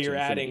 From let's say you're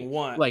adding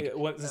one, like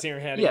let's say you're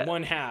adding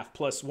 1/2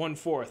 plus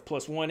 1/4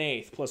 plus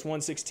 1/8 plus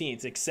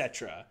 1/16,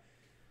 etc.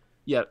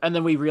 Yeah, and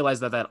then we realize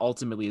that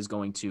ultimately is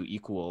going to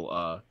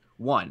equal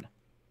 1.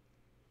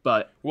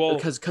 But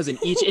because in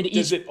each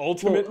does it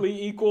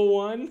ultimately equal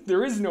 1?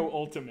 There is no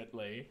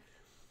ultimately.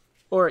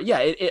 Or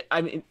yeah,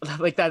 I mean,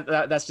 like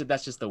that's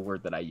just the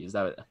word that I use.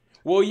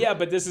 Well, yeah,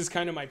 but this is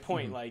kind of my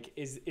point. Like,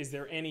 is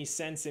there any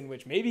sense in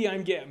which maybe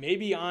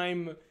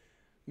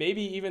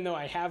even though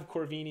I have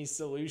Corvini's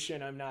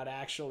solution, I'm not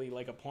actually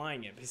like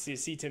applying it. But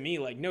see, to me,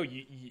 like, no,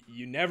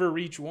 you never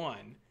reach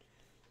 1.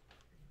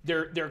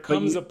 there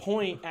comes a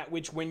point at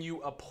which when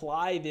you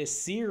apply this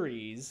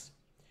series,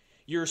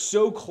 you're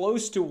so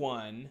close to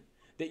one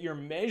that your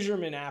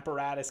measurement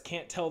apparatus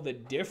can't tell the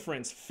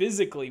difference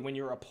physically when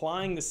you're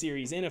applying the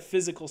series in a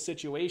physical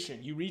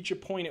situation. You reach a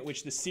point at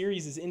which the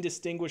series is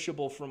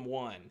indistinguishable from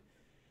one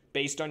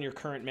based on your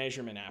current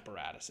measurement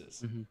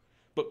apparatuses. Mm-hmm.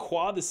 But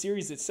qua the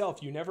series itself,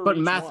 you never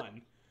reach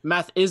one.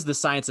 Math is the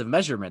science of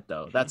measurement,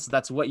 though.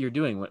 That's what you're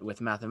doing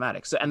with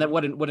mathematics. So, and then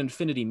what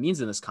infinity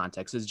means in this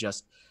context is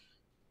just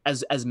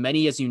as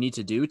many as you need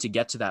to do to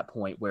get to that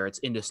point where it's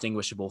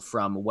indistinguishable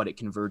from what it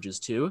converges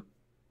to.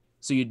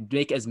 So you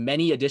make as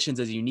many additions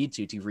as you need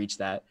to reach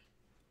that,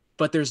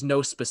 but there's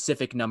no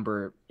specific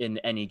number in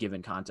any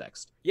given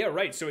context. Yeah,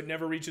 right. So it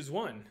never reaches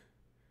one.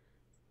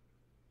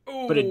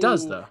 Ooh, but it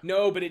does, though.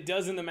 No, but it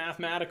does in the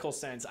mathematical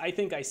sense. I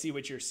think I see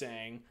what you're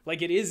saying.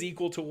 Like, it is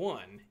equal to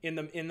one in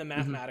the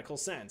mathematical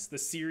sense. The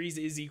series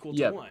is equal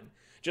to one.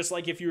 Just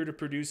like if you were to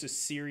produce a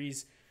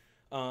series,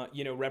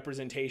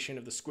 representation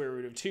of the square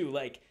root of 2,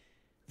 like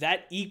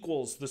that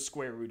equals the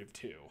square root of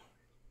 2.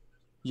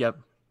 Yep.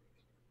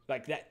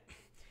 Like that.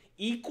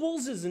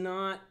 Equals is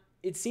not,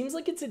 it seems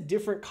like it's a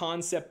different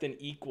concept than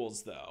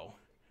equals, though.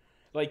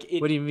 Like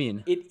what do you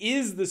mean? It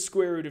is the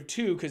square root of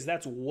 2 because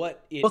that's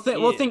what it is.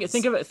 Well, think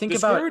of it. Think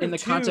about in the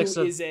context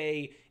of is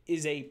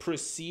a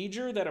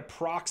procedure that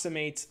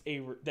approximates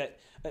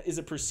is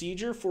a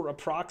procedure for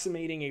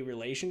approximating a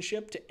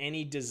relationship to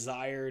any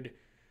desired,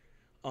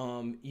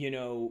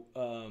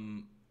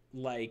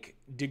 like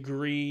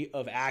degree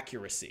of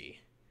accuracy.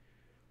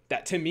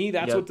 That to me,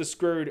 that's what the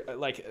square root,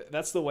 like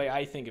that's the way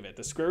I think of it.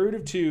 The square root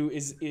of 2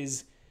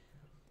 is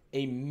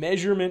a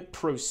measurement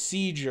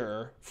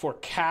procedure for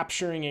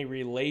capturing a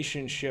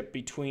relationship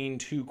between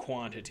two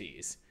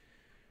quantities.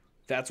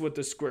 That's what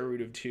the square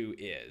root of 2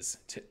 is,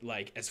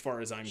 like as far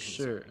as I'm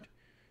concerned.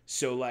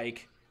 So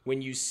like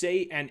when you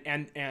say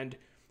and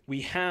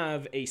we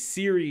have a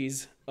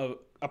series of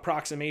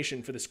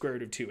approximation for the square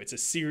root of 2. It's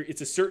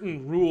a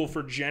certain rule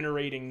for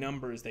generating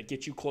numbers that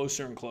get you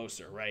closer and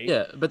closer, right?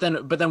 Yeah, but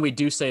then we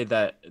do say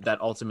that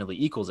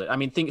ultimately equals it. I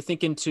mean, think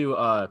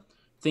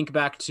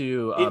back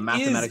to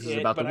mathematics is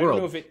about the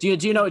world. Do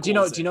you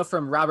know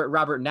from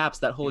Robbert Knapp's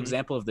that whole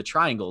example of the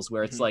triangles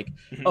where it's like,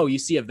 oh, you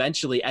see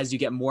eventually as you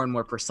get more and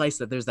more precise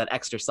that there's that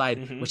extra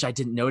side, which I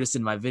didn't notice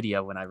in my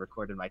video when I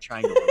recorded my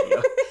triangle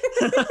video.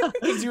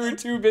 Because you were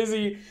too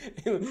busy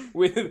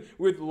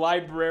with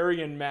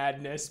librarian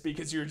madness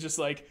because you're just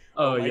like,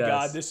 oh my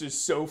God, this is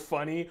so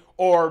funny,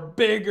 or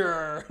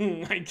bigger.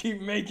 I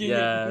keep making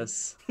it.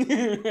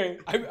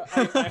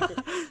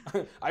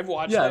 I've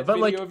watched that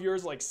video of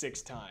yours like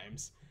 6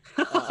 times.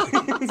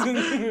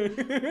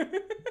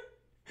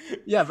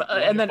 Yeah,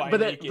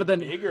 but then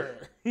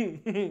bigger.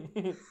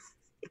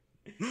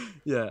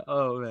 Yeah.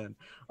 Oh man.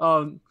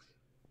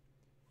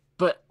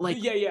 But like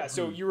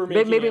so you were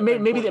making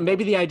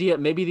maybe the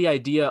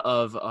idea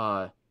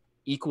of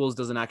equals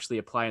doesn't actually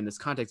apply in this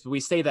context, but we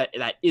say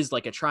that is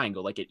like a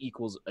triangle, like it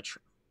equals a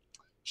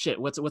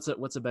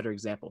what's a better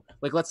example?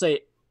 Like let's say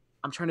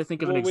I'm trying to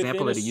think of an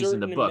example that he used in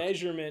the book.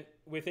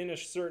 Within a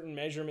certain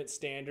measurement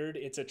standard,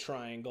 it's a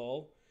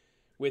triangle.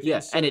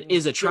 And it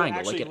is a triangle.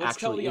 Actually, like it let's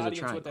actually tell the is audience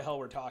a triangle. what the hell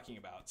we're talking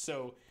about.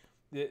 So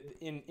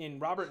in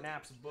Robbert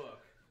Knapp's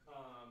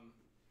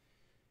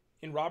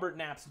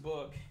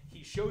book,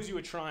 he shows you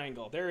a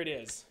triangle. There it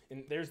is.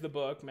 And there's the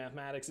book.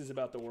 Mathematics is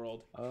about the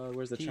world.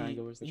 Where's the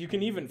triangle? You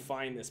can even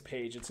find this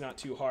page. It's not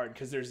too hard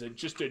because there's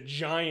just a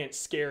giant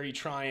scary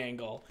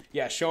triangle.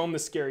 Yeah, show him the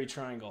scary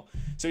triangle.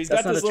 So he's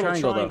got this little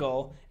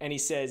triangle, and he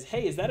says,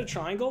 hey, is that a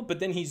triangle? But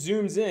then he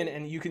zooms in,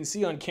 and you can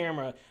see on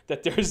camera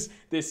that there's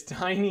this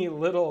tiny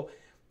little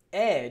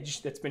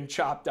edge that's been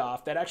chopped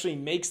off that actually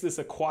makes this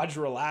a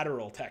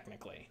quadrilateral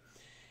technically.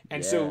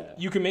 And so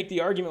you can make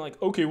the argument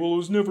like, okay, well, it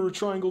was never a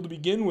triangle to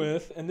begin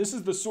with. And this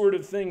is the sort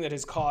of thing that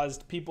has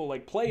caused people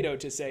like Plato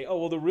to say, oh,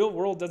 well, the real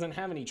world doesn't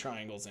have any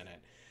triangles in it.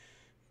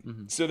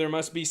 Mm-hmm. So there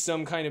must be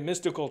some kind of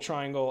mystical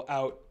triangle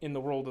out in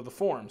the world of the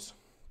forms.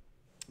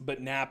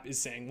 But Knapp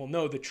is saying, well,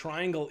 no, the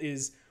triangle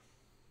is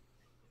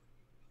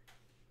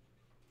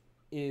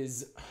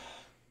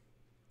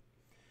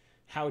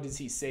how does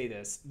he say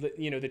this?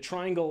 The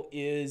triangle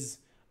is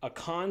a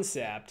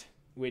concept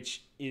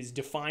which is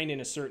defined in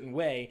a certain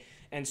way,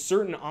 and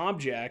certain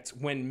objects,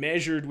 when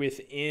measured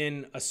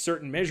within a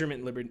certain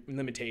measurement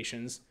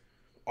limitations,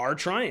 are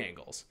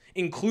triangles,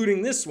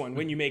 including this one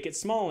when you make it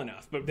small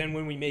enough. But then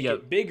when we make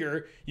it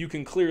bigger, you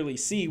can clearly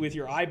see with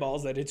your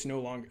eyeballs that it's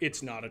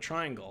not a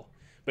triangle,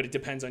 but it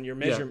depends on your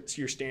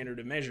your standard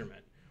of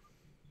measurement.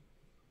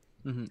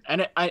 Mm-hmm.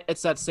 And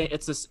it's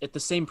the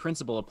same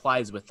principle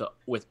applies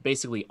with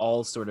basically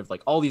all sort of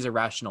like all these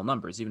irrational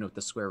numbers, even with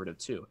the square root of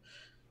 2.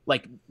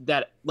 Like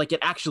that, like it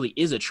actually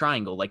is a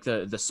triangle. Like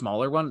the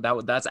smaller one,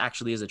 that's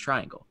actually is a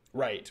triangle.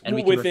 Right. And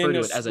we can refer to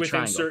it as a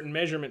triangle. Within certain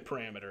measurement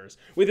parameters.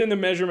 Within the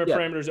measurement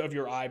parameters of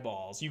your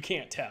eyeballs. You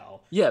can't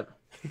tell. Yeah.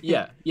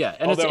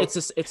 And it's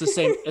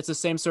the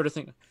same sort of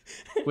thing.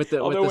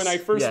 When I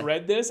first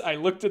read this, I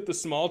looked at the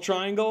small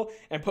triangle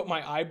and put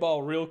my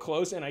eyeball real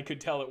close, and I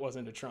could tell it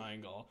wasn't a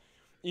triangle.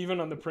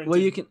 Even on the printed. Well,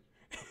 you can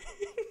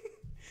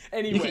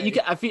Anyway,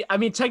 I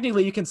mean,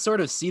 technically, you can sort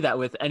of see that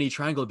with any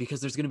triangle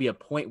because there's going to be a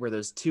point where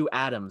those two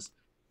atoms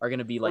are going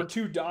to be like, or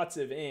two dots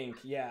of ink.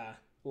 Yeah.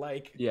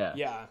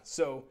 Yeah.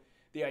 So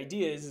the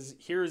idea is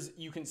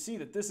you can see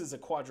that this is a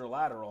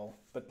quadrilateral,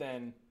 but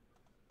then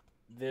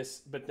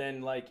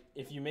like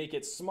if you make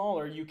it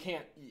smaller,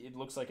 it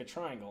looks like a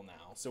triangle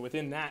now. So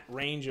within that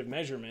range of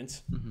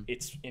measurements,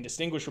 it's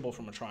indistinguishable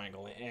from a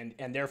triangle,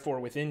 and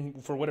therefore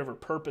for whatever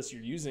purpose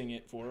you're using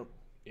it for,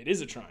 it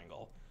is a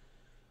triangle.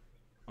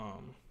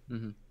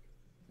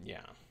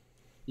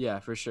 Yeah,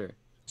 for sure.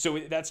 So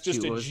that's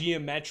just a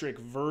geometric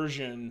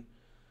version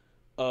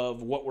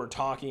of what we're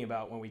talking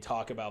about when we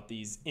talk about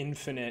these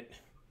infinite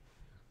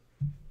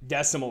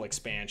decimal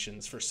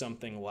expansions for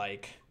something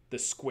like the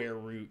square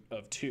root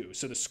of 2.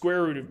 So the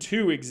square root of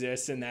 2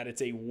 exists in that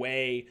it's a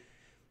way,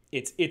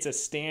 it's a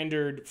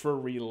standard for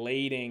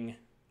relating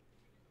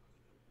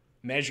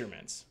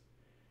measurements.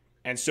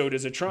 And so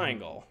does a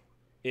triangle.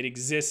 It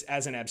exists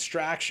as an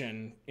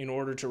abstraction in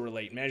order to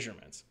relate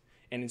measurements.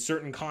 And in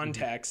certain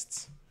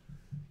contexts,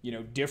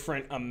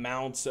 different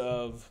amounts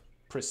of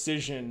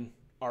precision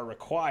are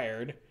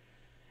required.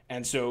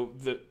 And so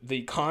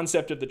the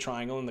concept of the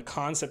triangle and the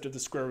concept of the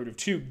square root of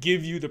 2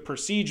 give you the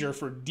procedure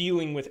for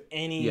dealing with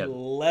any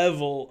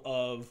level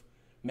of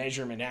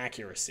measurement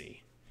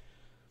accuracy.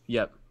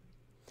 Yep,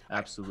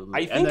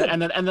 absolutely.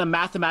 And the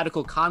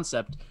mathematical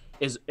concept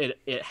is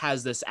it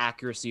has this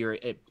accuracy, or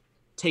it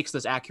takes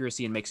this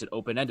accuracy and makes it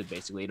open-ended,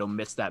 basically. It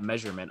omits that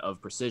measurement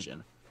of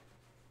precision.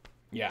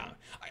 Yeah.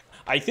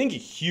 I think a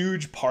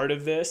huge part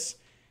of this,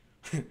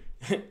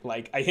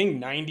 I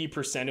think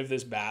 90% of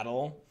this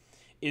battle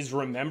is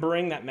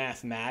remembering that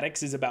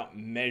mathematics is about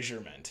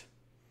measurement.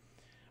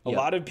 A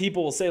lot of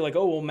people will say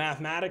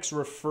mathematics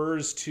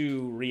refers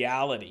to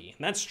reality.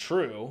 And that's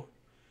true.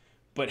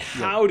 But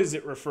how does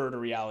it refer to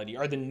reality?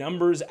 Are the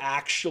numbers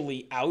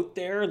actually out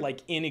there,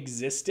 in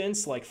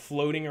existence,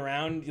 floating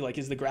around?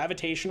 Is the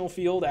gravitational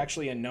field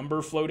actually a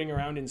number floating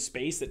around in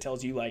space that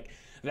tells you,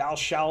 thou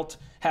shalt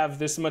have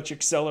this much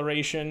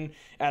acceleration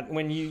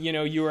when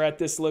you were at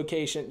this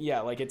location?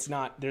 Yeah, it's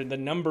not there. The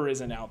number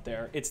isn't out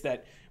there. It's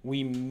that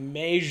we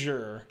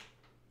measure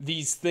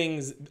these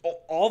things.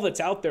 All that's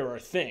out there are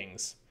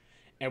things,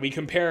 and we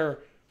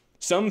compare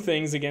some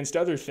things against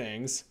other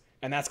things,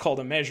 and that's called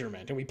a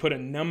measurement, and we put a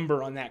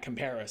number on that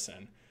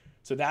comparison.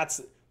 So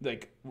that's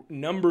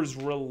numbers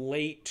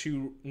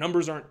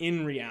aren't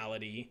in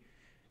reality.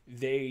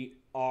 They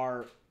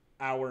are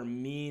our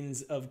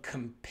means of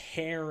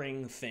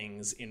comparing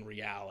things in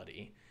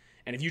reality.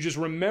 And if you just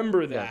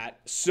remember that,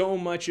 so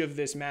much of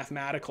this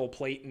mathematical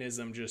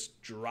Platonism just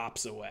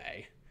drops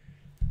away.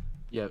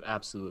 Yeah,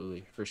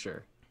 absolutely, for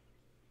sure.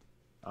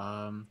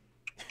 I'm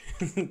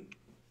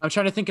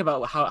trying to think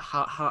about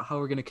how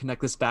we're going to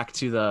connect this back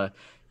to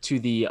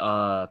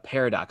the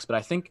paradox, but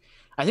I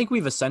think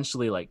we've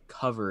essentially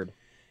covered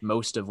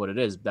most of what it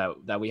is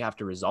that we have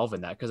to resolve in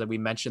that, because we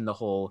mentioned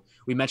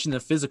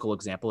the physical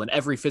example. In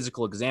every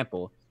physical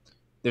example,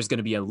 there's going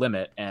to be a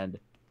limit, and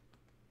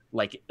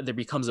there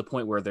becomes a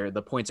point where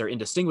the points are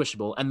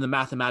indistinguishable. And the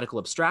mathematical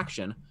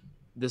abstraction,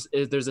 there's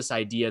this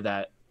idea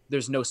that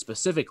there's no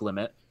specific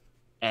limit,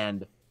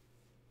 and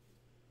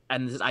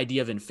this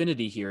idea of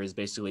infinity here is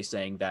basically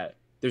saying that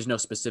there's no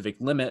specific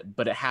limit,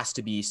 but it has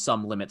to be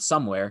some limit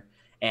somewhere.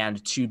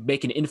 And to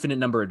make an infinite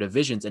number of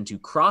divisions and to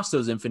cross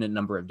those infinite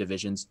number of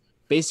divisions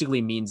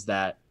basically means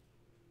that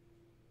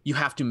you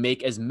have to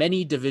make as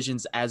many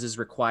divisions as is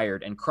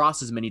required and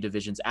cross as many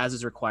divisions as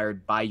is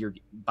required by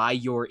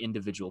your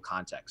individual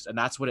context. And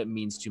that's what it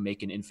means to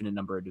make an infinite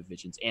number of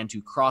divisions and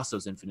to cross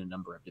those infinite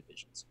number of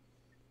divisions.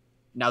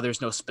 Now,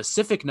 there's no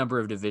specific number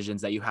of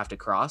divisions that you have to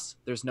cross.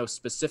 There's no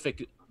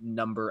specific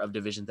number of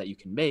divisions that you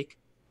can make.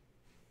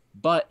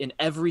 But in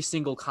every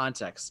single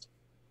context,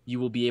 you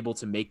will be able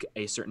to make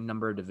a certain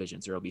number of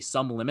divisions. There will be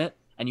some limit,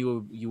 and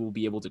you will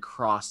be able to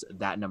cross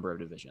that number of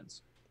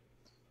divisions.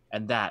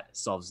 And that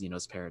solves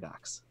Zeno's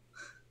paradox.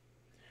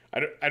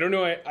 I don't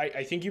know.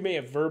 I think you may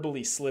have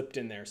verbally slipped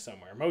in there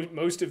somewhere.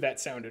 Most of that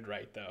sounded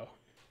right, though.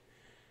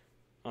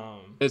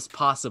 It's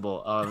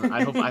possible.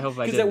 I hope I did.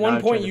 Because at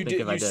one point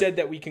you said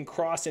that we can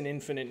cross an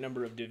infinite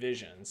number of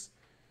divisions.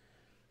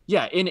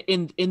 Yeah,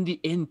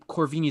 in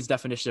Corvini's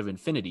definition of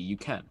infinity, you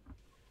can.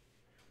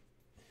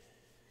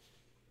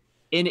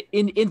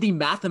 In the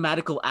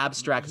mathematical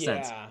abstract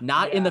sense,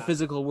 not in the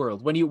physical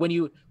world. When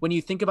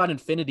you think about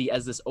infinity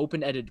as this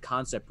open-ended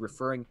concept,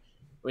 referring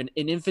an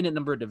infinite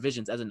number of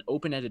divisions as an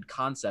open-ended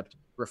concept,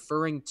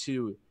 referring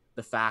to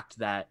the fact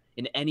that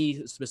in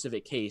any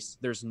specific case,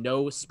 there's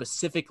no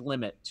specific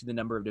limit to the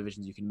number of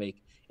divisions you can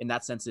make. In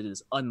that sense, it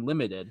is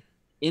unlimited,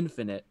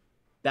 infinite.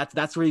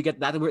 That's where you get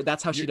that.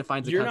 That's how she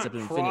defines the concept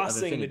of infinity. You're not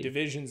crossing the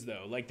divisions,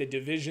 though.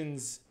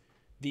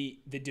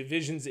 The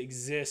divisions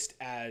exist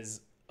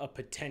as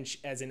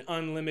an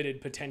unlimited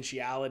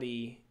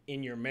potentiality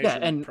in your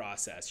measurement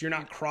process. You're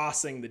not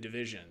crossing the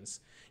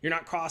divisions. You're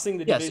not crossing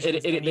the divisions.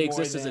 Yes, it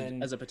exists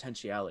as a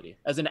potentiality,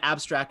 as an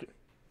abstract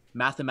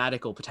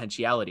mathematical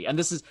potentiality. And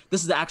this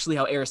is actually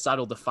how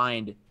Aristotle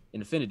defined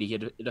infinity. He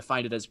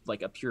defined it as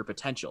a pure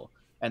potential.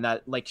 and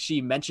that like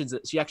she mentions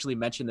it. She actually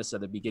mentioned this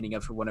at the beginning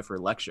of one of her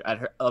lectures.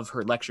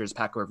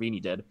 Pat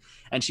Corvini did,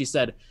 and he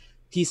said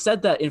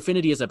that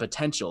infinity is a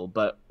potential,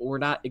 but we're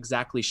not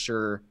exactly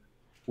sure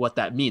what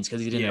that means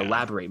because he didn't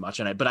elaborate much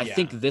on it. But I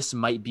think this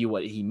might be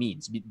what he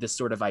means. This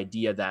sort of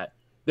idea that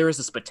there is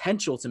this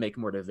potential to make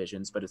more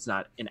divisions, but it's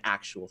not an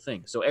actual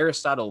thing. So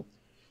Aristotle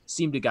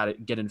seemed to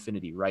get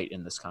infinity right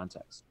in this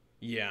context.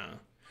 Yeah.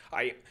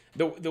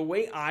 The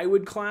way I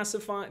would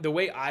classify, the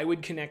way I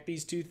would connect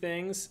these two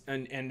things,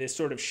 and this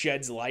sort of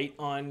sheds light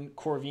on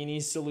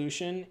Corvini's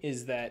solution,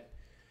 is that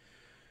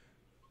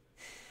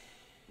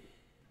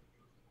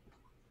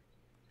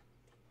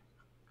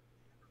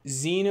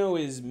Zeno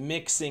is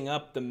mixing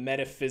up the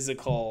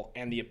metaphysical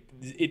and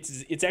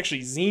it's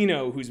actually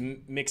Zeno who's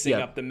mixing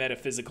up the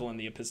metaphysical and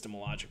the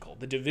epistemological.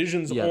 The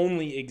divisions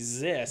only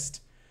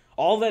exist.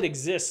 All that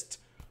exists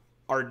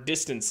are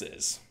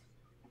distances.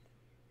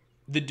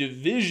 The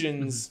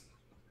divisions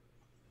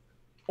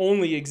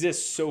only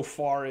exist so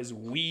far as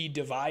we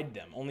divide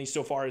them, only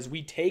so far as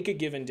we take a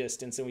given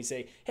distance and we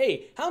say,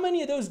 hey, how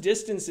many of those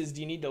distances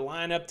do you need to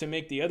line up to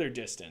make the other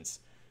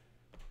distance?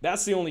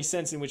 That's the only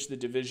sense in which the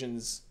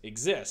divisions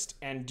exist,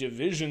 and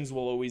divisions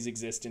will always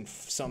exist in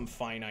some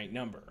finite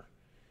number.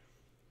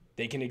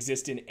 They can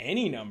exist in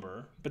any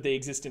number, but they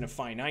exist in a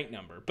finite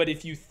number. But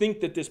if you think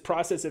that this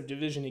process of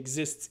division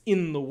exists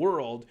in the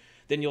world,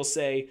 then you'll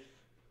say,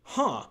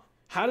 how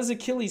does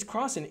Achilles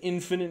cross an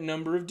infinite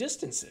number of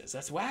distances?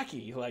 That's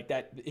wacky. Like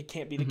that, it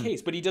can't be the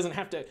case. But he doesn't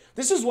have to.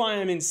 This is why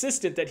I'm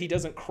insistent that he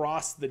doesn't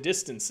cross the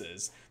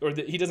distances, or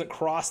that he doesn't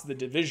cross the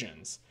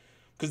divisions.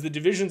 Because the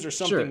divisions are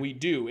something we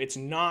do. It's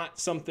not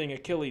something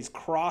Achilles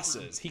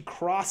crosses. He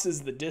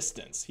crosses the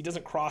distance. He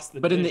doesn't cross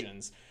the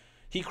divisions.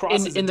 He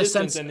crosses the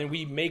distance, and then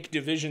we make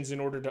divisions in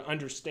order to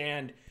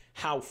understand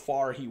how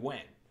far he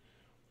went.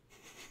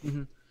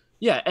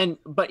 Yeah,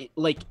 but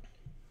like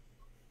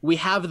we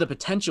have the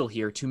potential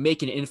here to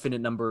make an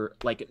infinite number,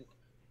 like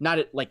not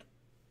like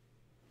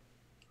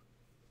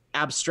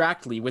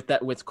abstractly with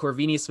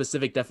Corvini's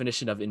specific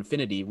definition of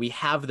infinity. We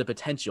have the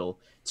potential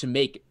to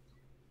make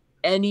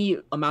any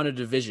amount of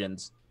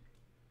divisions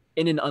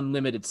in an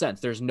unlimited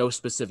sense. There's no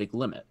specific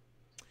limit.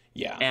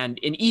 Yeah. And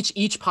in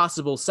each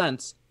possible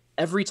sense,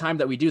 every time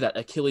that we do that,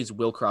 Achilles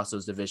will cross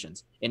those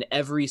divisions in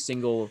every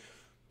single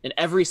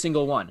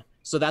one.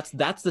 So that's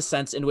the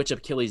sense in which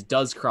Achilles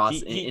does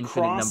cross an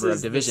infinite number of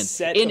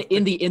divisions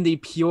in the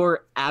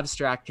pure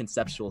abstract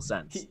conceptual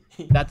sense.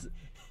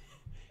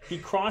 He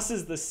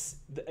crosses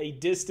a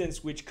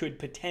distance which could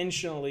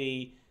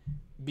potentially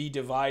be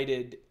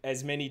divided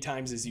as many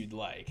times as you'd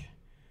like.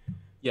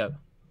 Yeah,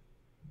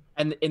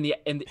 and in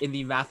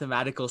the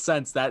mathematical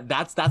sense,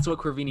 that's what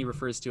Corvini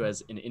refers to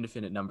as an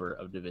infinite number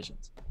of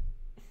divisions.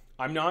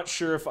 I'm not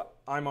sure if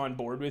I'm on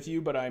board with you,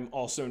 but I'm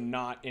also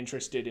not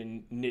interested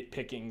in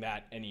nitpicking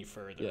that any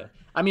further. Yeah,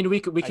 I mean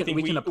we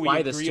can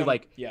apply this to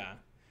like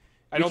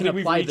I don't think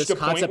we've reached this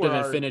concept of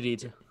infinity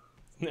to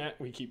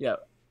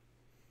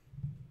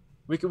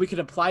we could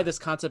apply this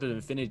concept of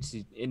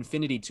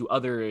infinity to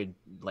other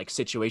like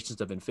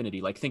situations of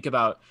infinity. Like think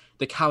about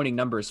the counting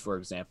numbers, for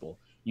example.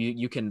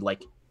 You can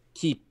like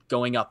keep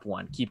going up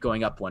one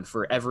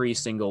for every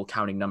single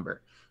counting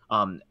number.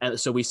 And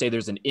so we say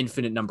there's an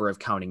infinite number of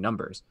counting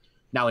numbers.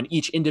 Now in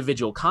each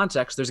individual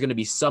context, there's going to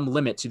be some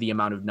limit to the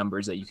amount of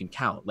numbers that you can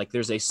count. Like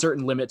there's a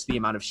certain limit to the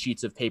amount of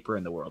sheets of paper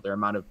in the world, or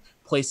amount of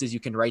places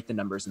you can write the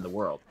numbers in the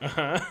world.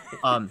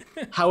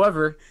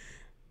 However,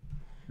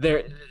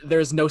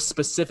 there's no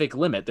specific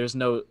limit. There's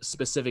no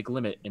specific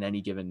limit in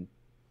any given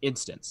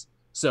instance.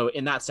 So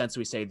in that sense,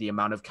 we say the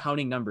amount of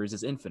counting numbers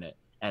is infinite.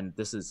 And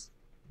this is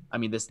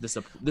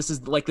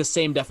like the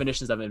same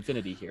definitions of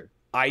infinity here.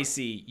 I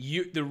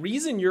see. The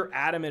reason you're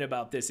adamant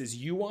about this is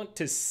you want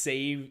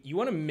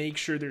to make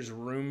sure there's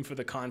room for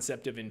the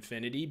concept of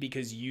infinity,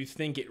 because you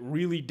think it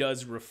really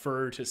does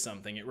refer to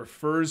something. It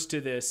refers to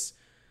this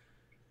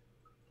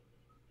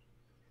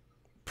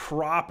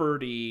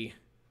property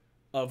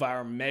of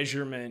our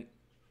measurement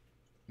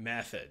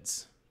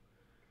methods.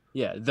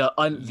 Yeah,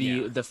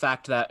 the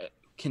fact that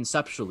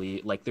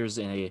conceptually, like there's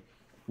when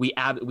we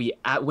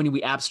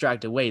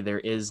abstract away, there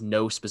is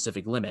no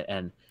specific limit,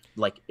 and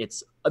like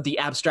it's the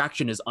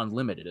abstraction is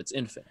unlimited. It's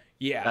infinite.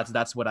 Yeah,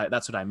 that's what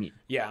I mean.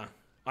 Yeah,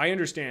 I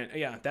understand.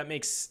 Yeah, that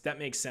makes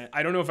sense.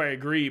 I don't know if I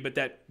agree, but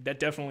that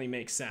definitely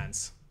makes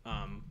sense.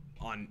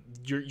 On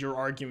your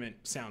argument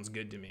sounds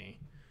good to me.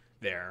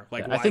 There,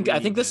 like I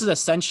think this is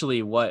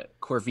essentially what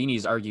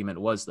Corvini's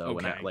argument was, though.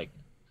 Okay. When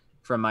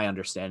from my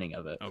understanding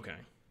of it. Okay.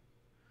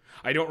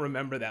 I don't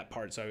remember that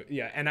part. So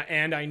yeah,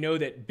 and I know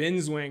that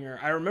Binswanger,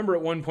 I remember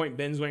at one point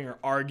Binswanger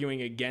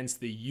arguing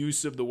against the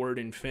use of the word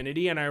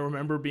infinity, and I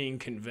remember being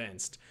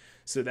convinced.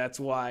 So that's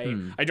why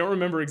I don't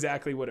remember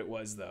exactly what it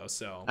was though.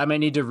 So I might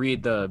need to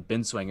read the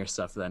Binswanger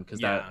stuff then, because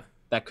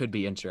that could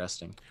be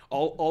interesting.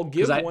 I'll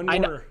give one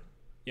more.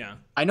 Yeah.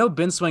 I know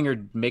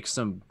Binswanger makes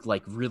some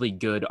like really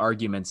good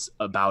arguments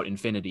about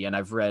infinity, and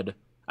I've read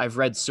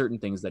certain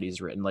things that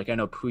he's written. Like I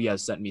know Puya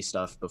sent me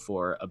stuff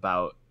before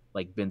about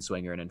like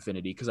Binswanger and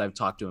infinity, because I've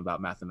talked to him about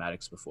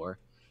mathematics before,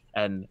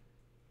 and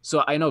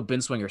So I know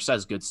Binswanger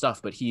says good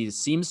stuff, but he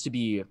seems to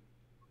be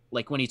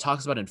like, when he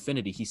talks about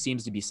infinity, he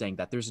seems to be saying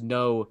that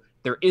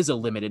there is a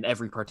limit in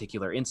every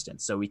particular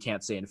instance. So we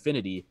can't say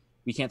infinity.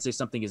 We can't say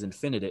something is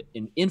infinite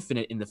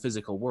in the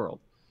physical world.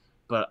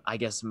 But I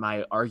guess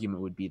my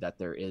argument would be that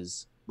there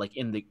is, like,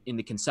 in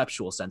the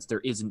conceptual sense,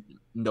 there isn't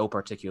no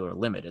particular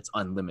limit. It's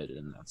unlimited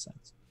in that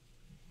sense.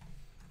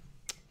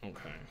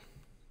 Okay.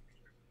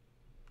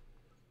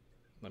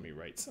 Let me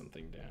write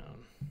something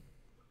down.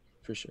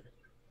 For sure.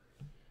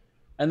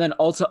 And then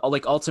also,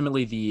 like,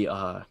 ultimately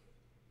the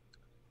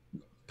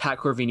Pat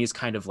Corvini's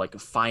kind of like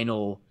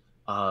final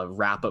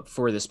wrap up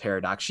for this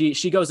paradox.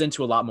 She goes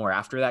into a lot more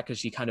after that, because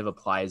she kind of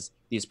applies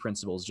these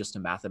principles just to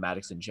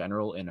mathematics in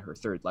general in her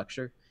third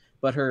lecture.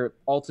 But her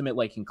ultimate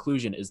like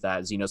conclusion is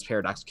that Zeno's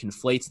paradox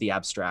conflates the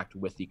abstract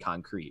with the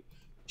concrete.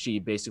 She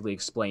basically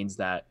explains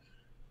that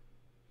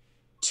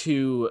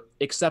to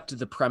accept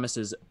the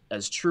premises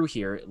as true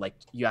here, like,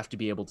 you have to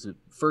be able to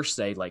first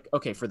say, like,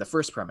 okay, for the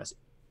first premise,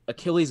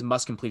 Achilles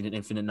must complete an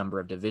infinite number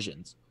of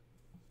divisions.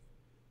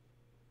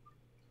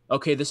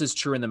 Okay, this is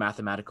true in the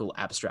mathematical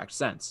abstract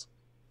sense,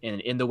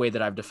 in the way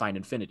that I've defined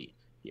infinity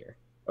here,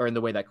 or in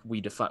the way that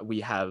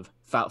we have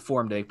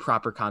formed a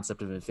proper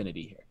concept of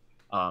infinity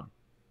here.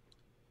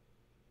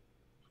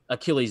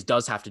 Achilles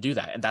does have to do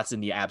that, and that's in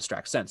the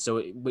abstract sense. So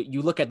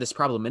you look at this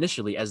problem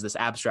initially as this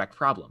abstract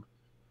problem,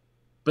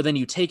 but then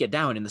you take it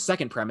down in the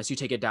second premise, you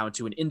take it down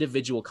to an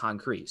individual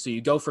concrete. So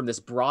you go from this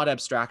broad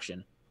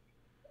abstraction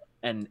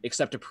and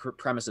accept a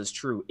premise as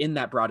true in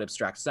that broad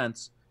abstract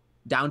sense,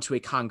 down to a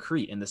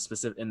concrete in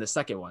the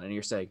second one. And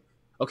you're saying,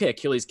 okay,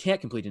 Achilles can't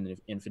complete an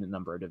infinite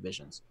number of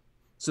divisions.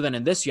 So then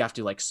in this, you have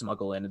to like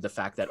smuggle in the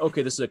fact that,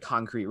 okay, this is a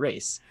concrete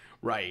race.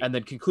 Right. And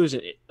then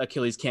conclusion,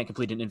 Achilles can't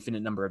complete an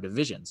infinite number of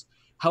divisions.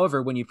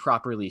 However, when you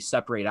properly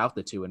separate out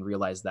the two and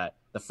realize that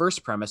the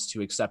first premise,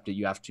 to accept it,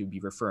 you have to be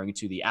referring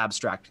to the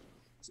abstract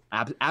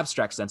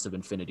sense of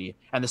infinity,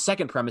 and the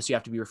second premise, you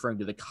have to be referring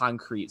to the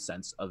concrete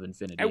sense of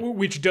infinity,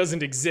 which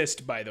doesn't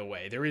exist, by the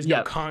way. There is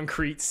no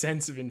concrete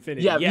sense of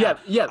infinity.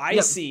 I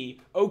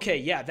see. Okay,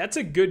 yeah, that's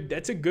a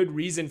good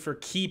reason for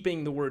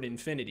keeping the word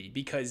infinity,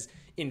 because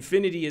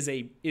infinity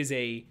is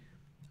a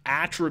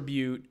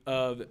attribute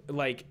of,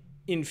 like,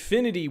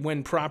 infinity,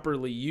 when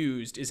properly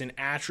used, is an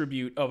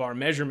attribute of our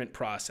measurement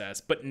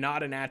process, but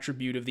not an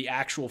attribute of the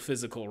actual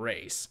physical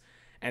race.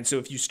 And so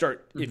if you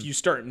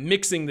start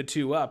mixing the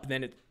two up,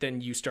 then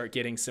you start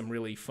getting some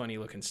really funny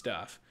looking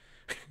stuff.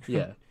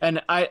 Yeah.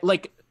 And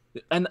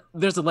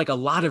there's like a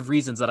lot of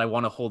reasons that I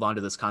want to hold on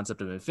to this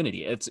concept of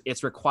infinity.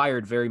 It's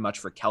required very much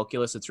for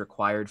calculus. It's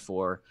required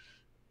for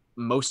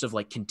most of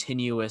like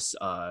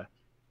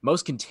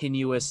most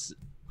continuous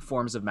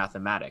forms of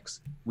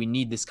mathematics. We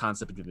need this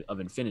concept of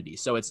infinity.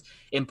 So it's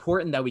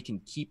important that we can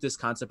keep this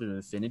concept of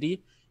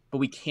infinity, but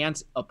we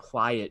can't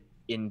apply it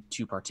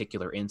into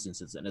particular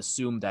instances and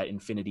assume that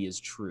infinity is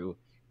true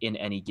in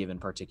any given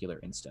particular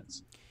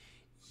instance.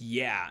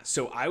 Yeah.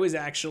 So I was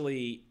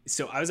actually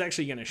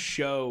going to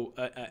show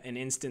an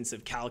instance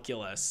of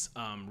calculus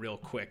real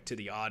quick to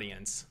the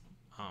audience.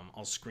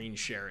 I'll screen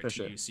share it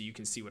to you so you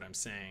can see what I'm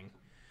saying.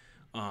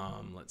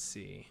 Let's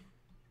see.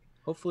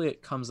 Hopefully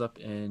it comes up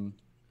in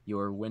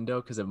your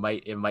window, because it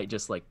might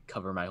just like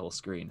cover my whole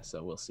screen.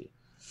 So we'll see.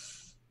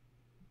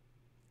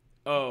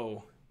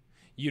 Oh,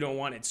 you don't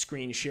want it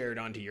screen shared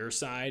onto your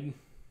side?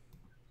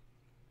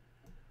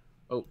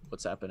 Oh,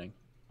 what's happening?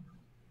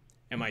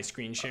 Am I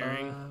screen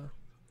sharing?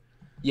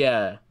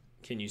 Yeah.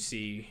 Can you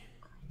see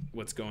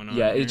what's going on?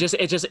 Yeah, here?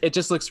 it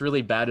just looks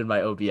really bad in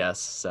my OBS.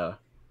 So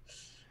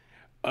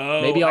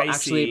maybe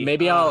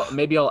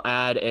I'll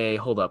add a.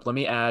 Hold up, let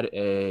me add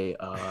a.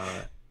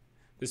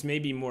 This may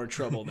be more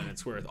trouble than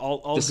it's worth.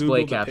 I'll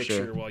display Google the capture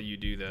picture while you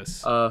do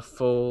this.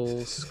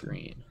 Full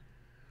screen.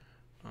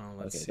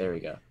 Let's see. There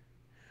we go.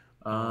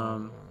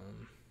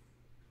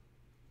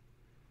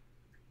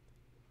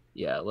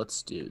 Yeah,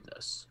 let's do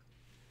this.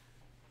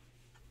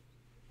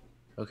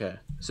 Okay,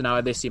 so now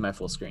they see my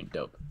full screen.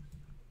 Dope.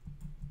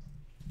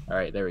 All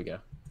right, there we go.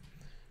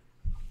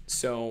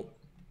 So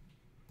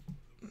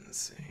let's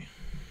see,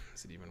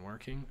 is it even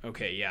working?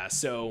 Okay, yeah.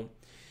 So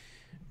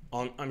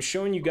I'm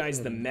showing you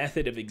guys the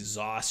method of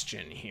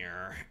exhaustion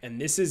here, and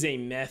this is a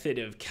method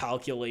of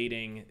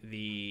calculating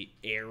the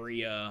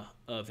area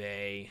of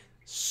a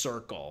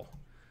circle.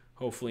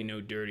 Hopefully no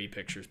dirty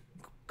pictures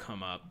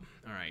come up.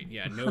 All right,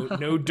 yeah,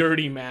 no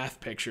dirty math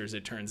pictures,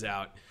 it turns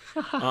out.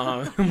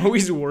 I'm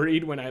always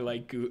worried when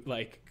I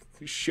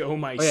show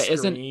my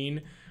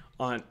screen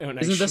on.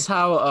 Isn't this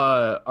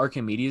how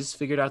Archimedes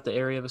figured out the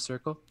area of a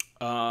circle?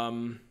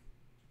 Did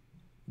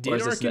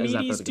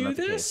Archimedes do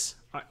this?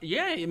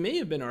 Yeah, it may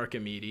have been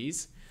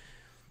Archimedes.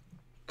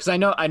 Because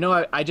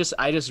I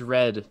just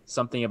read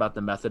something about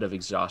the method of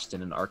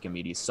exhaustion in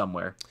Archimedes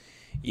somewhere.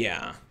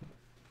 Yeah.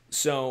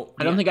 So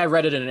I don't think I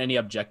read it in any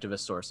objectivist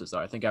sources, though.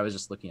 I think I was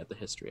just looking at the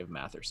history of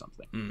math or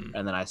something.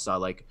 And then I saw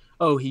like,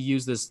 oh, he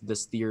used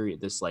this theory,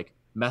 this like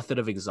method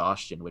of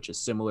exhaustion, which was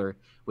similar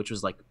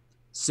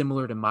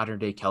to modern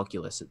day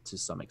calculus to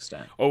some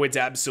extent. Oh, it's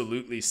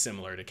absolutely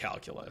similar to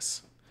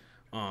calculus.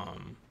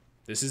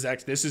 This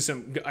is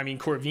some, I mean,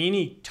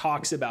 Corvini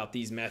talks about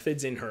these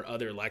methods in her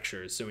other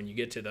lectures. So when you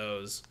get to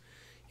those,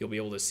 you'll be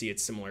able to see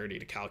its similarity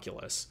to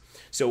calculus.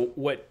 So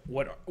what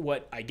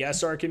I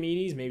guess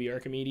Archimedes,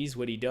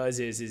 what he does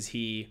is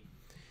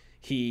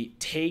he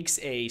takes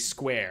a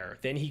square,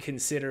 then he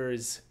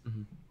considers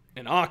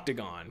an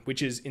octagon,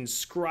 which is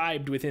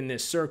inscribed within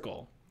this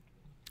circle.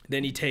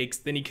 Then he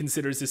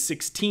considers a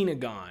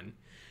 16agon.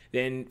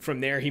 Then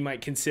from there he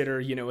might consider,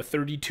 a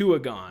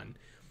 32agon.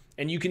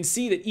 And you can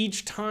see that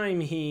each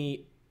time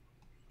he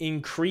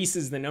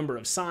increases the number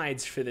of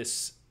sides for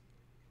this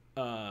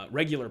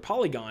regular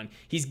polygon,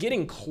 he's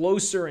getting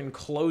closer and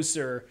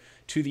closer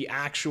to the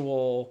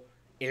actual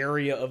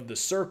area of the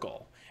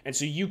circle. And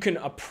so you can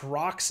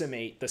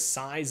approximate the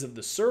size of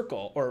the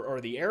circle or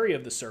the area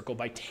of the circle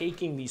by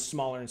taking these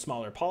smaller and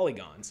smaller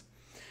polygons.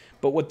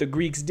 But what the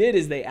Greeks did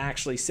is they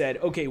actually said,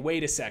 okay,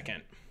 wait a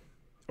second.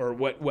 Or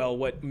what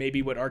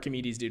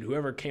Archimedes did,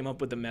 whoever came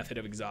up with the method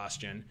of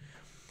exhaustion,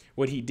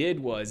 what he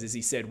did is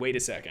he said, wait a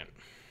second.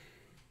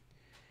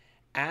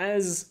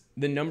 As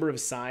the number of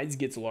sides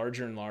gets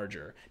larger and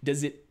larger,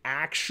 does it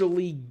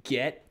actually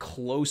get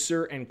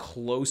closer and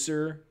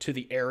closer to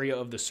the area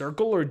of the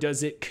circle, or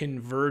does it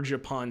converge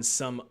upon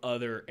some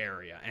other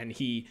area? And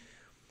he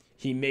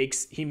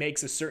makes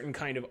a certain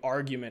kind of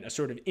argument, a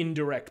sort of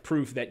indirect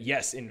proof that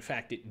yes, in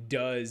fact, it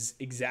does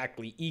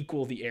exactly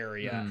equal the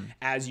area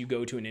as you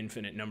go to an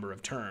infinite number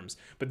of terms.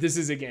 But this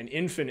is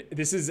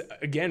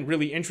again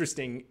really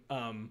interesting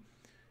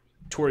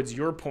towards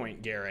your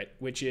point, Garrett,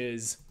 which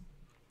is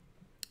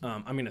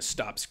I'm going to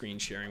stop screen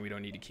sharing. We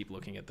don't need to keep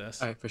looking at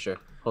this. All right, for sure.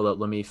 Hold up,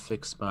 let me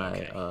fix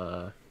my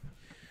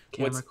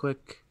camera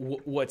quick.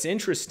 What's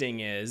interesting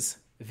is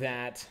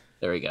that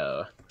there we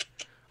go.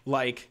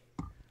 Like,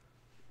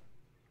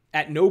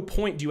 at no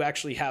point do you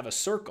actually have a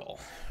circle.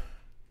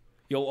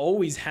 You'll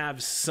always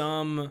have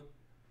some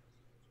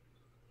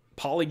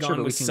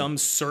polygon with some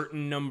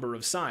certain number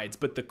of sides.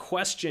 But the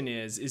question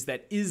is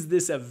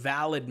this a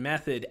valid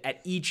method at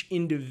each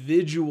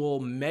individual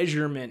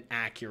measurement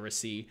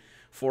accuracy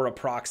for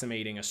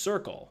approximating a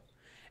circle?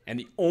 And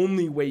the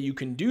only way you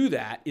can do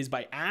that is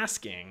by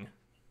asking,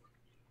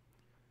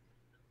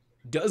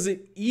 does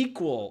it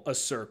equal a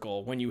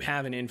circle when you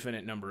have an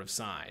infinite number of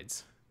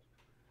sides?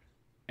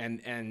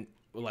 And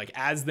like,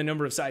 as the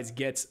number of sides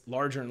gets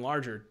larger and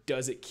larger,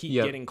 does it keep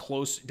getting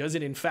close? Does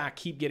it in fact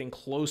keep getting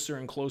closer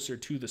and closer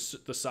to the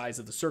size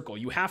of the circle?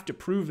 You have to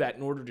prove that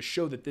in order to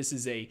show that this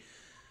is a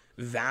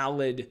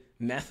valid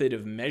method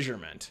of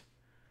measurement.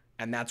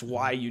 And that's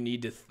why you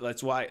need to,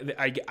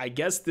 I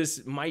guess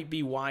this might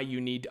be why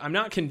you need, I'm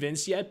not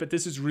convinced yet, but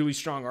this is really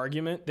strong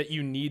argument that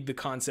you need the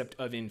concept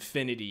of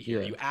infinity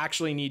here. Yeah. You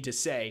actually need to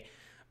say,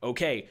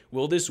 okay,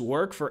 will this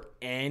work for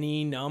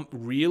any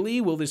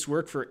will this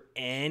work for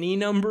any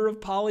number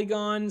of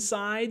polygon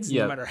sides,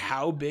 no matter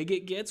how big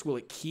it gets? Will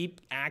it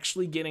keep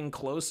actually getting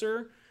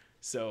closer?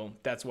 So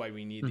that's why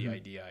we need the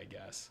idea, I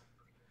guess.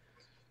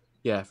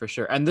 Yeah, for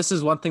sure. And this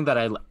is one thing that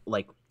I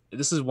like.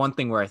 This is one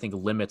thing where I think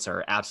limits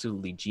are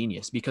absolutely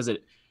genius, because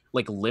it,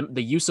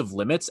 the use of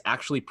limits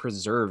actually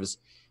preserves,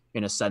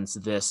 in a sense,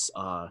 this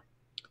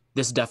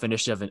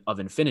definition of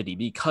infinity,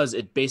 because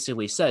it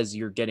basically says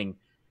you're getting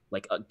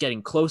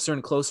closer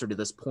and closer to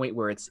this point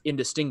where it's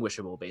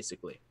indistinguishable,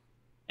 basically.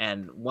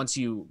 And once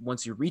you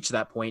reach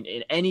that point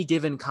in any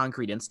given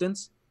concrete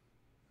instance,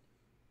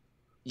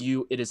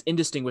 it is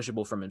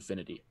indistinguishable from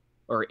infinity,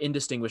 or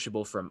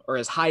indistinguishable from, or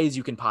as high as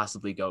you can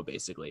possibly go,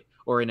 basically.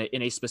 Or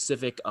in a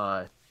specific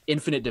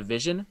infinite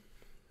division,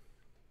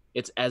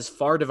 it's as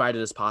far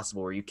divided as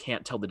possible where you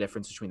can't tell the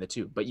difference between the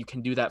two. But you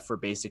can do that for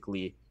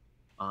basically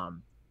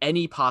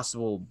any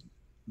possible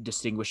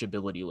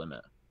distinguishability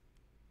limit.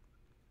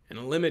 And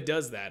a limit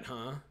does that,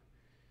 huh?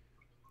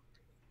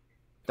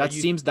 That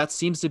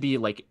seems to be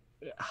like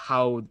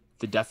how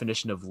the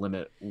definition of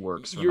limit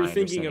works. You're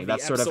thinking of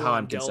that's sort of how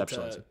I'm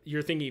conceptualizing.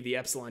 You're thinking of the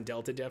epsilon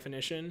delta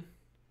definition.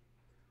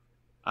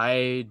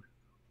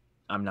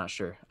 I'm not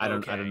sure. I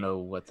don't know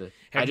what the.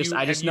 I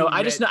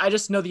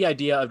just know the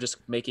idea of just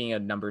making a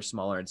number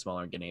smaller and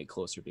smaller and getting it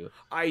closer to.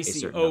 I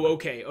see. Oh,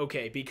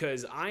 okay.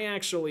 Because I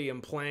actually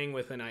am playing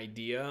with an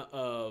idea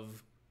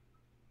of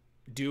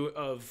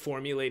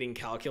formulating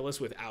calculus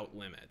without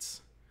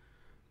limits.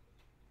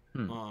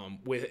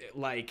 With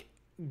like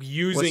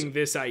using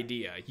this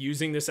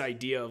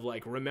idea of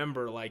like,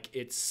 remember, like,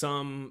 it's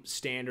some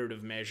standard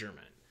of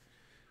measurement.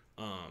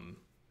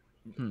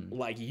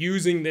 Like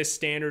using this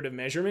standard of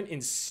measurement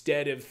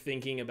instead of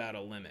thinking about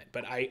a limit.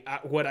 But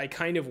what I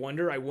kind of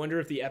wonder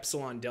if the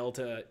epsilon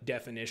delta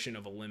definition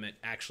of a limit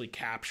actually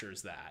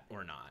captures that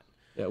or not.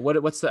 Yeah,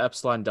 what's the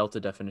epsilon delta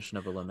definition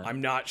of a limit?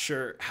 I'm not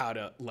sure how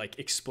to like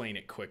explain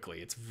it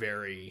quickly. It's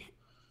very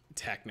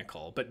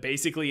technical, but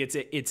basically it's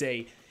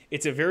a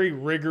very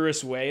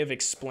rigorous way of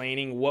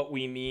explaining what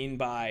we mean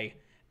by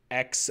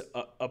x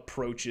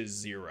approaches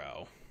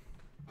 0.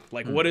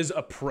 Like, what does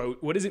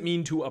it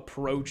mean to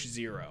approach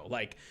 0?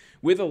 Like,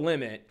 with a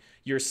limit,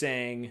 you're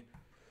saying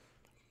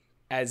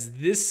as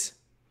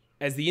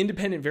the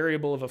independent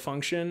variable of a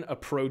function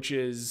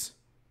approaches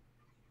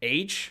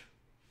h,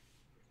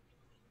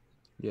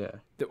 Yeah.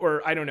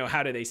 Or I don't know,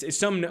 how do they say as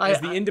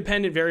the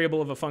independent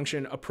variable of a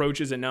function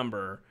approaches a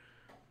number,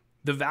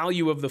 the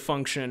value of the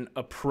function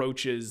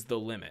approaches the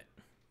limit.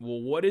 Well,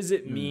 what does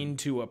it mean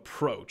to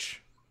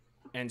approach?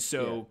 And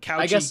so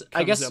Cauchy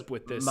comes up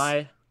with this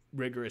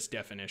rigorous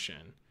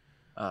definition.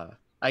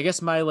 I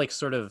guess my like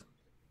sort of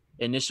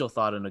initial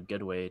thought in a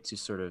good way to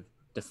sort of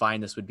define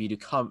this would be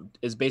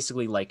is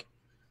basically like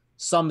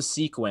some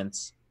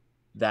sequence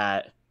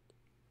that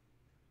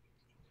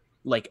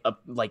like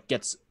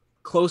gets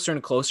closer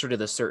and closer to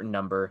the certain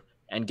number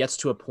and gets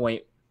to a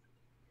point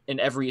in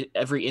every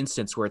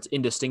instance where it's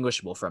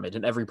indistinguishable from it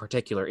in every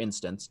particular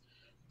instance.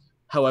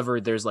 However,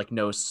 there's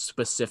no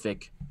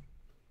specific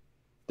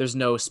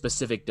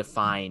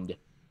defined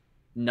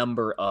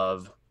number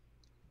of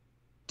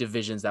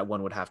divisions that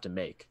one would have to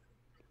make.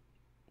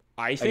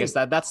 I guess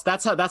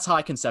that's how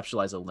I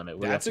conceptualize a limit.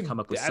 We have to come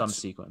up with some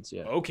sequence.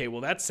 Yeah. Okay,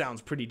 well that sounds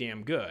pretty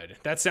damn good.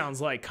 That sounds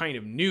like kind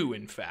of new,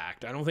 in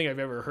fact. I don't think I've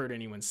ever heard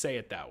anyone say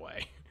it that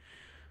way.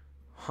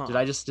 Huh. Did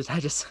I just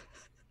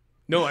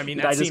No, I mean,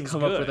 did I just seems come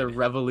good. up with a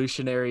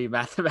revolutionary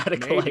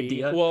mathematical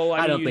idea? Well,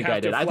 I don't think I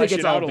did. I think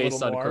it's all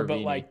based on Corvini. But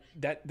like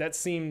that's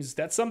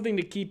something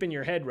to keep in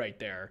your head right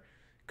there,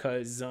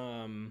 because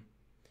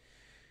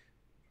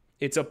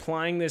it's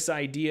applying this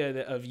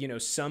idea of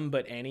some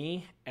but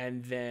any,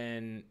 and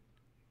then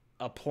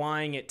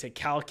applying it to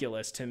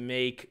calculus to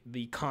make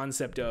the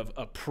concept of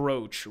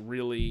approach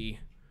really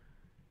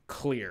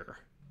clear.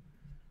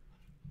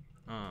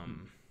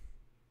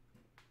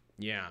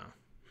 Yeah.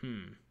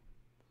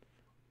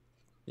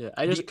 Yeah,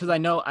 because I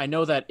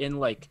know that in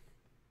like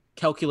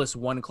calculus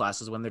 1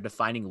 classes, when they're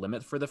defining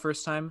limit for the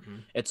first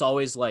time, it's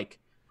always like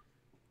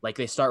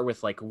they start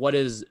with like what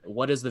is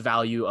the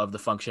value of the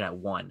function at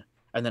 1,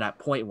 and then at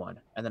 0.1,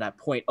 and then at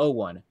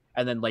 0.01,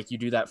 and then like you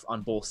do that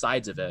on both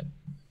sides of it,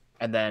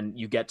 and then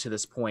you get to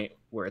this point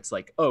where it's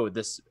like, oh,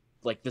 this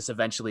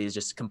eventually is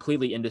just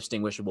completely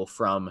indistinguishable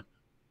from,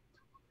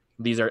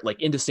 these are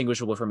like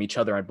indistinguishable from each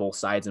other on both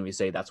sides, and we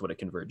say that's what it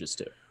converges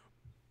to.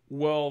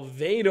 Well,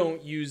 they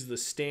don't use the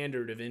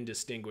standard of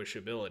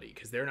indistinguishability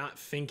because they're not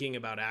thinking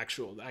about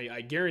actual.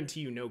 I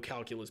guarantee no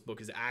calculus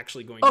book is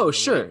actually going to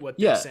relate what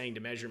they're saying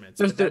to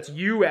measurements. But that's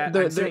you.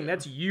 I'm saying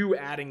that's you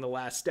adding the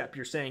last step.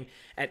 You're saying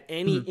at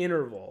any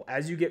interval,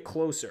 as you get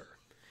closer,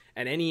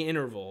 at any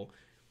interval,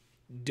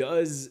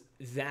 does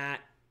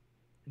that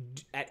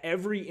at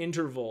every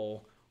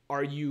interval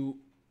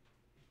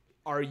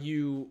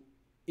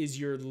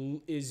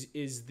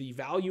is the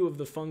value of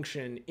the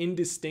function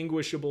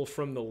indistinguishable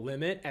from the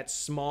limit at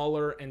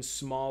smaller and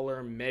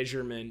smaller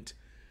measurement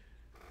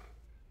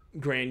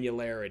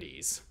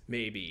granularities,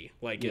 maybe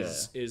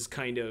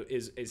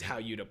is how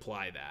you'd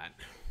apply that.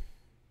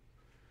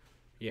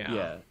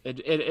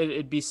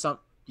 It'd be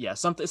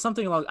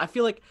something along. I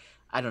feel like,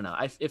 I don't know,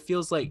 it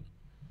feels like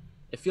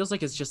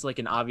it's just like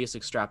an obvious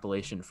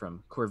extrapolation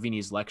from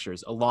Corvini's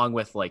lectures, along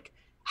with like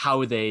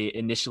how they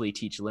initially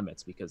teach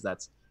limits, because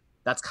that's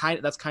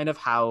kind of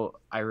how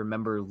I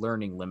remember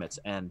learning limits,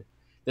 and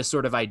this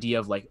sort of idea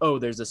of like, oh,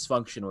 there's this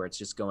function where it's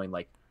just going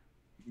like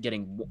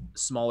getting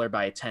smaller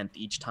by a tenth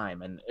each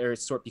time, and it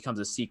sort of becomes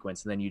a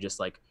sequence, and then you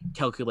just like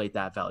calculate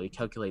that value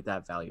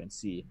and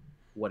see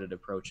what it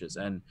approaches,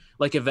 and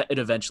like it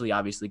eventually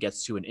obviously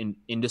gets to an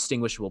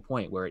indistinguishable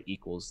point where it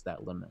equals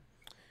that limit.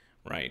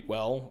 Right.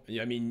 Well,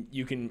 I mean,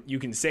 you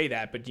can say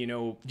that, but do you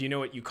know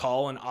what you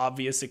call an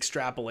obvious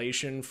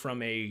extrapolation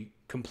from a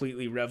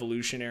completely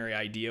revolutionary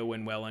idea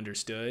when well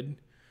understood?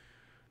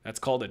 That's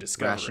called a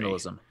discovery.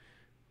 Rationalism.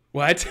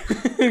 What?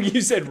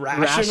 You said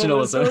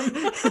rationalism?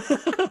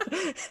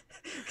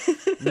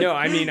 No,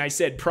 I mean, I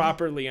said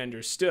properly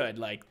understood.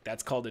 Like,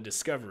 that's called a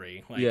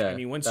discovery. Like, I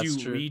mean, once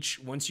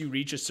you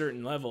reach a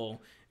certain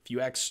level,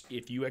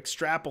 if you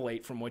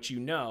extrapolate from what you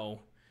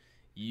know,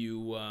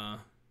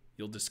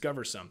 you'll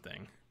discover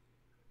something.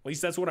 At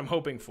least that's what I'm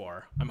hoping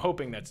for. I'm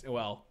hoping that's,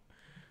 well,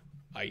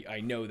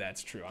 I know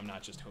that's true. I'm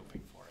not just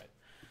hoping for it.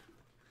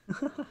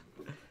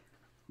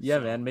 Yeah,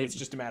 so, man. Maybe it's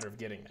just a matter of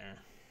getting there.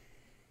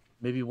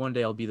 Maybe one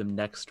day I'll be the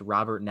next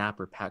Robbert, Knapp,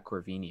 or Pat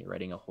Corvini,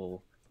 writing a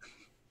whole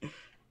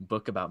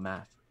book about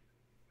math.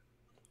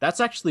 That's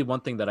actually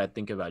one thing that I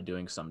think about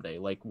doing someday.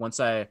 Like once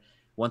I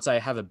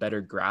have a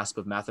better grasp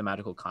of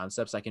mathematical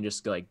concepts, I can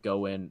just like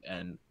go in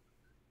and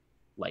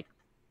like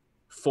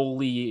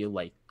fully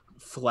like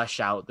flesh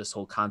out this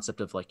whole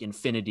concept of like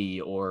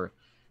infinity, or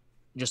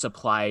just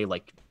apply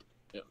like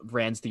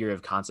Rand's theory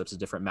of concepts to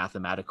different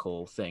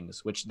mathematical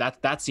things, which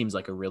that seems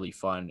like a really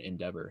fun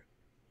endeavor.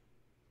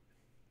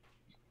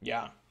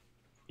 Yeah,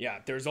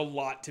 there's a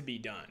lot to be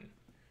done.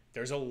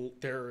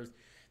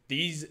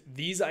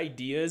 These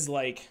ideas,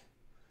 like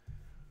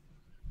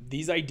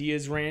these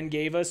ideas Rand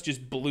gave us,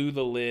 just blew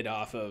the lid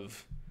off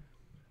of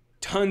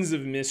tons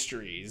of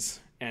mysteries,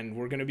 and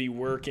we're going to be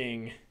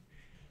working.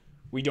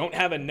 We don't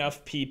have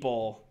enough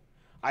people.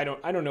 I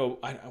don't know.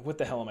 What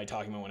the hell am I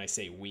talking about when I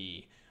say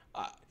we?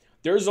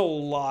 There's a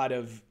lot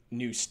of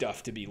new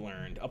stuff to be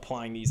learned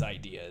applying these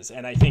ideas.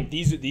 And I think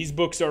these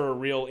books are a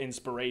real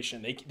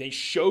inspiration. They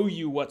show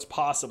you what's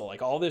possible.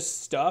 Like all this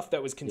stuff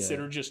that was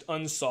considered just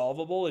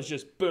unsolvable is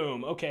just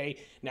boom. Okay,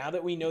 now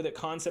that we know that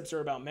concepts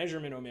are about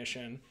measurement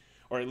omission,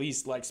 or at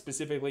least like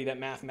specifically that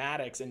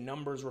mathematics and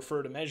numbers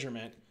refer to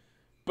measurement,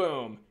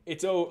 boom,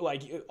 it's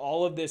like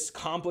all of this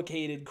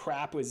complicated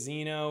crap with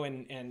Zeno,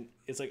 and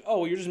it's like,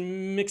 oh, you're just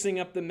mixing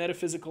up the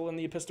metaphysical and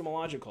the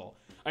epistemological.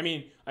 I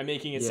mean, I'm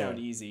making it sound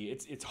easy.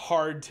 It's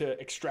hard to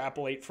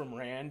extrapolate from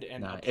Rand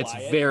and apply it's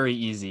very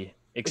easy.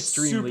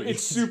 Extremely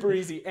it's super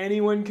easy.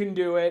 Anyone can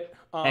do it.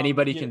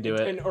 Anybody can do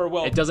it.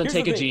 It doesn't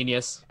take a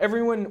genius.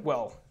 Everyone,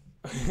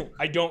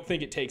 I don't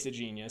think it takes a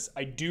genius.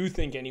 I do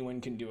think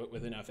anyone can do it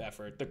with enough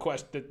effort. The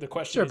question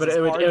sure, but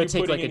it would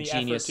take like a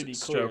genius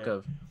stroke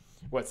of.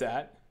 What's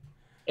that?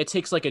 It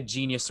takes like a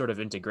genius sort of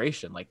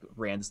integration, like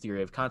Rand's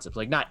theory of concepts.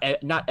 Like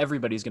not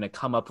everybody's going to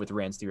come up with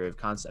Rand's theory of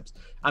concepts.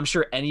 I'm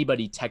sure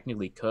anybody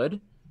technically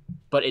could,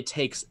 but it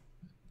takes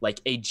like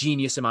a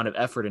genius amount of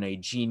effort and a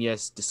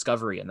genius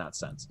discovery in that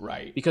sense.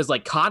 Right. Because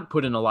like Kant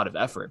put in a lot of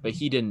effort, but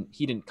he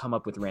didn't come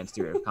up with Rand's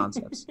theory of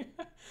concepts.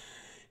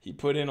 He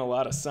put in a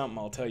lot of something,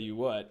 I'll tell you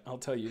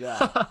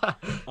that.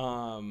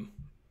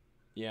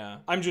 Yeah.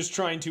 I'm just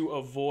trying to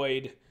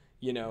avoid,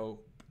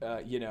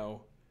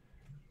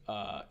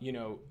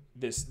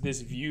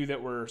 this view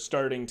that we're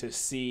starting to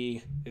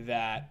see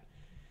that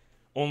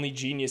only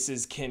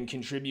geniuses can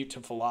contribute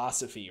to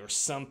philosophy or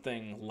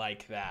something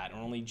like that, or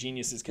only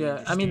geniuses can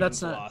understand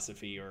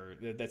philosophy, or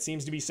that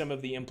seems to be some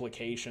of the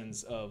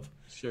implications of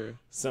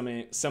some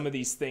of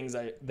these things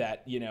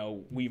that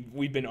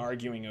we've been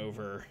arguing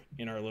over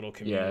in our little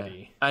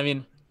community. I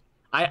mean,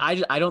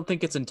 I don't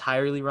think it's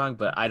entirely wrong,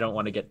 but I don't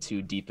want to get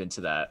too deep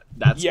into that.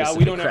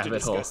 We don't have to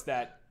discuss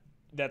that.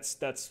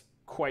 That's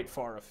quite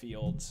far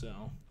afield.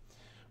 So,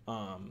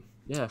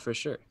 yeah, for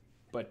sure.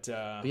 But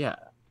yeah.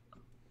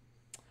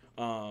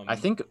 I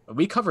think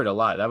we covered a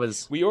lot.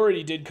 We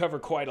already did cover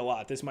quite a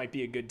lot. This might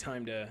be a good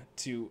time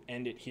to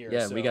end it here.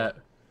 Yeah, so.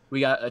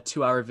 we got a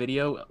 2-hour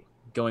video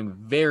going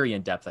very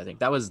in depth. I think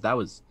that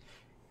was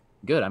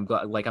good. I'm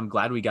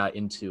glad we got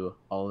into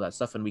all of that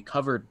stuff, and we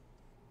covered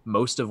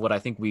most of what I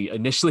think we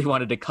initially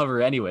wanted to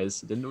cover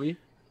anyways, didn't we?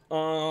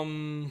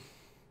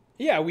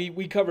 Yeah,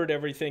 we covered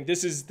everything.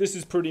 This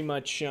is pretty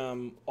much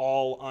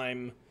all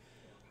I'm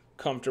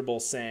comfortable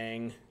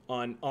saying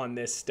on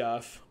this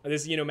stuff.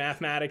 This,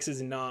 mathematics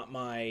is not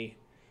my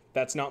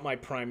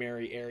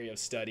primary area of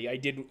study. I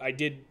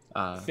did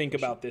think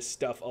about this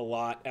stuff a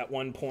lot at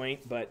one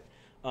point, but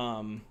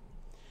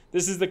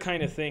this is the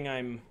kind of thing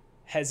I'm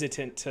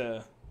hesitant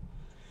to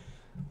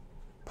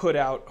put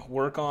out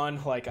work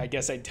on. Like, I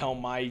guess I'd tell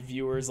my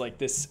viewers like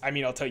this. I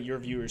mean, I'll tell your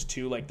viewers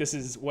too. Like, this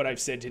is what I've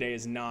said today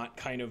is not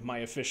kind of my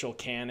official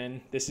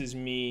canon. This is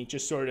me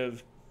just sort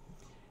of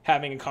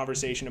having a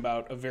conversation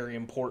about a very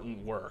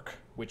important work,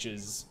 which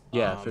is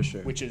for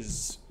sure. Which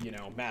is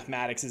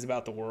Mathematics is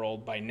About the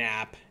World by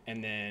Knapp,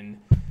 and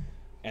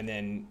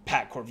then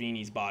Pat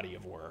Corvini's body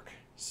of work.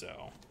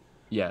 So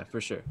yeah,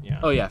 for sure. Yeah.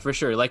 Oh yeah, for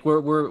sure. Like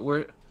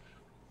we're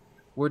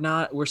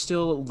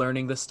still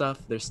learning this stuff.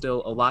 There's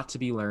still a lot to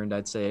be learned,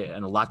 I'd say,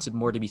 and a lot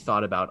more to be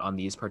thought about on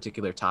these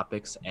particular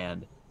topics.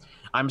 And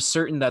I'm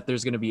certain that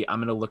I'm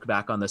going to look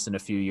back on this in a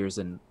few years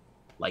and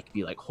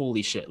be like,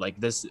 holy shit, like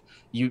this,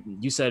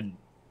 you said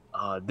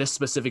this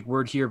specific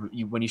word here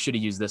when you should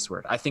have used this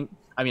word.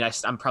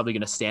 I'm probably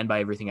going to stand by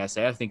everything I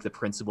say. I think the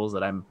principles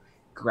that I'm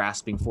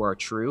grasping for are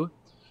true.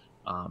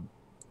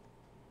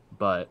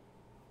 But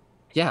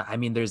yeah, I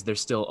mean,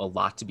 there's still a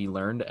lot to be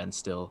learned and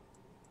still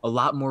a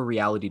lot more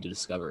reality to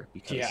discover,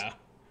 because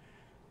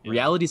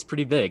reality is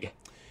pretty big.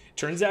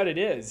 Turns out it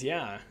is.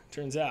 Yeah.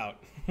 Turns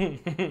out.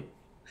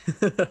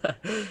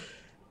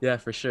 Yeah,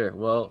 for sure.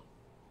 Well,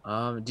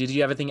 did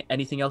you have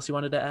anything else you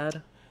wanted to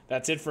add?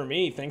 That's it for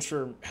me. Thanks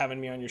for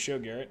having me on your show,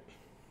 Garrett.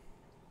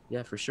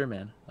 Yeah, for sure,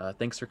 man.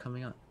 Thanks for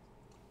coming on.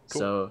 Cool.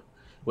 So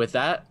with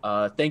that,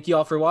 thank you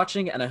all for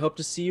watching, and I hope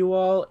to see you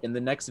all in the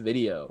next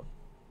video.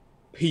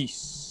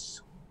 Peace.